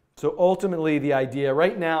here. So ultimately, the idea,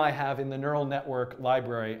 right now I have in the neural network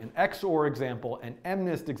library an XOR example, an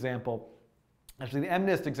MNIST example. Actually, the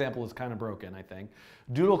MNIST example is kind of broken, I think.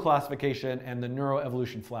 Doodle classification and the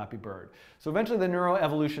Neuroevolution Flappy Bird. So eventually the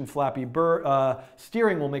Neuroevolution Flappy Bird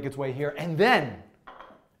steering will make its way here, and then,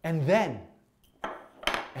 I'm going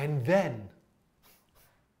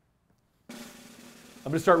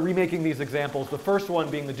to start remaking these examples, the first one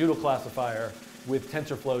being the Doodle classifier with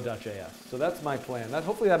TensorFlow.js. So that's my plan.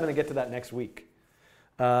 Hopefully I'm going to get to that next week.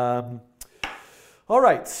 All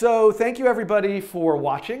right, so thank you everybody for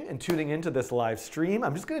watching and tuning into this live stream.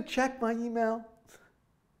 I'm just going to check my email.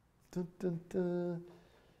 Dun, dun, dun.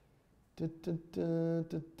 Dun, dun, dun,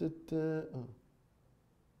 dun, dun, dun.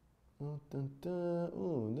 Oh. Dun, dun.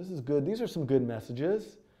 Ooh, this is good. These are some good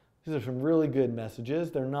messages. These are some really good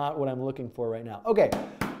messages. They're not what I'm looking for right now. Okay,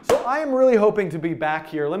 so I am really hoping to be back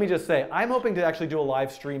here. Let me just say, I'm hoping to actually do a live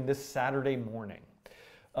stream this Saturday morning.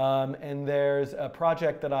 And there's a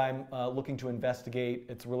project that I'm looking to investigate.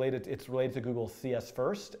 It's related to Google's CS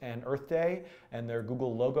First and Earth Day and their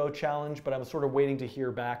Google Logo Challenge. But I'm sort of waiting to hear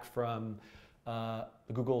back from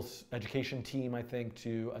Google's education team, I think,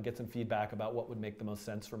 to get some feedback about what would make the most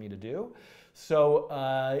sense for me to do. So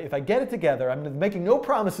if I get it together, I'm making no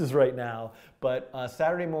promises right now, but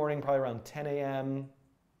Saturday morning, probably around 10 a.m.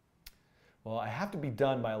 Well, I have to be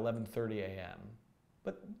done by 11:30 a.m.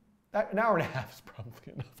 But an hour and a half is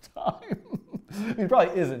probably enough time. I mean, it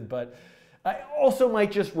probably isn't, but I also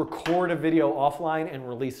might just record a video offline and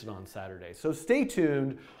release it on Saturday. So stay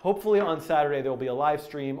tuned. Hopefully on Saturday there will be a live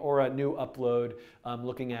stream or a new upload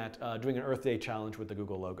looking at doing an Earth Day challenge with the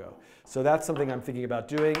Google logo. So that's something I'm thinking about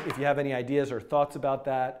doing. If you have any ideas or thoughts about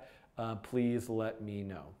that, please let me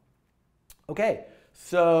know. Okay,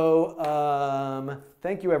 so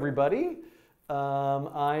thank you everybody.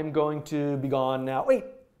 I'm going to be gone now. Wait.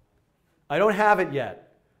 I don't have it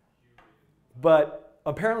yet, but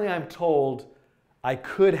apparently I'm told I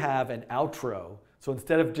could have an outro. So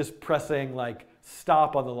instead of just pressing like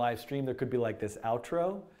stop on the live stream, there could be like this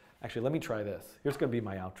outro. Actually, let me try this. Here's going to be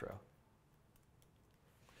my outro.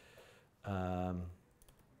 Oh,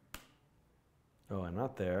 I'm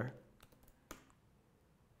not there.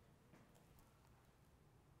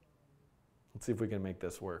 Let's see if we can make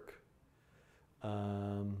this work.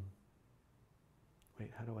 Wait,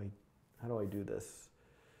 how do I do this?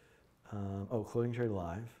 Oh, clothing trade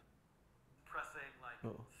live. Pressing like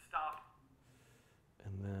stop.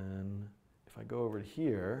 And then if I go over to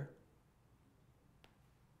here,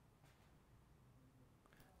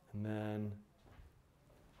 and then,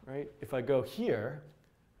 right, if I go here,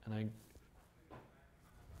 and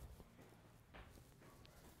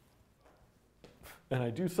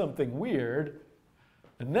I do something weird,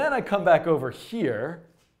 and then I come back over here,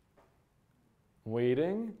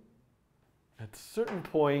 waiting. At a certain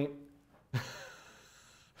point,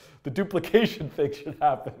 the duplication thing should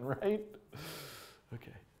happen, right?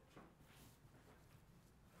 Okay.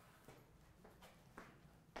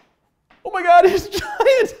 Oh my God, it's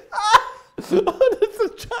giant! Ah! Oh, that's a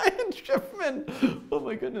giant shipment. Oh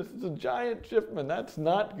my goodness, it's a giant shipment. That's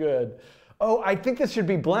not good. Oh, I think this should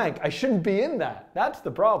be blank. I shouldn't be in that. That's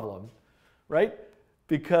the problem, right?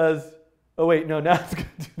 Because, oh wait, no, now it's going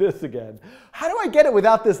to do this again. How do I get it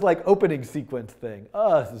without this like opening sequence thing?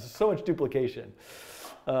 Oh, this is so much duplication.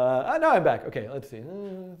 Now I'm back. Okay, let's see.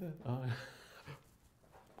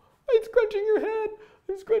 It's scratching your head.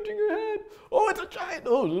 It's scratching your head. Oh, it's a giant.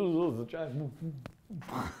 Oh, it's a giant.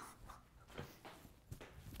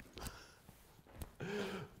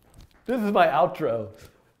 This is my outro.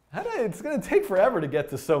 It's going to take forever to get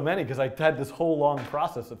to so many because I had this whole long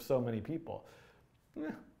process of so many people. Yeah.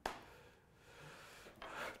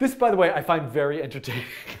 This, by the way, I find very entertaining.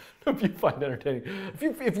 I hope you find it entertaining.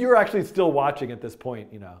 If you're actually still watching at this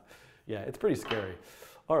point, you know, yeah, it's pretty scary.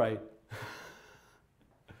 All right.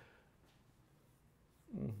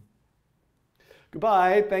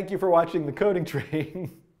 Goodbye. Thank you for watching The Coding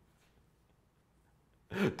Train.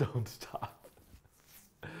 Don't stop.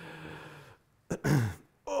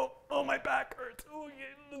 Oh, my back hurts.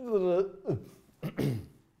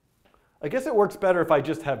 I guess it works better if I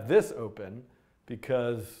just have this open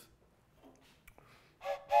because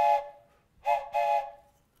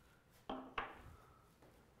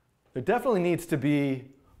there definitely needs to be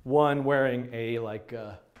one wearing a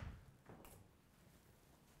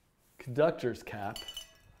conductor's cap.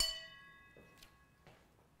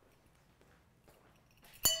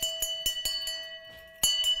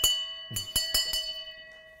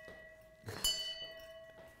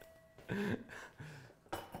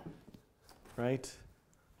 Right?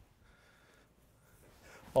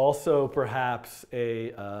 Also, perhaps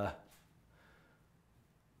a,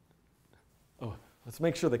 oh, let's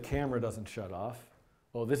make sure the camera doesn't shut off.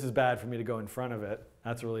 Oh, this is bad for me to go in front of it.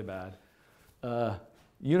 That's really bad.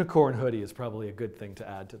 Unicorn hoodie is probably a good thing to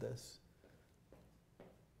add to this.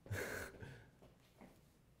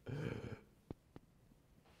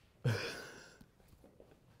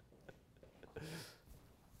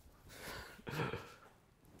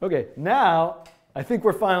 Okay, now I think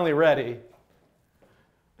we're finally ready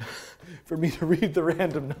for me to read the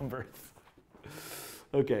random numbers.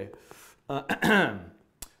 Okay.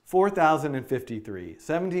 4,053,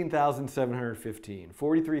 17,715,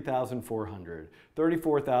 43,400,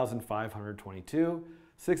 34,522,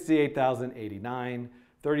 68,089,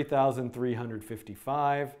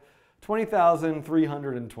 30,355,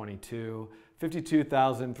 20,322,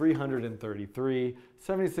 52,333,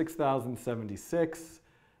 76,076,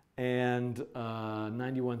 and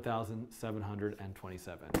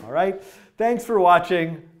 91,727. All right. Thanks for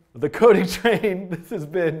watching The Coding Train. This has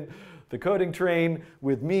been The Coding Train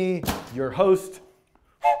with me, your host,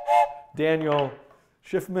 Daniel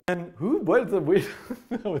Schiffman. What is the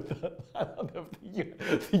I don't know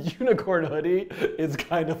if the unicorn hoodie is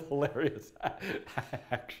kind of hilarious,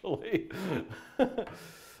 actually.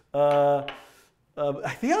 I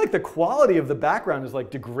feel like the quality of the background is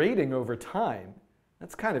like degrading over time.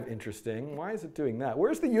 That's kind of interesting. Why is it doing that?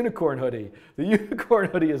 Where's the unicorn hoodie? The unicorn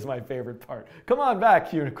hoodie is my favorite part. Come on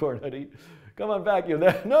back, unicorn hoodie. Come on back.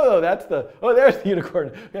 No, that's the, oh, there's the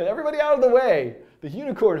unicorn. Okay, everybody out of the way. The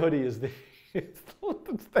unicorn hoodie is it's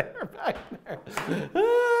there back there.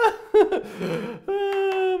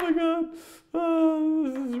 Oh my God. Oh,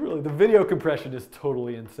 this is really, the video compression is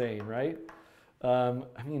totally insane, right? I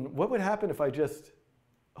mean, what would happen if I just,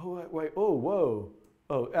 oh, wait, oh, whoa.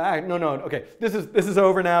 Oh, no, okay. This is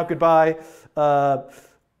over now. Goodbye. Oh,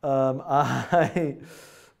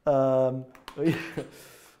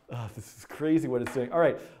 this is crazy what it's doing. All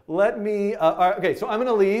right, let me. All right, okay, so I'm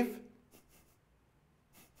gonna leave.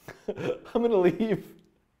 I'm gonna leave.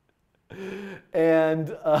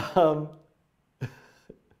 And oh,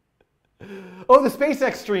 the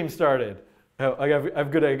SpaceX stream started. Oh,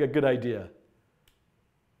 I've got a good idea.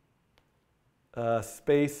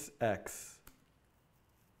 SpaceX.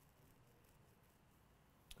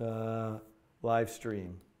 Live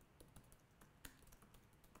stream.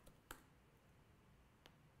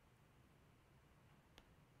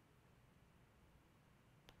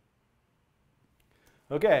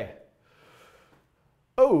 Okay.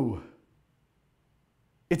 Oh,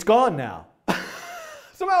 it's gone now.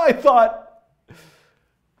 Somehow I thought,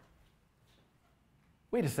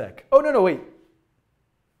 wait a sec. Oh, no, wait.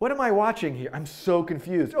 What am I watching here? I'm so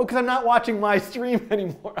confused. Oh, because I'm not watching my stream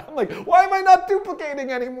anymore. I'm like, why am I not duplicating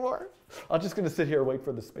anymore? I'm just going to sit here and wait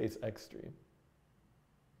for the SpaceX stream.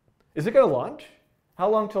 Is it going to launch? How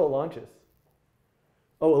long till it launches?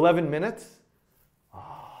 Oh, 11 minutes?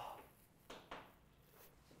 Oh.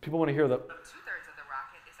 People want to hear the... 2/3 of the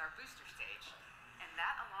rocket is our booster stage. And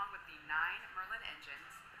that, along with the 9 Merlin engines,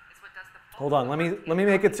 is what does the... Hold on, let me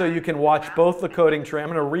make it so you can watch both the Coding Train.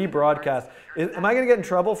 I'm going to rebroadcast. Am I going to get in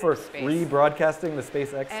trouble for rebroadcasting the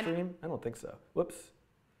SpaceX stream? I don't think so. Whoops.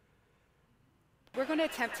 We're going to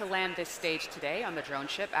attempt to land this stage today on the drone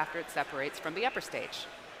ship after it separates from the upper stage.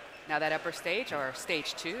 Now that upper stage, or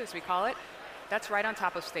stage 2 as we call it, that's right on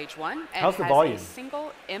top of stage 1. And how's the has volume? A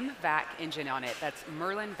single MVAC engine on it. That's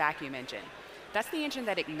Merlin vacuum engine. That's the engine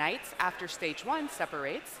that ignites after stage 1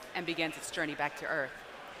 separates and begins its journey back to Earth.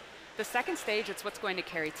 The second stage, it's what's going to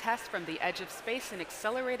carry tests from the edge of space and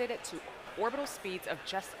accelerated it to orbital speeds of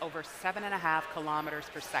just over 7.5 kilometers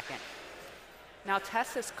per second. Now,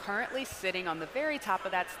 TESS is currently sitting on the very top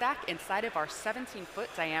of that stack inside of our 17-foot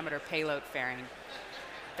diameter payload fairing.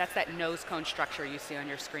 That's that nose cone structure you see on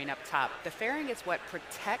your screen up top. The fairing is what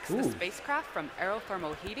protects the spacecraft from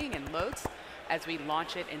aerothermal heating and loads as we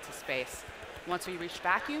launch it into space. Once we reach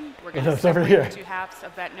vacuum, we're going to separate the two halves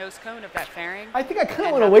of that nose cone of that fairing. I think I kind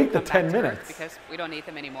of want to wait the 10 minutes. Because we don't need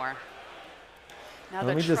them anymore. Now,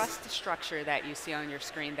 the truss structure that you see on your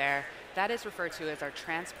screen there, that is referred to as our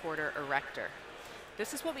transporter erector.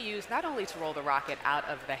 This is what we use not only to roll the rocket out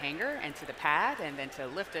of the hangar and to the pad and then to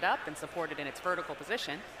lift it up and support it in its vertical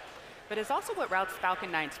position, but is also what routes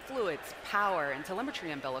Falcon 9's fluids, power, and telemetry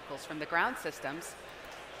umbilicals from the ground systems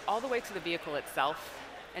all the way to the vehicle itself,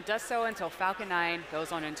 and does so until Falcon 9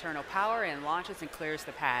 goes on internal power and launches and clears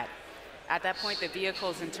the pad. At that point, the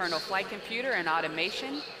vehicle's internal flight computer and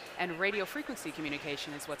automation and radio frequency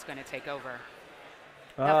communication is what's going to take over.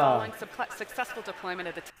 Now, following successful deployment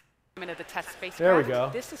of the test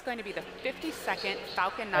spacecraft, this is going to be the 52nd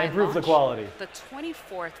Falcon 9 launch, the quality. The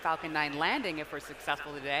 24th Falcon 9 landing if we're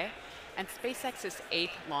successful today, and SpaceX's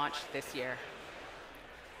 8th launch this year.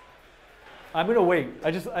 I'm going to wait.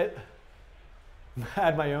 I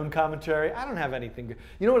add my own commentary. I don't have anything.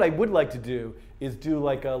 You know what I would like to do is do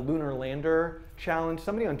like a lunar lander challenge.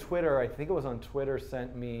 Somebody on Twitter, I think it was on Twitter,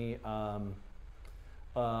 sent me a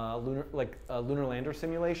lunar lander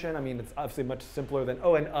simulation. I mean, it's obviously much simpler than,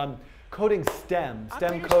 coding STEM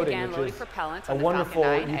coding, which is a wonderful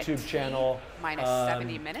YouTube channel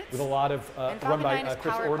 -70 with a lot of, run by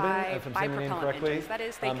Chris Orban, if I'm saying the name correctly. That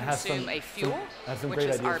is, they consume a fuel, which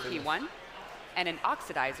is RP1, and an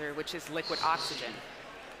oxidizer, which is liquid oxygen.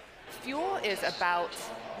 Fuel is about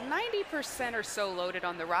 90% or so loaded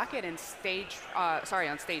on the rocket in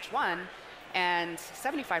on stage 1, and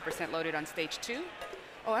 75% loaded on stage 2.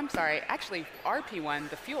 Oh, I'm sorry. Actually, RP1,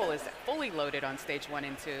 the fuel, is fully loaded on stage 1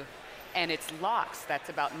 and 2. And it's LOX that's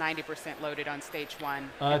about 90% loaded on stage 1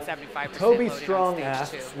 and 75% Toby loaded Strong on stage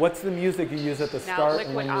asks, 2. What's the music you use at the start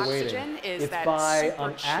and when you're waiting? It's by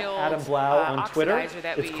Adam Blau on Twitter.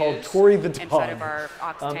 It's called Tori the Dog.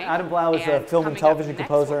 Adam Blau is a film and television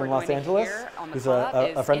composer in Los Angeles. He's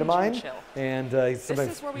a friend of mine, and he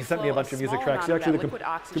sent me a bunch of music tracks. He's actually the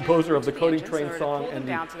composer of the Coding Train song and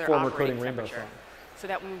the former Coding Rainbow song. So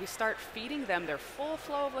that when we start feeding them their full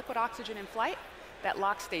flow of liquid oxygen in flight, that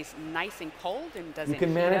LOX stays nice and cold and doesn't. You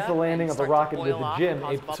can manage the landing of the rocket with the gym.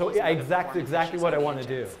 So exactly what I want to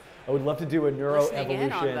do. I would love to do a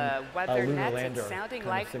Neuroevolution on the weather lunar nets, lander. It's sounding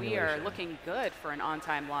like we are looking good for an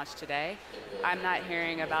on-time launch today. I'm not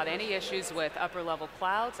hearing about any issues with upper-level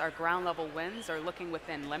clouds. Our ground-level winds are looking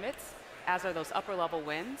within limits, as are those upper-level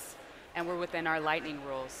winds, and we're within our lightning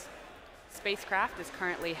rules. Spacecraft is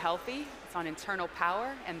currently healthy. It's on internal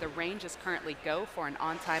power, and the range is currently go for an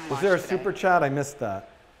on-time launch. Was there a today. super chat? I missed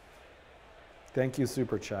that. Thank you,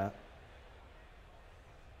 super chat.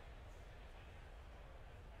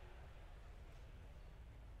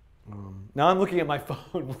 Now I'm looking at my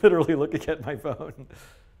phone, literally looking at my phone.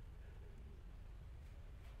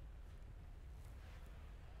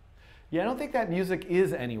 Yeah, I don't think that music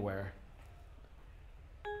is anywhere.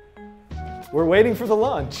 We're waiting for the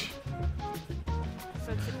launch.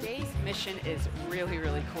 So today's mission is really,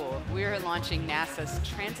 really cool. We are launching NASA's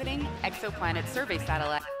Transiting Exoplanet Survey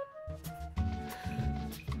Satellite.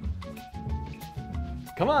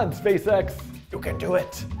 Come on, SpaceX. You can do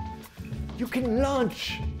it. You can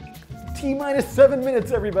launch. T-minus 7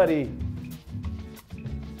 minutes, everybody.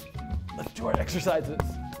 Let's do our exercises.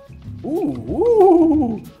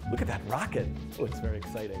 Ooh, look at that rocket. Oh, it's very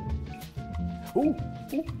exciting. Ooh.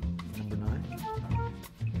 Number 9.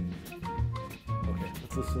 Okay,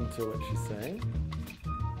 let's listen to what she's saying.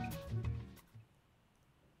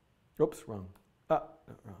 Oops, wrong. Wrong.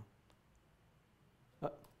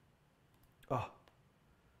 Oh.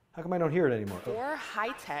 How come I don't hear it anymore? 4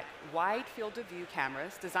 high-tech, wide field of view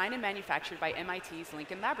cameras designed and manufactured by MIT's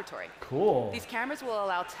Lincoln Laboratory. Cool. These cameras will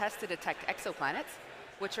allow TESS to detect exoplanets,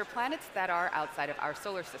 which are planets that are outside of our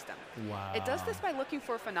solar system. Wow. It does this by looking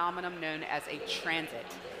for a phenomenon known as a transit.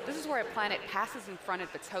 This is where a planet passes in front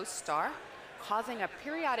of its host star, causing a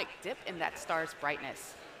periodic dip in that star's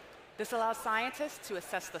brightness. This allows scientists to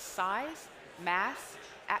assess the size, mass,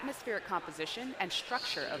 atmospheric composition, and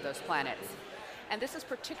structure of those planets. And this is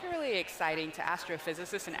particularly exciting to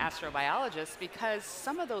astrophysicists and astrobiologists because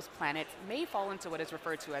some of those planets may fall into what is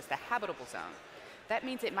referred to as the habitable zone. That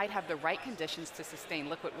means it might have the right conditions to sustain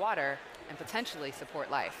liquid water and potentially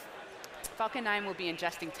support life. Falcon 9 will be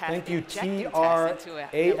ingesting tests into an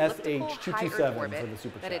elliptical high Earth orbit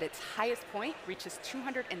that at its highest point reaches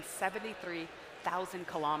 273,000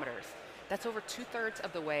 kilometers. That's over 2/3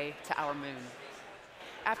 of the way to our moon.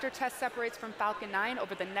 After test separates from Falcon 9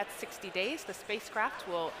 over the next 60 days, the spacecraft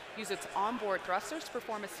will use its onboard thrusters to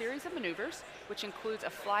perform a series of maneuvers, which includes a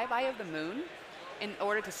flyby of the moon in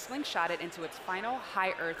order to slingshot it into its final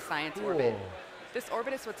high Earth science orbit. This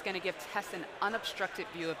orbit is what's going to give TESS an unobstructed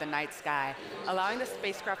view of the night sky, allowing the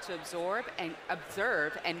spacecraft to absorb and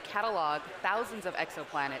observe and catalog thousands of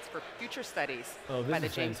exoplanets for future studies by the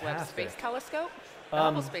James Webb Space Telescope, the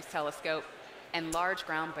Hubble Space Telescope, and large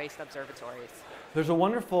ground-based observatories. There's a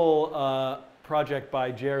wonderful project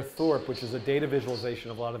by Jer Thorpe, which is a data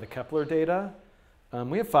visualization of a lot of the Kepler data.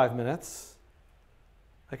 We have 5 minutes.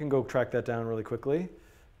 I can go track that down really quickly.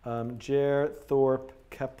 Jer Thorpe,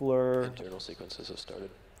 Kepler. Internal sequences have started.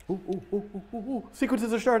 Ooh.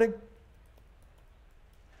 Sequences are starting.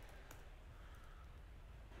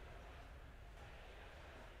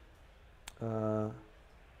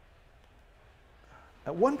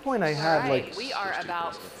 At one point I had like... We are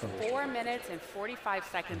about 4 minutes and 45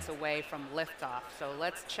 seconds away from liftoff. So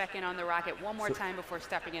let's check in on the rocket one more time before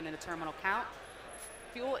stepping into the terminal count.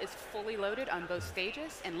 Fuel is fully loaded on both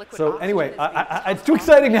stages, and liquid oxygen anyway, is it's too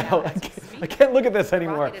exciting now. I can't look at this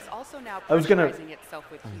anymore. The rocket is also now pressurizing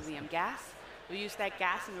itself with helium gas. We use that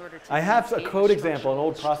gas in order to... I have a code example, an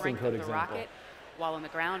old processing code example. Rocket while on the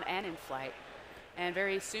ground and in flight. And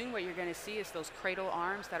very soon what you're going to see is those cradle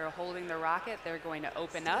arms that are holding the rocket, they're going to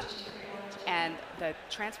open up, and the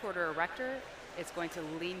transporter erector is going to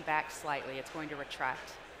lean back slightly. It's going to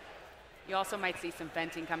retract. You also might see some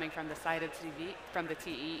venting coming from the side of the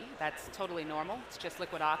TE. That's totally normal. It's just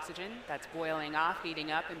liquid oxygen that's boiling off,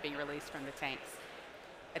 heating up, and being released from the tanks.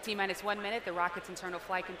 At T-minus 1 minute, the rocket's internal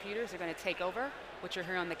flight computers are going to take over, which you're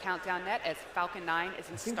here on the countdown net as Falcon 9 is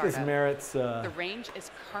in startup. This merits... The range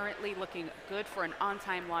is currently looking good for an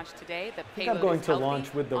on-time launch today. The payload I'm going is to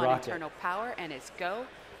launch with the on rocket. Internal power and is go,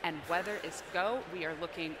 and weather is go. We are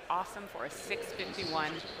looking awesome for a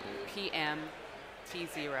 6:51 p.m.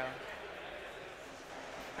 T0.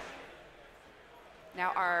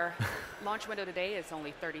 Now, our launch window today is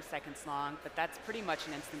only 30 seconds long, but that's pretty much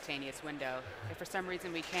an instantaneous window. If for some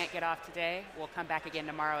reason we can't get off today, we'll come back again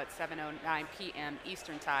tomorrow at 7:09 p.m.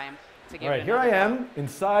 Eastern Time to give it All right, here I am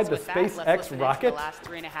inside the SpaceX rocket. The last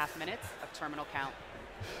 3.5 minutes of terminal count.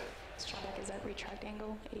 Strawback is at retract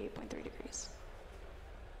angle, 88.3 degrees.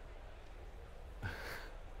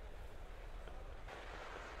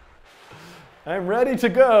 I'm ready to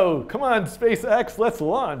go. Come on, SpaceX, let's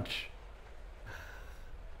launch.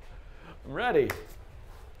 I'm ready.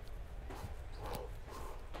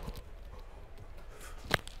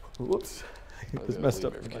 Whoops. I just messed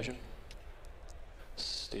up. Verification.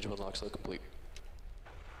 Stage 1 lock cell complete.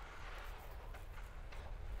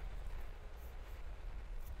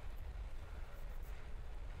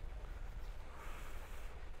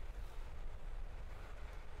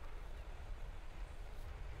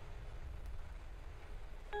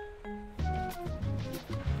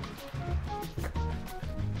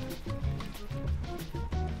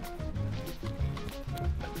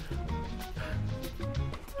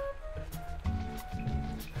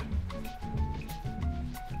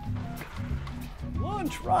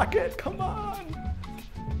 Launch rocket, come on!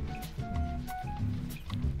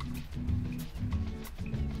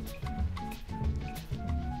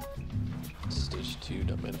 Stage 2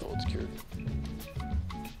 dump manifold secured.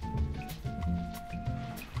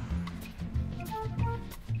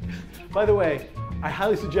 By the way, I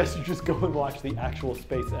highly suggest you just go and watch the actual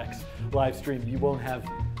SpaceX live stream. You won't have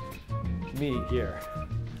me here.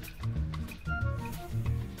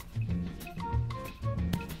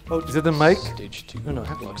 Oh, is it the mic? Stage 2 No,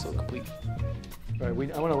 lock cell complete. All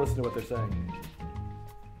right, I want to listen to what they're saying.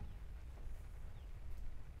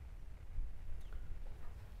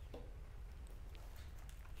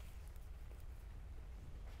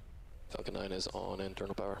 Falcon 9 is on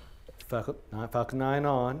internal power. Falcon 9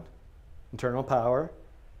 on, internal power.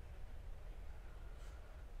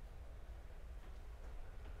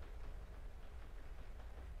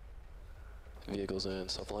 Vehicles in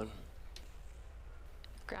self-line.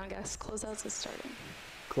 Ground gas closeouts is starting.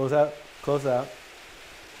 Close out, close out.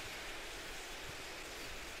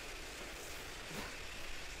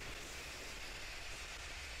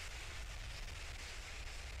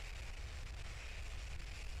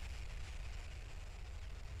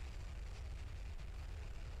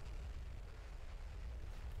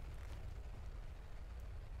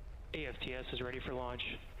 AFTS is ready for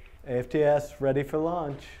launch. AFTS ready for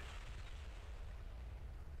launch.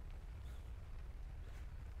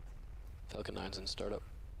 Falcon 9's in startup.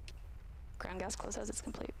 Ground gas closeouts is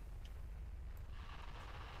complete.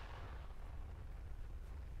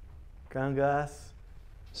 Ground gas.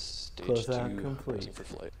 Stage Stage Closeout 2, complete. present for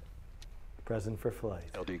flight. Present for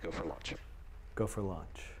flight. LD, go for launch. Go for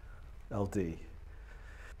launch. LD.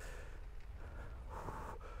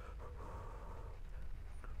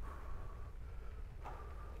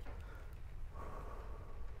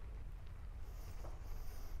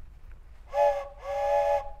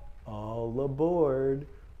 All aboard.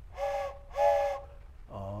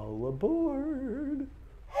 All aboard.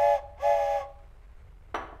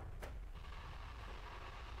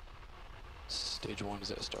 Stage 1 is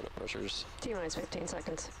at startup pressures. T-minus 15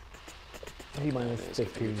 seconds. T minus Is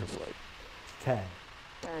 15. configured for flight. 10,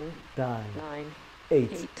 10, 9, 9,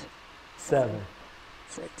 8, 8, 7,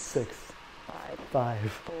 6, 6, 5,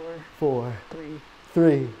 5, 4, 4, 3,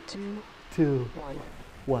 3, 2, 2, 1.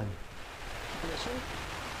 1. Ignition.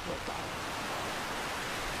 Liftoff.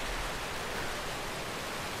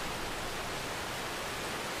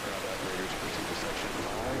 Ground operators proceed to section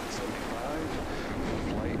 575.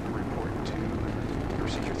 Flight report to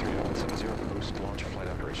procedure 3.70 post-launch flight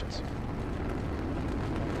operations.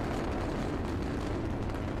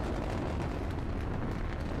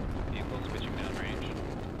 Vehicle switching downrange.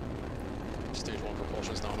 Stage 1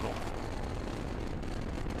 propulsion is nominal.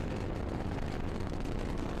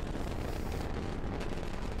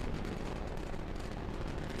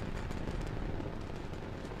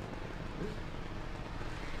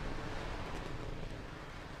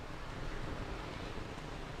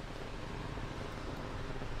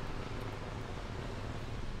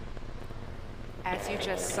 As you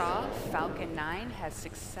just saw, Falcon 9 has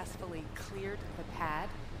successfully cleared the pad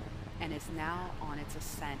and is now on its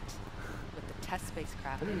ascent with the test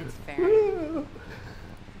spacecraft in its fairing.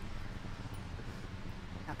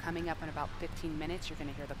 Now coming up in about 15 minutes, you're going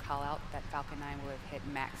to hear the call out that Falcon 9 will have hit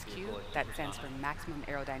max Q. That stands for maximum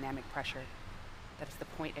aerodynamic pressure. That is the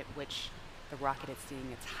point at which the rocket is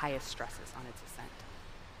seeing its highest stresses on its ascent.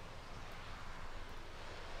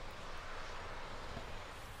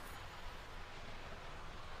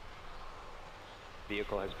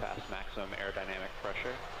 Vehicle has passed maximum aerodynamic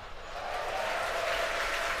pressure.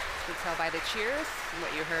 You can tell by the cheers and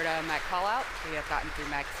what you heard on that call out, we have gotten through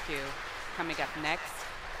max Q. Coming up next,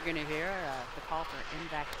 you're going to hear the call for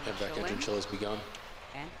MVAC MVAC chilling. engine chill has begun.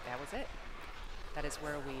 And that was it. That is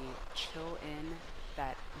where we chill in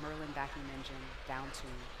that Merlin vacuum engine down to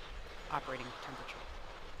operating temperature.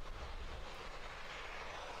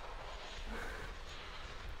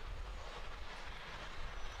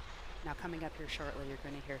 Now coming up here shortly, you're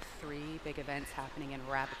going to hear 3 big events happening in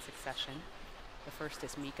rapid succession. The first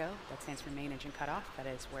is MECO, that stands for main engine cutoff. That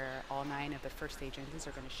is where all 9 of the first stage engines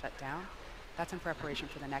are going to shut down. That's in preparation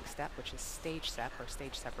for the next step, which is stage sep, or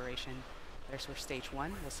stage separation. There's where stage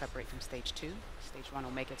 1 will separate from stage 2. Stage 1 will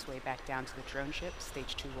make its way back down to the drone ship.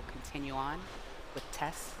 Stage 2 will continue on with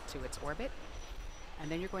tests to its orbit. And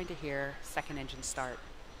then you're going to hear second engine start.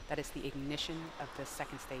 That is the ignition of the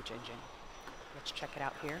second stage engine. Let's check it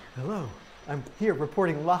out here. Hello, I'm here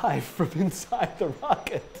reporting live from inside the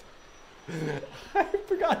rocket. I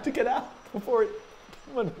forgot to get out before it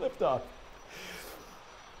went liftoff.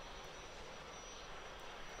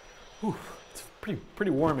 Ooh, it's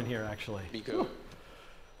pretty warm in here, actually. MECO.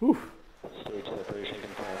 Ooh. Stage separation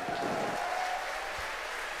confirmed.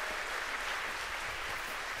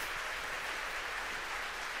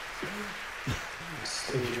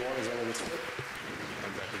 Stage 1 is on its way.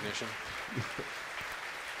 MVAC ignition.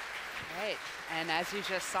 Right, and as you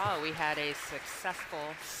just saw, we had a successful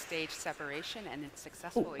stage separation and a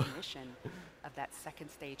successful ignition of that second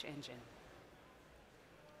stage engine.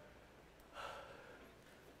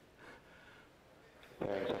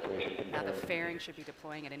 Fairing separation confirmed. Now the fairing should be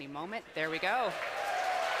deploying at any moment. There we go.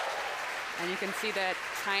 And you can see that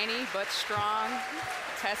tiny but strong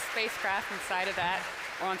test spacecraft inside of that,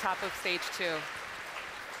 or on top of stage 2.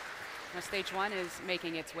 Now stage 1 is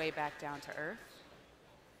making its way back down to Earth.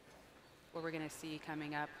 What we're going to see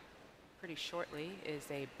coming up pretty shortly is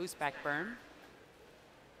a boost back burn.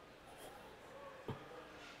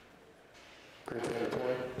 Grid fin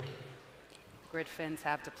deployed. Grid fins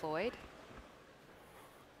have deployed.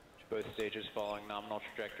 Both stages following nominal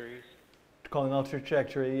trajectories. Calling all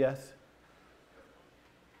trajectory, yes.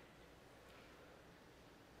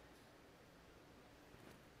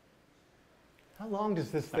 How long does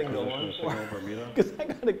this thing go on for? Because I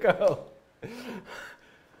gotta go.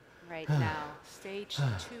 Right now, stage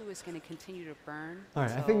 2 is going to continue to burn. All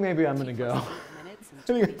right, I think maybe I'm gonna go. Minutes and I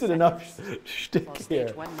think I 20 did enough seconds shtick while here.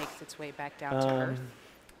 stage 1 makes its way back down to Earth.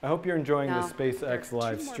 I hope you're enjoying Now, the there SpaceX are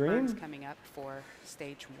live 2 more burns stream. coming up for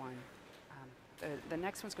stage 1. The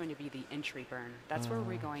next one's going to be the entry burn. That's where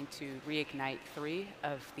we're going to reignite 3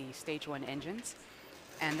 of the stage 1 engines.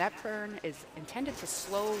 And that burn is intended to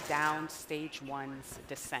slow down stage 1's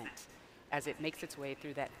descent as it makes its way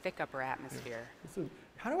through that thick upper atmosphere. So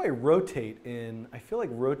how do I rotate in? I feel like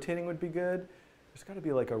rotating would be good. There's got to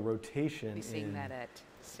be like a rotation. We'll be seeing that at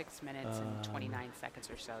 6 minutes and 29 seconds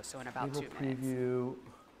or so, so in about 2 minutes. Preview,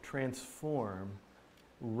 transform,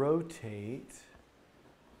 rotate.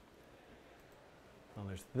 Well,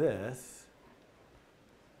 there's this.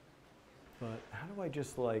 But how do I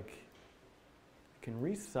just like, I can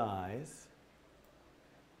resize.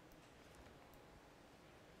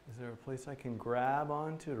 Is there a place I can grab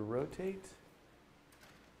onto to rotate?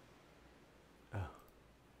 Oh.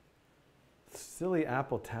 Silly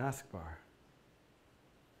Apple taskbar.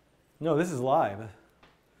 No, this is live.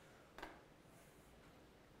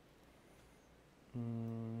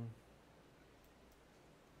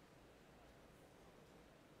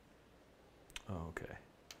 Oh, okay.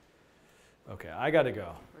 Okay, I gotta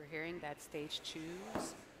go. We're hearing that stage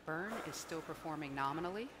 2's burn is still performing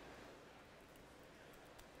nominally.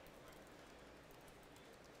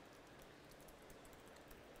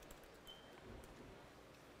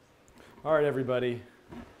 All right, everybody.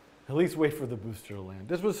 At least wait for the booster to land.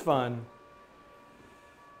 This was fun.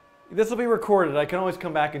 This will be recorded. I can always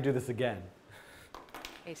come back and do this again.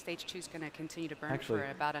 Okay, stage 2 is going to continue to burn Actually,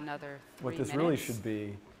 for about another 3 what minutes. this really should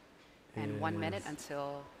be and is 1 minute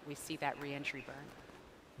until we see that re-entry burn.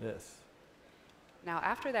 this. Now,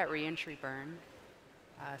 after that re-entry burn,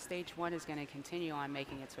 stage 1 is going to continue on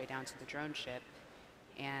making its way down to the drone ship.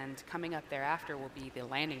 And coming up thereafter will be the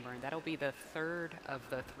landing burn. That'll be the third of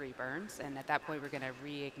the 3 burns. And at that point, we're going to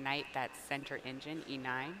reignite that center engine,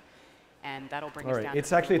 E9. And that'll bring us down.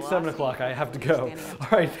 It's actually at 7 o'clock. I have to go. All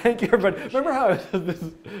right, thank you, everybody. Remember how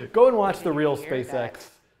go and watch the real SpaceX.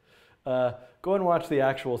 Go and watch the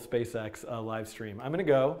actual SpaceX live stream. I'm going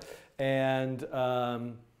to go, and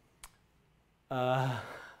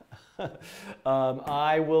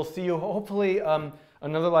I will see you hopefully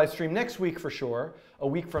another live stream next week for sure. A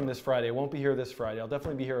week from this Friday. I won't be here this Friday. I'll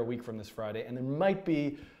definitely be here a week from this Friday, and there might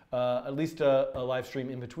be at least a live stream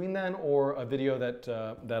in between then, or a video that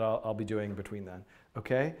that I'll be doing between then.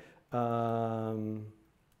 Okay.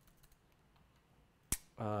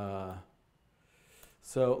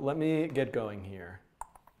 So let me get going here.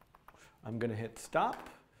 I'm going to hit stop,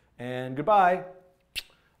 and goodbye.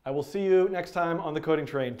 I will see you next time on the coding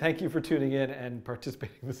train. Thank you for tuning in and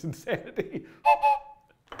participating in this insanity.